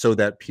so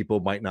that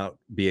people might not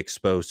be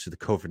exposed to the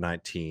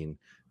COVID-19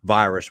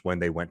 virus when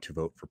they went to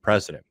vote for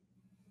president.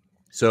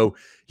 So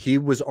he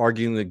was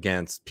arguing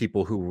against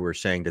people who were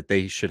saying that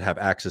they should have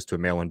access to a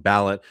mail-in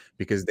ballot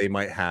because they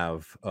might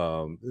have,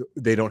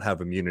 they don't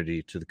have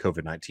immunity to the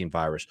COVID-19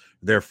 virus.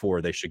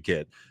 Therefore, they should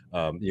get,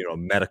 a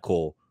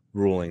medical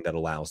ruling that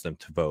allows them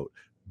to vote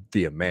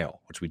via mail,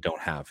 which we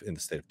don't have in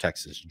the state of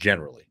Texas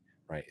generally.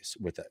 Right,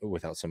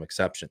 without some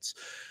exceptions.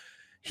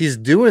 He's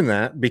doing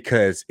that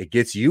because it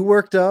gets you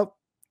worked up,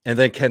 and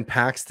then Ken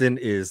Paxton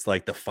is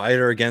like the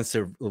fighter against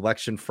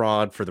election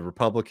fraud for the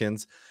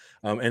Republicans,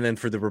 and then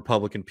for the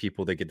Republican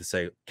people, they get to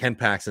say Ken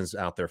Paxton's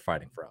out there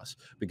fighting for us,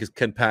 because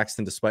Ken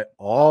Paxton, despite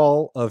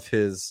all of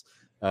his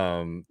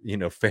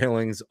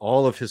failings,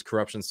 all of his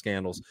corruption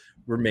scandals,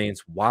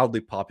 remains wildly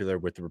popular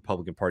with the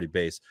Republican Party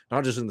base,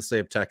 not just in the state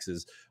of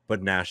Texas,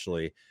 but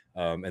nationally.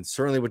 And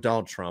certainly with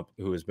Donald Trump,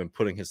 who has been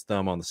putting his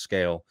thumb on the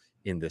scale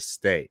in this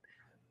state.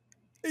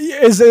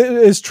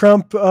 Is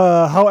Trump,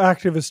 how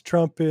active is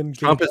Trump in?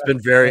 Trump has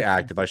been very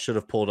active. I should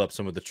have pulled up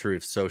some of the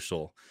Truth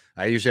Social.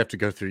 I usually have to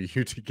go through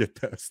you to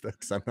get those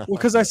things.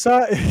 Because I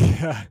saw,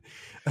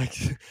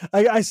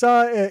 I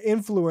saw an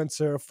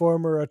influencer, a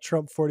former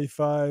Trump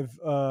 45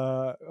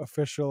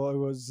 official. It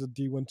was a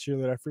D1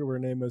 cheerleader. I forget what her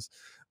name is,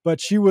 but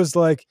she was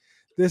like,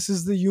 "This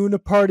is the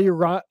uniparty,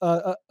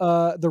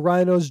 the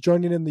rhinos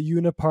joining in the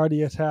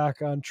uniparty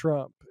attack on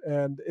Trump,"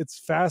 and it's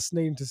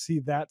fascinating to see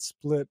that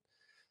split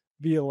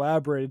be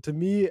elaborated. To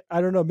me, I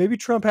don't know. Maybe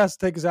Trump has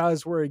to take his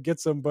allies where he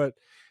gets them, but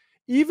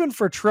even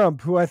for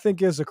Trump, who I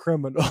think is a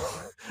criminal,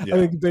 Yeah. I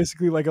think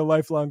basically like a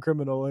lifelong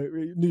criminal, like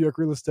New York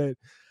real estate,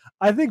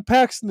 I think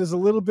Paxton is a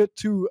little bit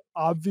too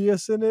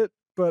obvious in it.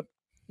 But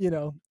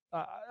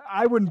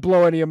I wouldn't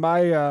blow any of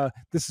my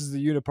this is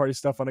the uniparty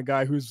stuff on a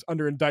guy who's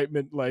under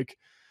indictment, like,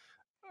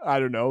 I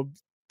don't know,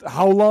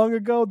 how long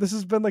ago? This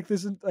has been like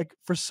this like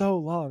for so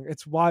long.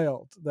 It's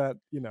wild that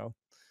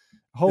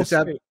whole It's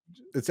state.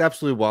 it's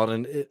absolutely wild,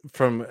 and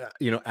from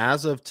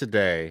as of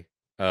today,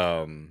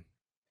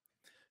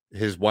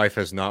 his wife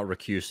has not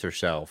recused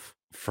herself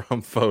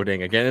from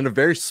voting again in a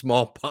very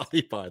small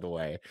body, by the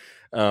way,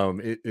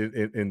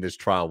 in this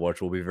trial,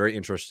 which will be very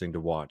interesting to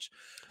watch.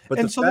 But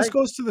And so this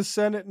goes to the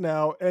Senate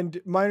now, and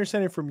my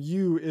understanding from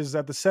you is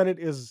that the Senate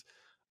is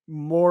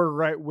more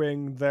right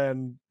wing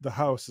than the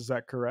House. Is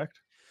that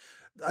correct?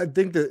 I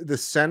think the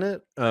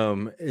Senate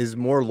is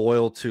more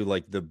loyal to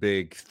like the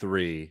big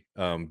three,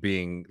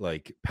 being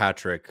like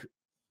Patrick,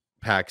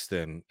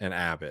 Paxton, and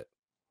Abbott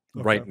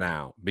right Okay.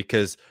 now,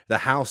 because the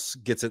House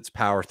gets its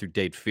power through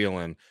Dade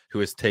Phelan, who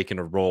has taken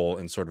a role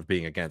in sort of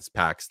being against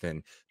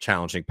Paxton,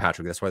 challenging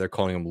Patrick. That's why they're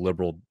calling him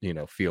liberal,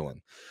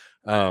 Phelan.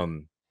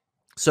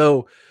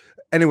 So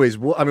anyways,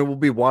 we'll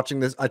be watching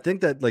this. I think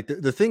that like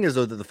the thing is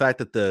though that the fact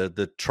that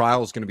the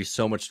trial is going to be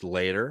so much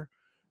later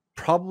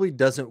probably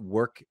doesn't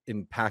work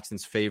in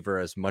Paxton's favor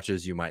as much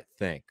as you might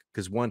think.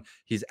 Because one,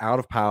 he's out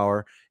of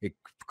power. It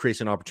creates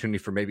an opportunity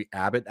for maybe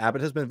Abbott.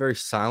 Abbott has been very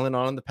silent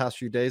on the past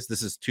few days.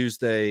 This is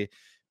Tuesday,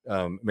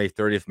 May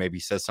 30th. Maybe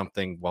he says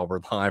something while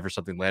we're live or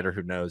something later.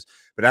 Who knows?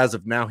 But as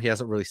of now, he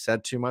hasn't really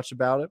said too much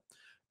about it.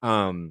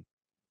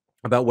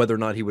 About whether or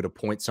not he would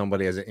appoint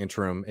somebody as an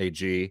interim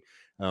AG,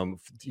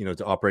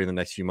 to operate in the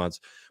next few months.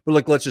 But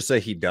like, let's just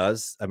say he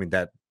does. I mean,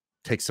 that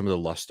takes some of the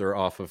luster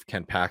off of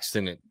Ken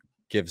Paxton. It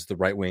gives the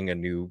right wing a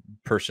new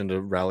person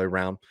to rally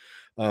around.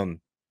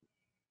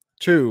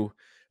 Two,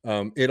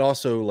 it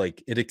also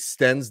like it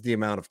extends the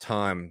amount of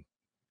time.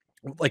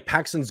 Like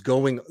Paxton's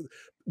going.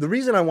 The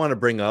reason I want to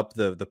bring up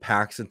the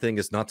Paxton thing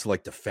is not to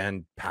like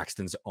defend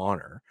Paxton's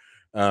honor.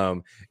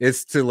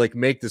 It's to like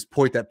make this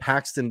point that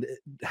Paxton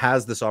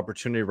has this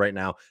opportunity right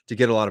now to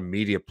get a lot of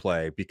media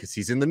play because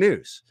he's in the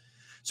news.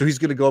 So he's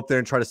going to go up there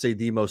and try to say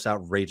the most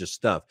outrageous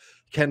stuff.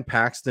 Ken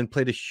Paxton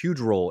played a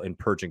huge role in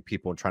purging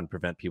people and trying to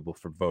prevent people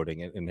from voting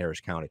in Harris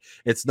County.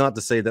 It's not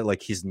to say that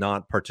like he's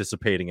not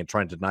participating and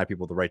trying to deny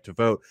people the right to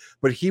vote,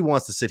 but he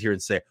wants to sit here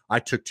and say, I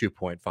took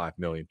 2.5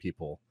 million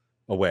people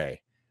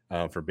away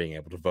for being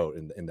able to vote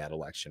in that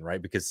election,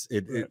 right? Because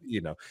it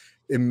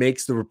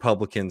makes the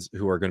Republicans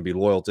who are going to be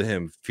loyal to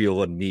him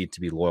feel a need to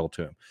be loyal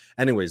to him.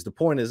 Anyways, the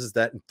point is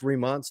that in 3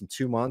 months, in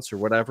 2 months or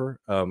whatever,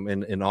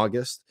 in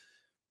August,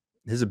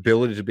 his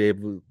ability to be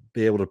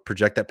able to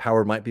project that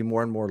power might be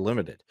more and more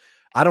limited.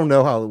 I don't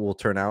know how it will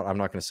turn out. I'm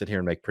not going to sit here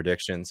and make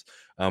predictions,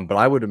 but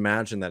I would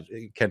imagine that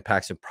Ken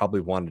Paxton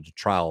probably wanted to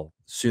trial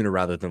sooner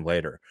rather than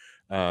later.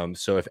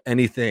 So if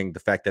anything,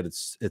 the fact that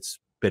it's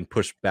been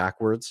pushed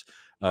backwards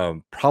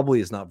probably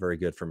is not very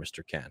good for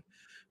Mr. Ken.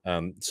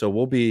 So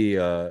we'll be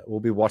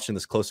watching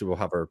this closely. We'll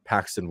have our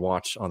Paxton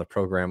watch on the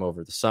program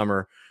over the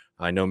summer.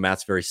 I know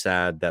Matt's very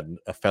sad that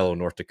a fellow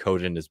North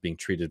Dakotan is being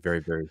treated very,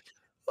 very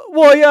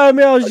well. Yeah, I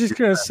mean, I was just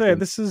gonna say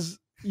this is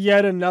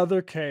yet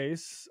another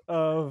case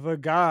of a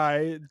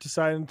guy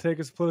deciding to take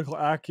his political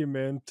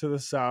acumen to the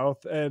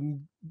South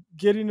and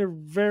getting a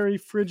very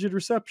frigid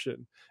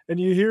reception. And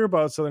you hear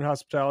about Southern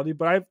hospitality,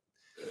 but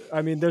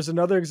I mean, there's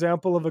another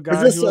example of a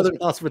guy. Is this Southern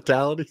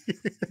hospitality?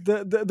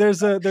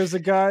 There's a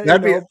guy.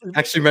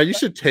 Actually, man, you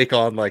should take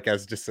on like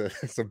as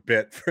a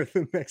bit for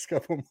the next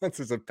couple of months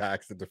as a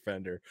Paxton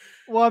defender.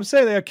 Well, I'm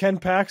saying they have Ken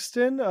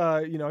Paxton.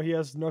 He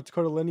has North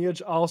Dakota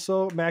lineage.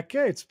 Also, Matt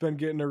Gaetz been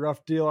getting a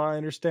rough deal, I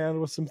understand,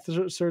 with some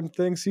certain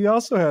things. He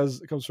also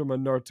comes from a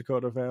North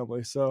Dakota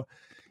family. So,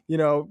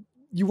 you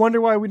wonder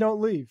why we don't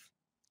leave,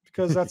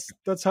 because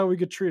that's how we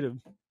get treated.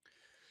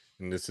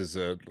 And this is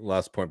a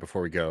last point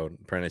before we go.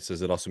 Prane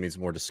says it also means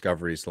more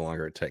discoveries the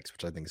longer it takes,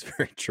 which I think is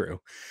very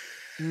true.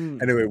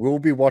 Anyway, we'll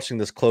be watching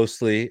this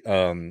closely.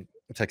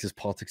 Texas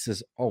politics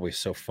is always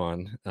so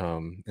fun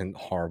and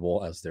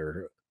horrible as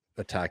they're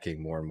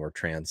attacking more and more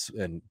trans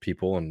and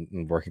people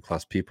and working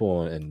class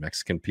people and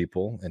Mexican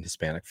people and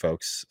Hispanic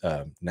folks.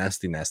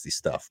 Nasty, nasty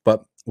stuff.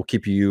 But we'll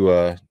keep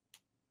you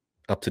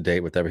up to date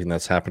with everything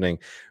that's happening.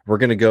 We're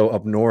going to go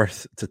up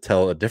north to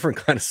tell a different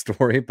kind of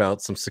story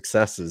about some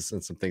successes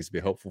and some things to be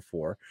hopeful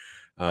for.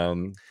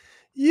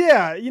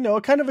 Yeah,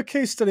 kind of a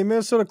case study.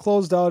 Minnesota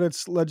closed out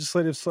its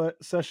legislative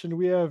session.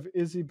 We have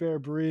Izzy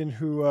Baehr-Breen,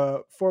 who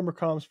former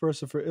comms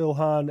person for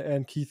Ilhan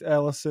and Keith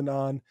Ellison,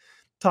 on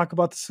talk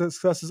about the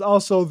successes,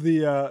 also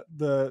the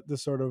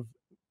sort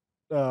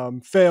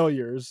of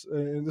failures.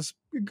 And this is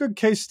a good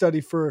case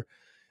study for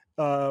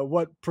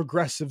what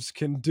progressives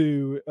can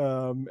do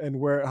and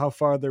how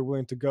far they're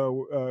willing to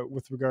go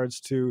with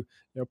regards to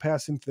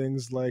passing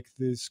things like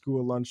the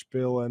school lunch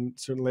bill and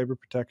certain labor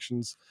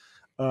protections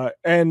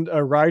and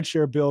a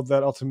rideshare bill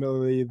that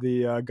ultimately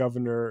the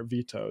governor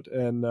vetoed.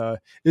 And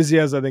Izzy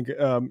has, I think,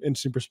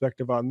 interesting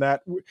perspective on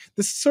that.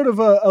 This is sort of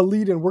a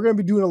lead-in. We're going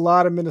to be doing a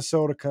lot of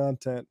Minnesota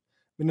content.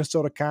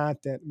 Minnesota.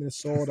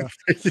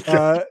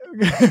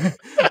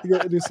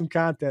 Do some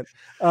content.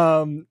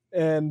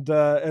 And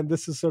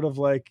this is sort of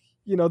like,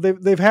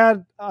 they've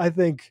had, I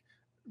think,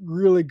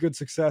 really good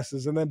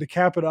successes. And then to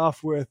cap it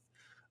off with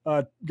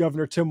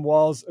Governor Tim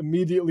Walz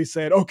immediately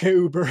saying, okay,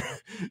 Uber,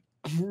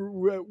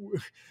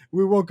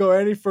 we won't go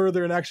any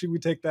further. And actually, we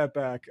take that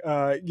back.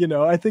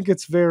 I think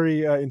it's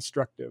very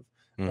instructive.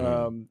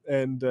 Mm-hmm.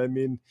 And I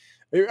mean,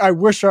 I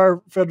wish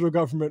our federal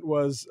government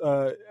was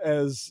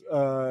as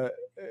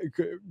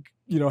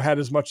had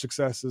as much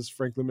success as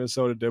frankly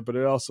Minnesota did, but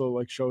it also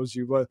like shows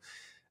you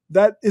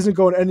that isn't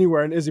going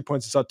anywhere. And Izzy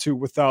points this out too,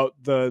 without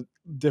the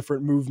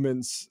different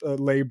movements,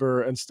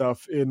 labor and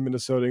stuff in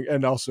Minnesota,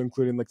 and also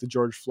including like the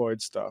George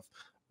Floyd stuff,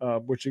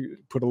 which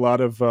put a lot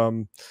of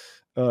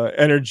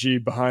energy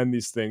behind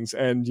these things,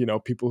 and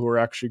people who are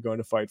actually going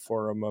to fight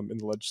for them in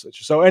the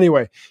legislature. So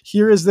anyway,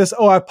 here is this.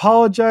 Oh, I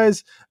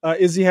apologize.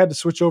 Izzy had to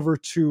switch over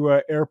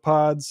to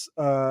AirPods.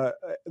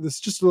 This is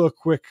just a little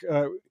quick.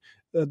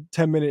 A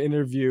 10-minute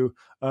interview,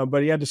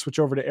 but he had to switch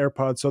over to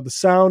AirPods. So the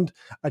sound,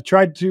 I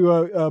tried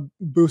to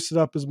boost it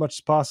up as much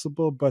as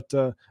possible, but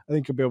I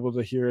think you'll be able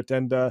to hear it.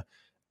 And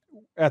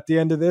at the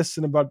end of this,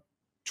 in about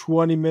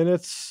 20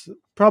 minutes,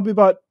 probably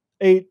about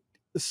 8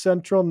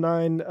 Central,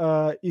 9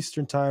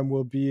 Eastern time,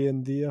 we'll be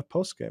in the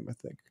post game, I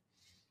think.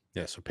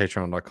 Yeah, so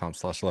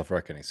patreon.com/Left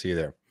Reckoning. See you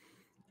there.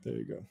 There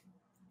you go.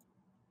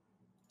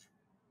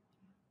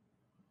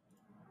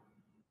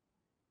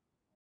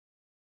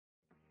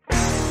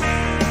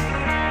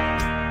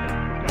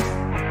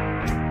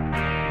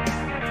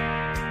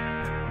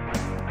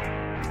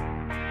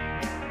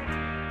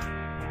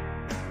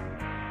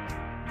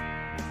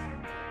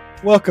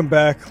 Welcome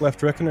back,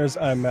 Left Reckoners.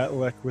 I'm Matt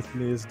Leck. With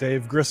me is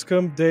Dave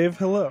Griscom. Dave,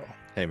 hello.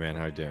 Hey, man.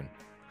 How you doing?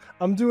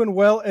 I'm doing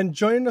well. And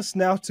joining us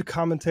now to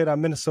commentate on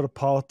Minnesota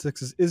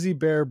politics is Izzy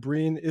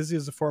Baehr-Breen. Izzy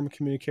is the former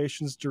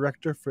communications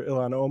director for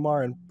Ilhan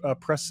Omar and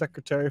press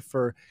secretary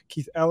for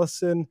Keith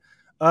Ellison.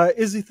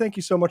 Izzy, thank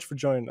you so much for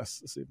joining us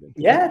this evening.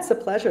 Yeah, it's a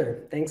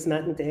pleasure. Thanks,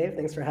 Matt and Dave.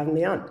 Thanks for having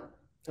me on.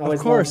 Always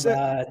of course.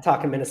 Love,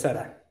 talking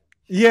Minnesota.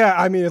 Yeah,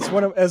 I mean, it's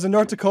as a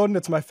North Dakotan,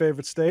 it's my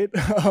favorite state.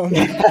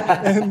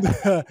 And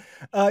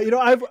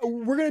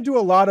we're going to do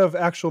a lot of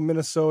actual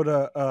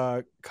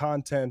Minnesota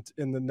content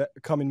in the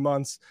coming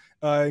months,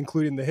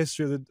 including the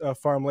history of the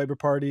Farm Labor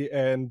Party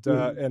and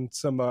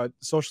some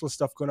socialist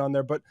stuff going on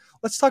there. But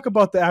let's talk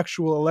about the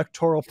actual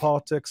electoral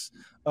politics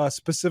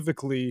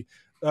specifically.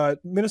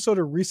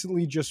 Minnesota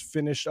recently just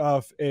finished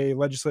off a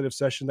legislative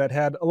session that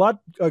had a lot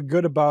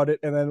good about it,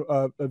 and then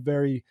a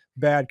very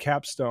bad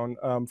capstone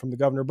from the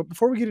governor. But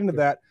before we get into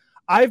that,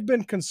 I've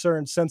been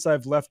concerned since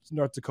I've left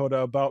North Dakota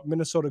about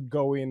Minnesota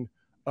going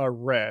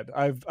red.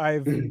 I've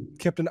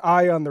kept an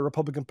eye on the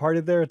Republican Party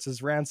there. It's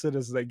as rancid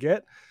as they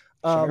get.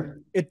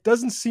 Sure. It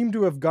doesn't seem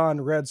to have gone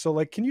red.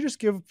 So, can you just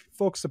give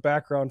folks a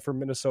background for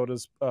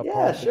Minnesota's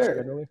politics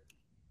generally?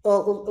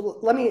 Well,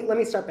 let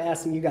me start by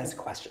asking you guys a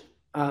question.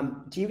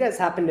 Do you guys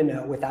happen to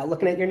know, without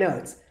looking at your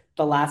notes,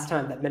 the last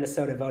time that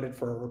Minnesota voted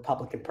for a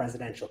Republican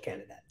presidential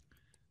candidate?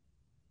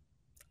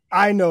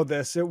 I know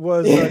this. It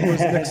was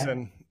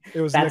Nixon.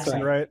 It was That's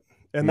Nixon, right?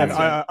 And That's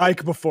then right.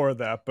 Ike before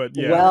that, but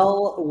yeah.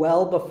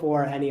 Well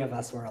before any of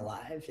us were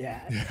alive.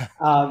 Yeah.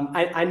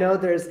 I know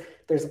there's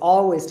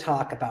always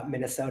talk about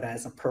Minnesota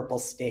as a purple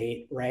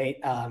state, right?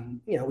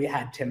 We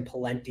had Tim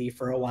Pawlenty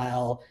for a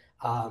while.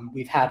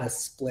 We've had a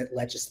split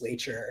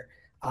legislature.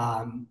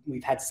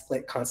 We've had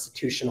split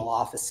constitutional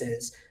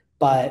offices,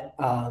 but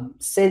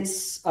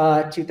since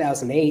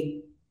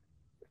 2008,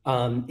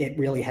 it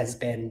really has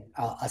been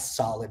a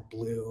solid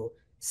blue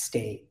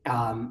state.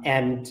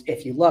 And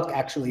if you look,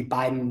 actually,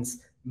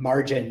 Biden's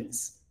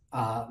margins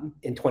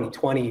in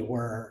 2020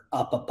 were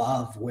up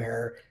above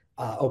where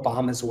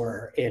Obama's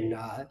were in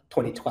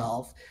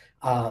 2012.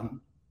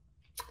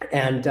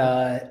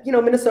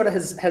 Minnesota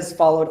has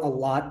followed a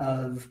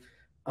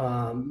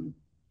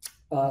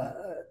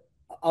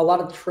lot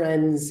of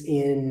trends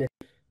in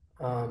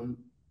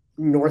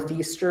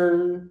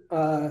northeastern,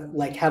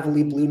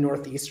 heavily blue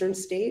northeastern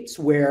states,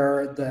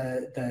 where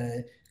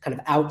the kind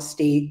of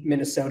outstate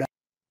Minnesota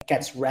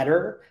gets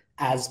redder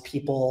as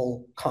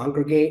people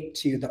congregate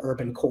to the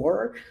urban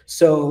core.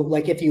 So,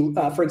 if you,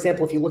 for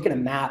example, if you look at a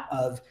map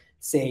of,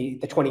 say,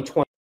 the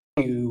 2020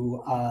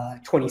 to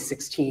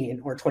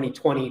 2016 or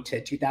 2020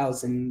 to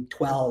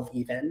 2012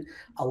 even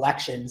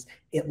elections,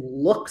 it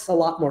looks a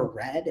lot more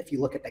red if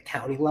you look at the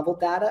county level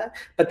data.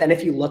 But then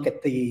if you look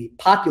at the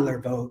popular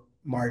vote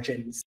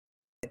margins,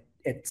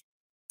 it's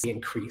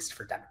increased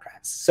for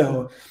Democrats.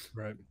 So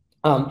right.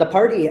 The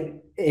party,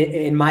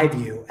 in my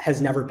view,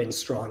 has never been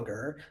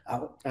stronger.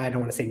 I don't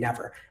want to say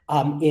never.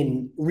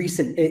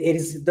 It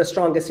is the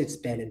strongest it's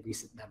been in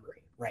recent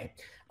memory, right?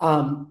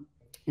 Now,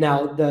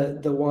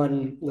 the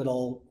one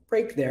little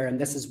break there, and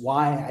this is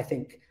why I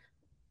think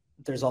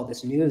there's all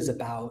this news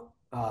about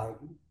the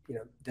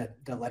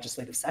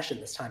legislative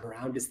session this time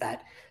around, is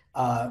that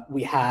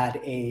we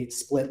had a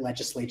split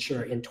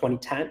legislature in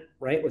 2010,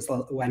 right? Was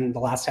when the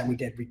last time we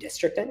did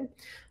redistricting.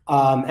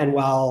 And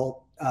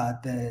while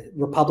the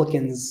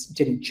Republicans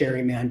didn't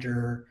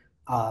gerrymander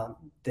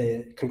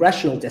the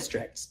congressional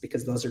districts,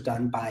 because those are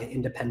done by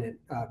independent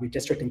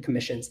redistricting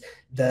commissions,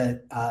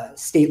 the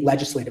state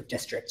legislative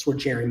districts were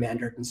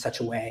gerrymandered in such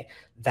a way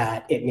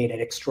that it made it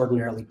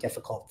extraordinarily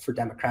difficult for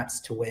Democrats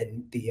to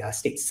win the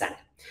state Senate,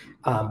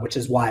 which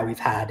is why we've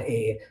had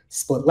a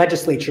split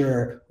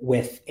legislature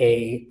with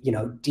a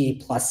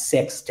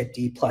D+6 to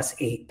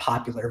D+8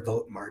 popular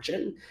vote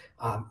margin.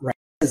 Right,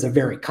 this is a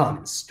very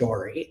common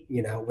story.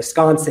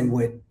 Wisconsin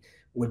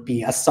would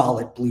be a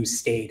solid blue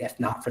state if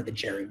not for the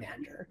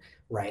gerrymander,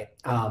 right?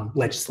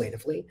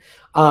 Legislatively.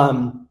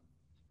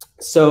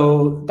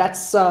 So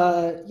that's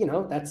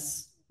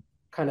that's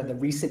kind of the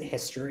recent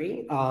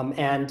history.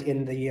 And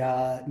in the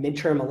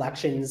midterm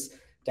elections,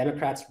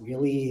 Democrats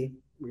really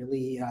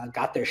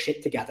got their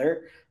shit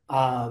together.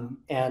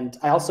 And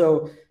I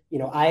also,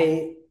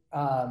 I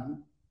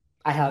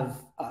have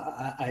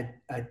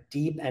a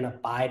deep and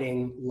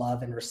abiding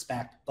love and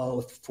respect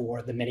both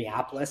for the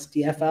Minneapolis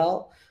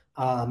DFL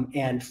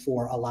and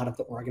for a lot of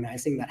the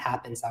organizing that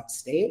happens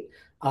upstate.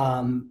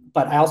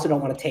 But I also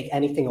don't want to take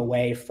anything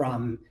away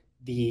from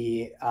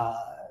the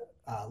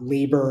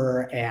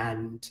labor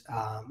and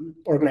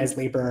organized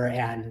labor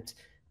and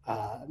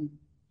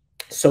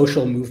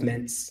social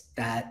movements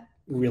that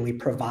really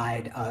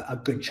provide a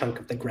good chunk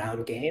of the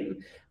ground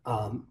game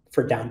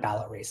for down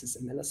ballot races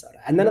in Minnesota.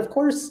 And then, of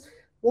course,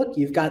 look,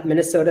 you've got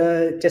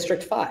Minnesota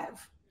District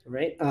 5,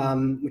 right?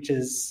 Which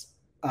is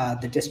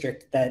the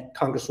district that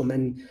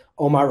Congresswoman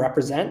Omar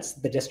represents,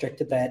 the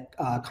district that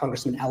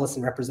Congressman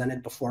Ellison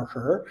represented before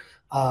her,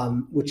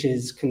 which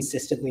is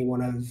consistently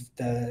one of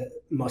the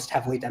most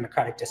heavily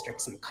Democratic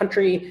districts in the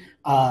country,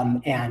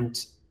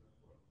 and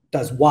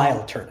does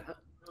wild turnout,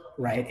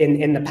 right?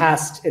 In the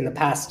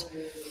past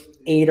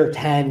 8 or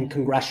 10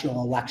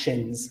 congressional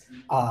elections,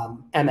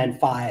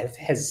 MN5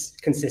 has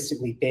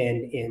consistently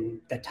been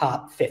in the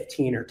top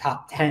 15 or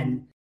top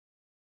 10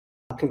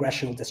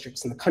 congressional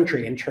districts in the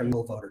country in terms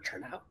of voter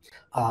turnout.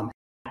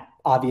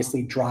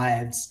 Obviously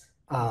drives,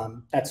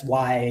 that's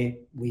why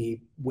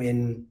we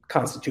win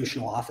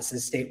constitutional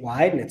offices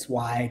statewide, and it's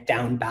why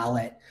down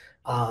ballot,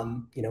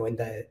 in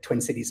the Twin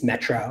Cities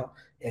metro,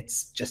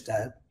 it's just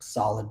a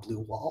solid blue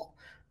wall.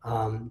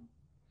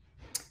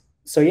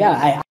 So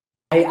yeah,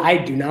 I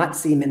do not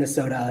see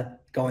Minnesota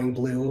going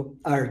blue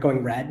or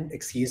going red,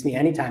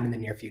 anytime in the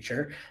near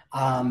future.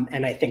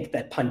 And I think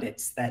that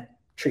pundits that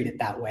treat it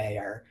that way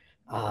are,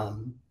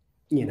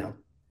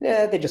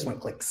 they just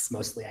want clicks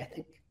mostly, I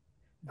think.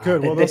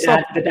 Good. Well, the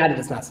data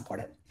does not support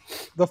it.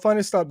 They'll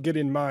finally stop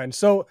getting mine.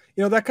 So,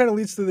 that kind of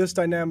leads to this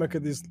dynamic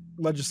of these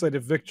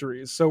legislative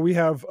victories. So we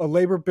have a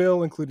labor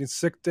bill, including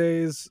sick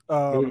days,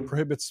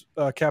 prohibits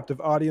captive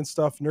audience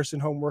stuff, nursing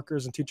home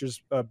workers and teachers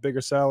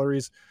bigger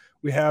salaries.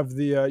 We have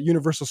the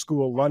universal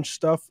school lunch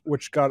stuff,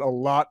 which got a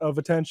lot of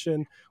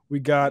attention. We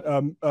got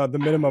the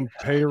minimum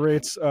pay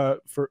rates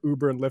for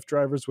Uber and Lyft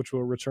drivers, which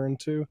we'll return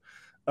to.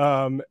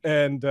 And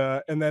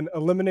then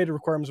eliminated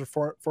requirements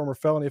for former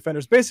felony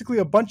offenders. Basically,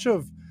 a bunch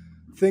of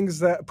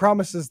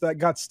promises that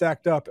got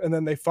stacked up, and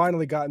then they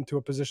finally got into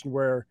a position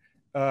where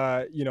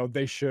they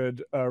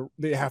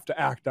have to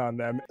act on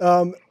them.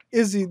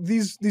 Izzy,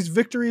 these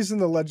victories in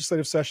the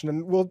legislative session,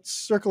 and we'll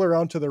circle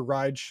around to the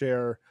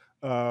rideshare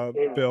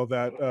bill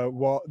that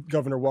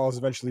Governor Walz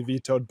eventually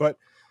vetoed, but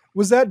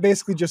was that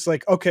basically just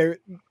like, okay,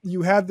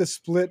 you had the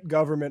split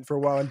government for a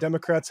while and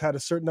Democrats had a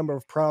certain number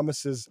of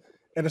promises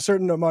and a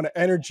certain amount of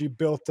energy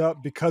built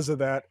up because of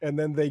that, and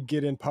then they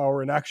get in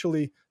power and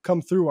actually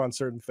come through on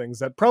certain things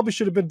that probably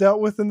should have been dealt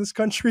with in this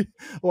country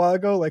a while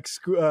ago, like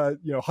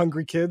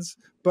hungry kids,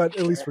 but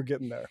at least we're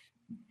getting there.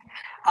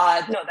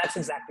 No, that's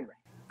exactly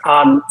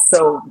right.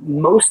 So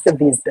most of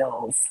these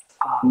bills,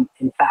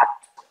 in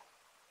fact,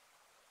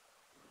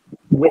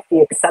 with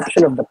the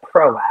exception of the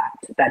PRO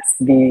Act, that's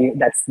the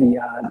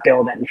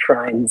bill that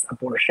enshrines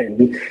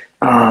abortion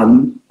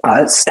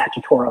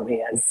statutorily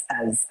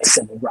as a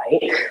civil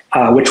right,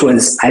 which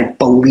was, I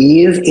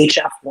believe,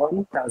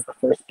 HF1. That was the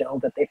first bill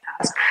that they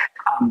passed.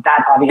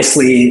 That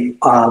obviously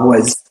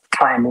was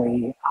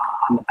timely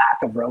on the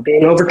back of Roe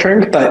being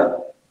overturned,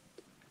 but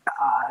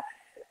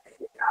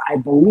I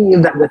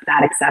believe that with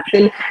that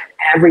exception,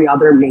 every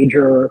other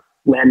major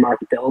landmark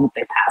bill that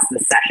they passed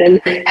this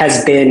session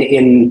has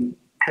been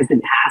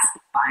passed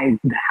by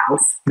the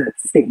House, the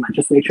state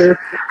legislature,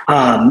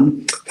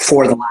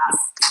 for the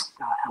last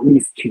at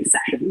least 2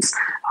 sessions.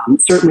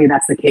 Certainly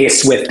that's the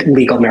case with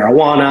legal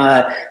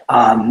marijuana,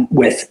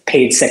 with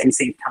paid sick and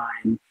safe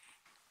time,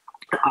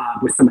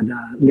 with some of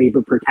the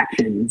labor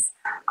protections.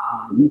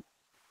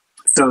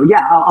 So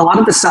yeah, a lot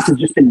of the stuff has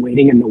just been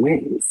waiting in the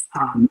wings.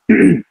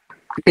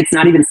 It's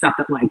not even stuff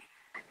that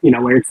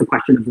where it's a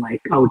question of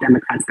oh,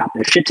 Democrats got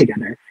their shit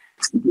together.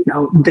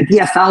 The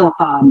DFL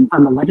on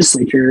the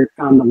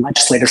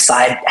legislative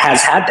side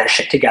has had their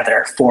shit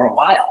together for a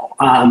while,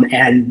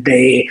 and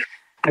the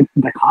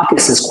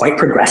caucus is quite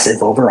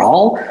progressive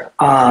overall.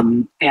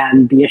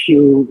 And the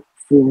issue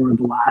for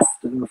the last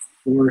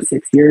 4 or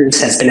 6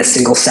 years has been a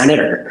single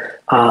senator.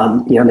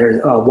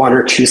 There's a 1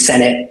 or 2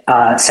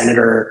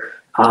 senator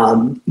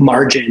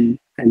margin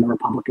in the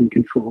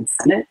Republican-controlled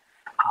Senate.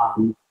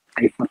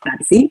 they flipped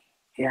that seat,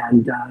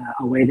 and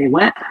away they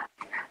went.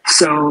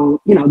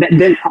 So,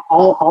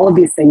 all of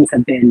these things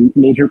have been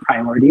major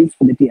priorities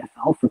for the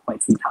DFL for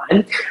quite some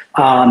time.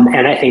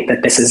 And I think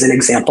that this is an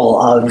example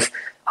of,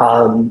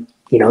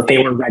 they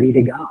were ready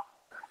to go.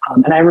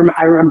 And I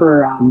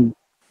remember,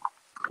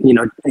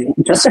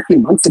 just a few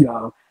months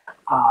ago,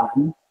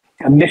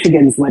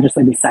 Michigan's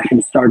legislative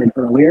session started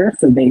earlier,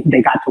 so they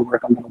got to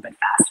work a little bit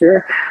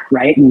faster,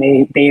 right? And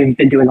they've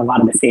been doing a lot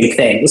of the same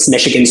things.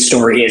 Michigan's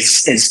story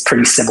is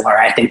pretty similar,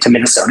 I think, to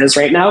Minnesota's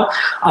right now.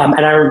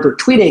 And I remember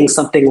tweeting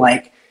something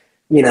like,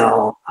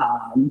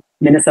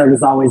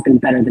 Minnesota's always been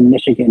better than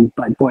Michigan,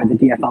 but boy, the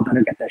DFL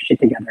better get their shit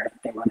together if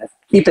they want to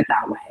keep it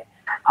that way.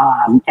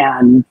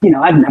 And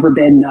I've never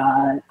been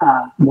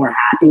more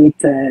happy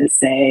to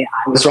say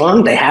I was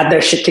wrong. They had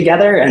their shit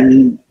together,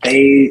 and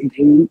they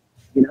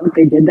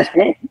did the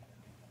thing.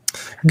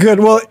 Good.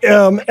 Well,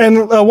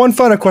 and one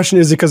final question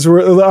is, because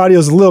the audio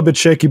is a little bit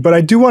shaky, but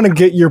I do want to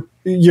get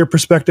your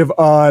perspective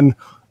on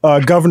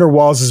Governor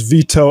Walz's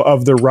veto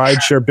of the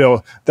rideshare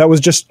bill. That was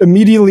just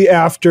immediately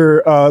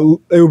after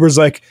Uber's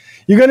like,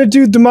 "You're going to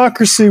do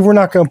democracy. We're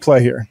not going to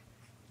play here."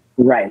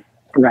 Right.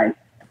 Are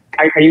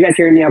you guys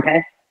hearing me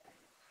okay?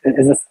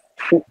 Is this?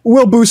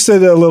 We'll boost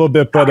it a little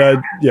bit, but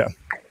yeah.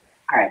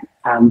 All right.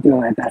 I'm doing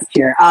my best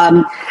here.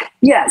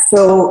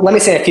 So let me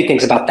say a few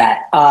things about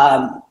that.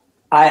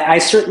 I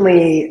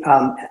certainly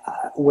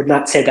would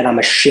not say that I'm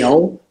a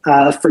shill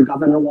for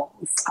Governor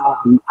Walz.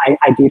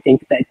 I do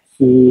think that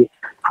he,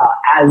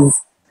 as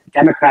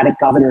Democratic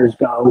governors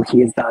go,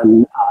 he has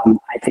done,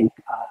 I think,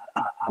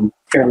 a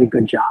fairly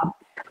good job.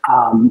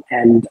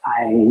 And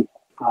I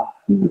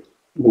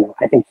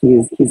think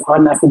he's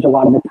on message a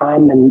lot of the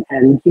time,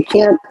 and you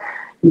can't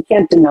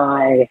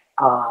deny,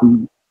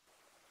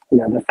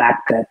 the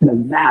fact that the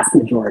vast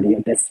majority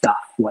of this stuff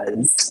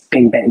was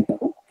bing bang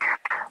boom.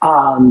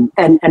 And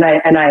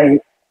I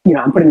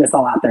I'm putting this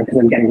all out there because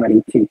I'm getting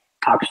ready to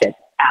talk shit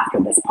after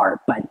this part.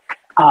 But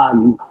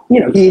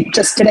he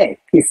just today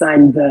he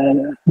signed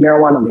the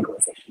marijuana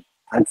legalization.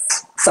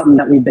 That's something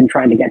that we've been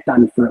trying to get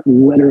done for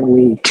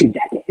literally 2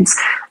 decades.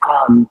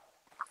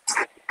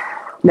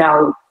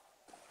 Now,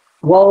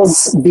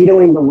 Walz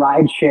vetoing the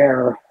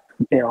rideshare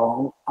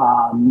bill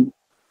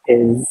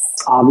is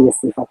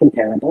obviously fucking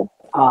terrible.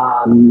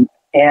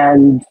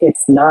 And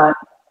it's not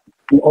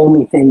the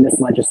only thing this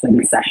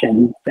legislative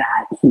session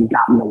that he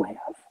got in the way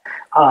of.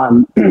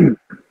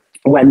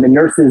 When the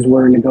nurses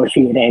were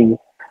negotiating,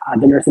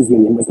 the nurses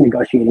union was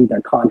negotiating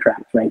their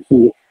contract, right?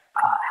 He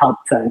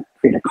helped to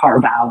create a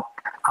carve out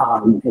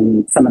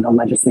in some of the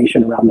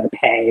legislation around their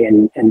pay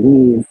and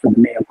leave for the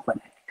Mayo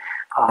Clinic.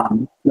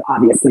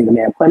 Obviously, the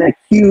Mayo Clinic,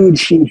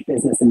 huge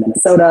business in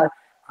Minnesota.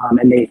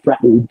 And they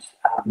threatened,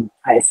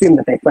 I assume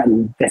that they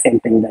threatened the same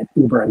thing that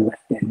Uber and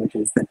Lyft did, which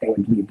is that they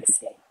would leave the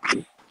state.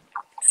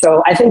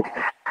 So I think,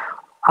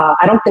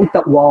 I don't think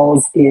that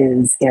Walz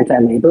is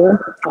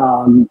anti-labor.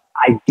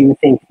 I do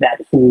think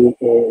that he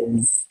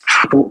is,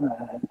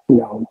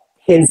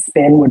 his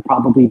spin would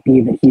probably be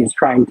that he is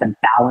trying to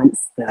balance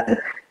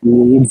the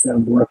needs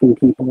of working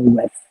people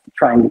with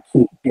trying to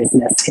keep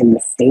business in the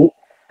state.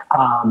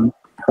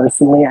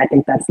 Personally, I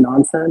think that's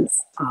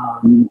nonsense.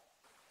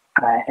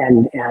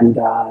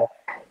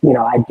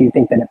 I do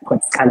think that it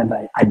puts kind of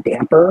a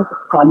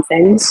damper on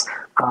things.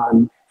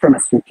 From a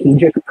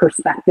strategic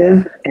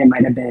perspective, it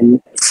might have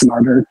been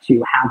smarter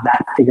to have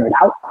that figured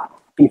out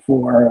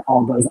before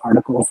all those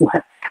articles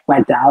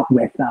went out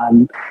with,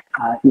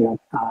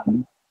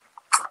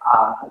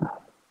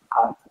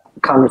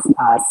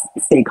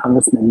 State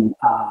Congressman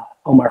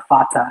Omar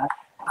Fatah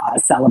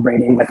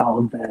celebrating with all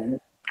of the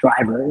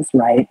drivers,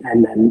 right?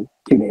 And then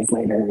 2 days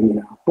later,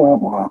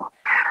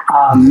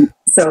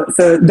 So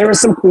there was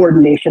some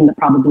coordination that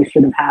probably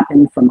should have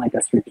happened from like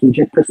a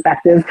strategic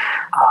perspective.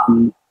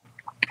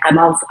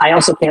 I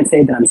also can't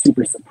say that I'm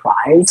super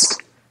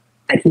surprised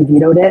that he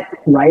vetoed it,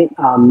 right?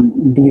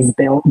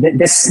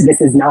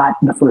 This is not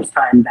the first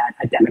time that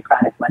a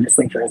Democratic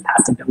legislature has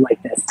passed a bill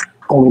like this,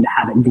 only to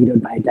have it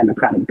vetoed by a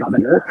Democratic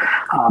governor.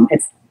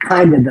 It's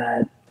kind of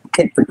the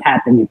tit for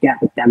tat that you get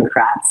with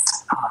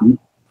Democrats,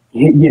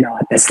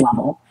 at this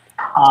level.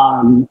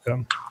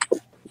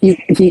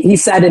 He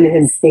said in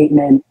his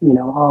statement,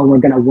 we're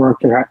going to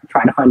work to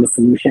try to find a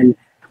solution.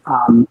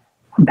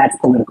 That's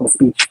political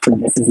speech for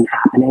this isn't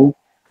happening.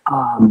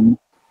 I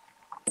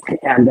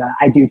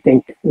do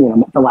think,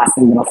 the last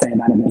thing that I'll say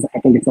about it is I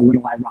think it's a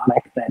little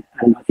ironic that,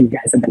 I don't know if you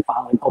guys have been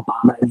following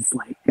Obama's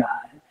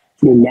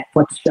new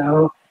Netflix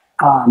show.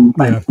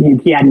 But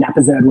he had an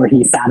episode where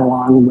he sat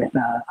along with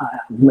a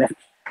Lyft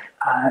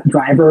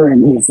driver,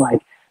 and he's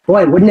like,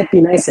 boy, wouldn't it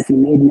be nice if you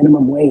made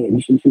minimum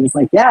wage? And she was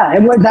like, yeah,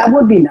 that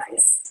would be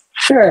nice.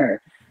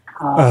 Sure.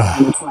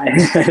 And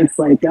it's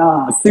like,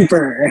 oh,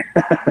 super.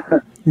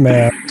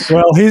 Man.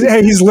 Well,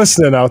 he's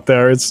listening out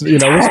there. It's,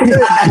 that's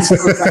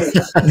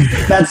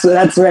right.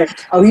 That's right.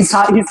 Oh, he's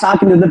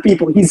talking to the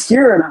people. He's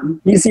hearing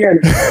them. Izzy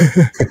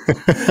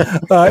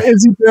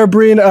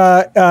Baehr-Breen,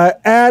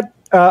 at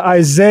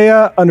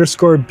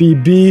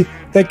Isaiah_BB.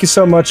 Thank you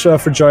so much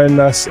for joining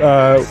us.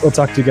 We'll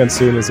talk to you again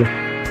soon, Izzy.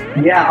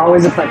 Yeah,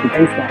 always a pleasure.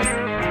 Thanks,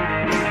 guys.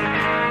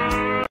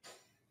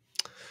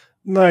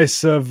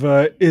 Nice of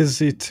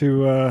Izzy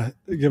to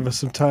give us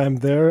some time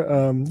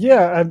there.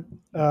 Yeah,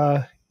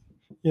 good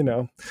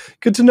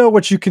to know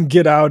what you can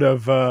get out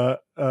of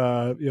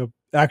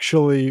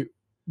actually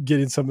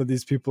getting some of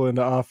these people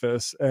into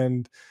office.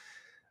 And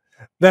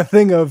that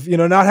thing of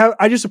not have,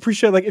 I just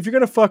appreciate, like, if you're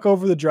gonna fuck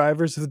over the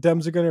drivers, if the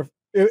drivers are gonna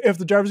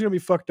be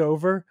fucked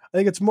over, I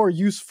think it's more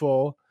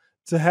useful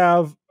to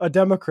have a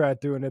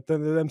Democrat doing it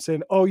than them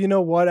saying, oh, you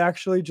know what,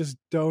 actually just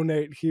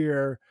donate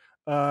here,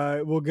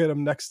 we'll get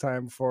them next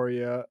time for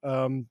you.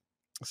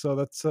 So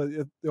that's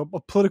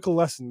political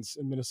lessons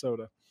in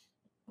Minnesota.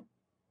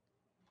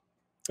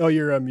 Oh,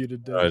 you're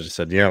muted. I just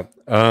said, yeah.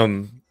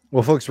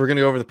 Well, folks, we're going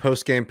to go over the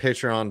post-game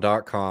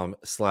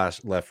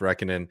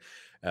patreon.com/leftreckoning.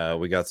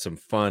 We got some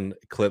fun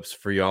clips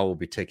for y'all. We'll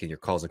be taking your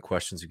calls and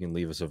questions. You can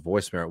leave us a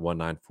voicemail at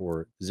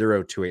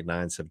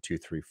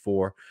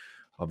 1-940-289-7234.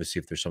 Obviously,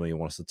 if there's something you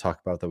want us to talk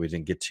about that we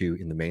didn't get to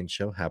in the main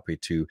show, happy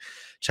to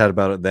chat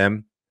about it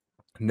then.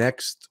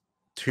 Next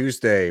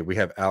Tuesday, we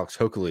have Alex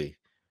Hochuli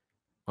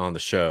on the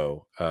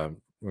show. We're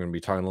going to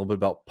be talking a little bit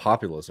about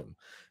populism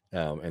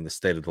and the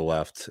state of the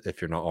left.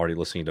 If you're not already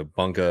listening to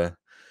Bunga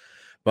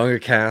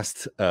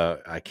Cast,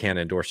 I can't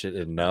endorse it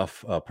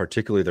enough,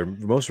 particularly their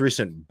most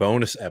recent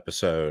bonus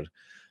episode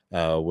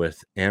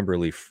with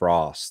Amberly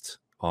Frost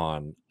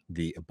on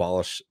the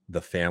Abolish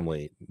the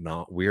Family,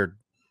 not weird,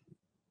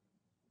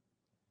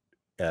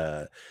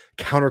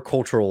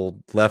 countercultural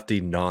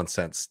lefty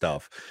nonsense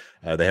stuff.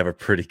 They have a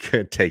pretty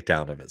good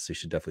takedown of it, so you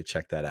should definitely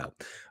check that out.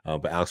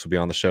 But Alex will be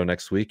on the show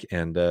next week,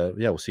 and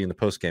we'll see you in the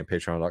post game.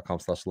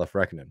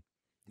 Patreon.com/leftreckoning.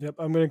 Yep,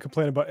 I'm going to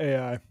complain about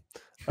AI.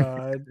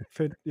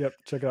 Yep,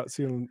 check it out.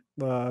 See you in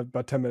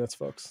about 10 minutes,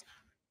 folks.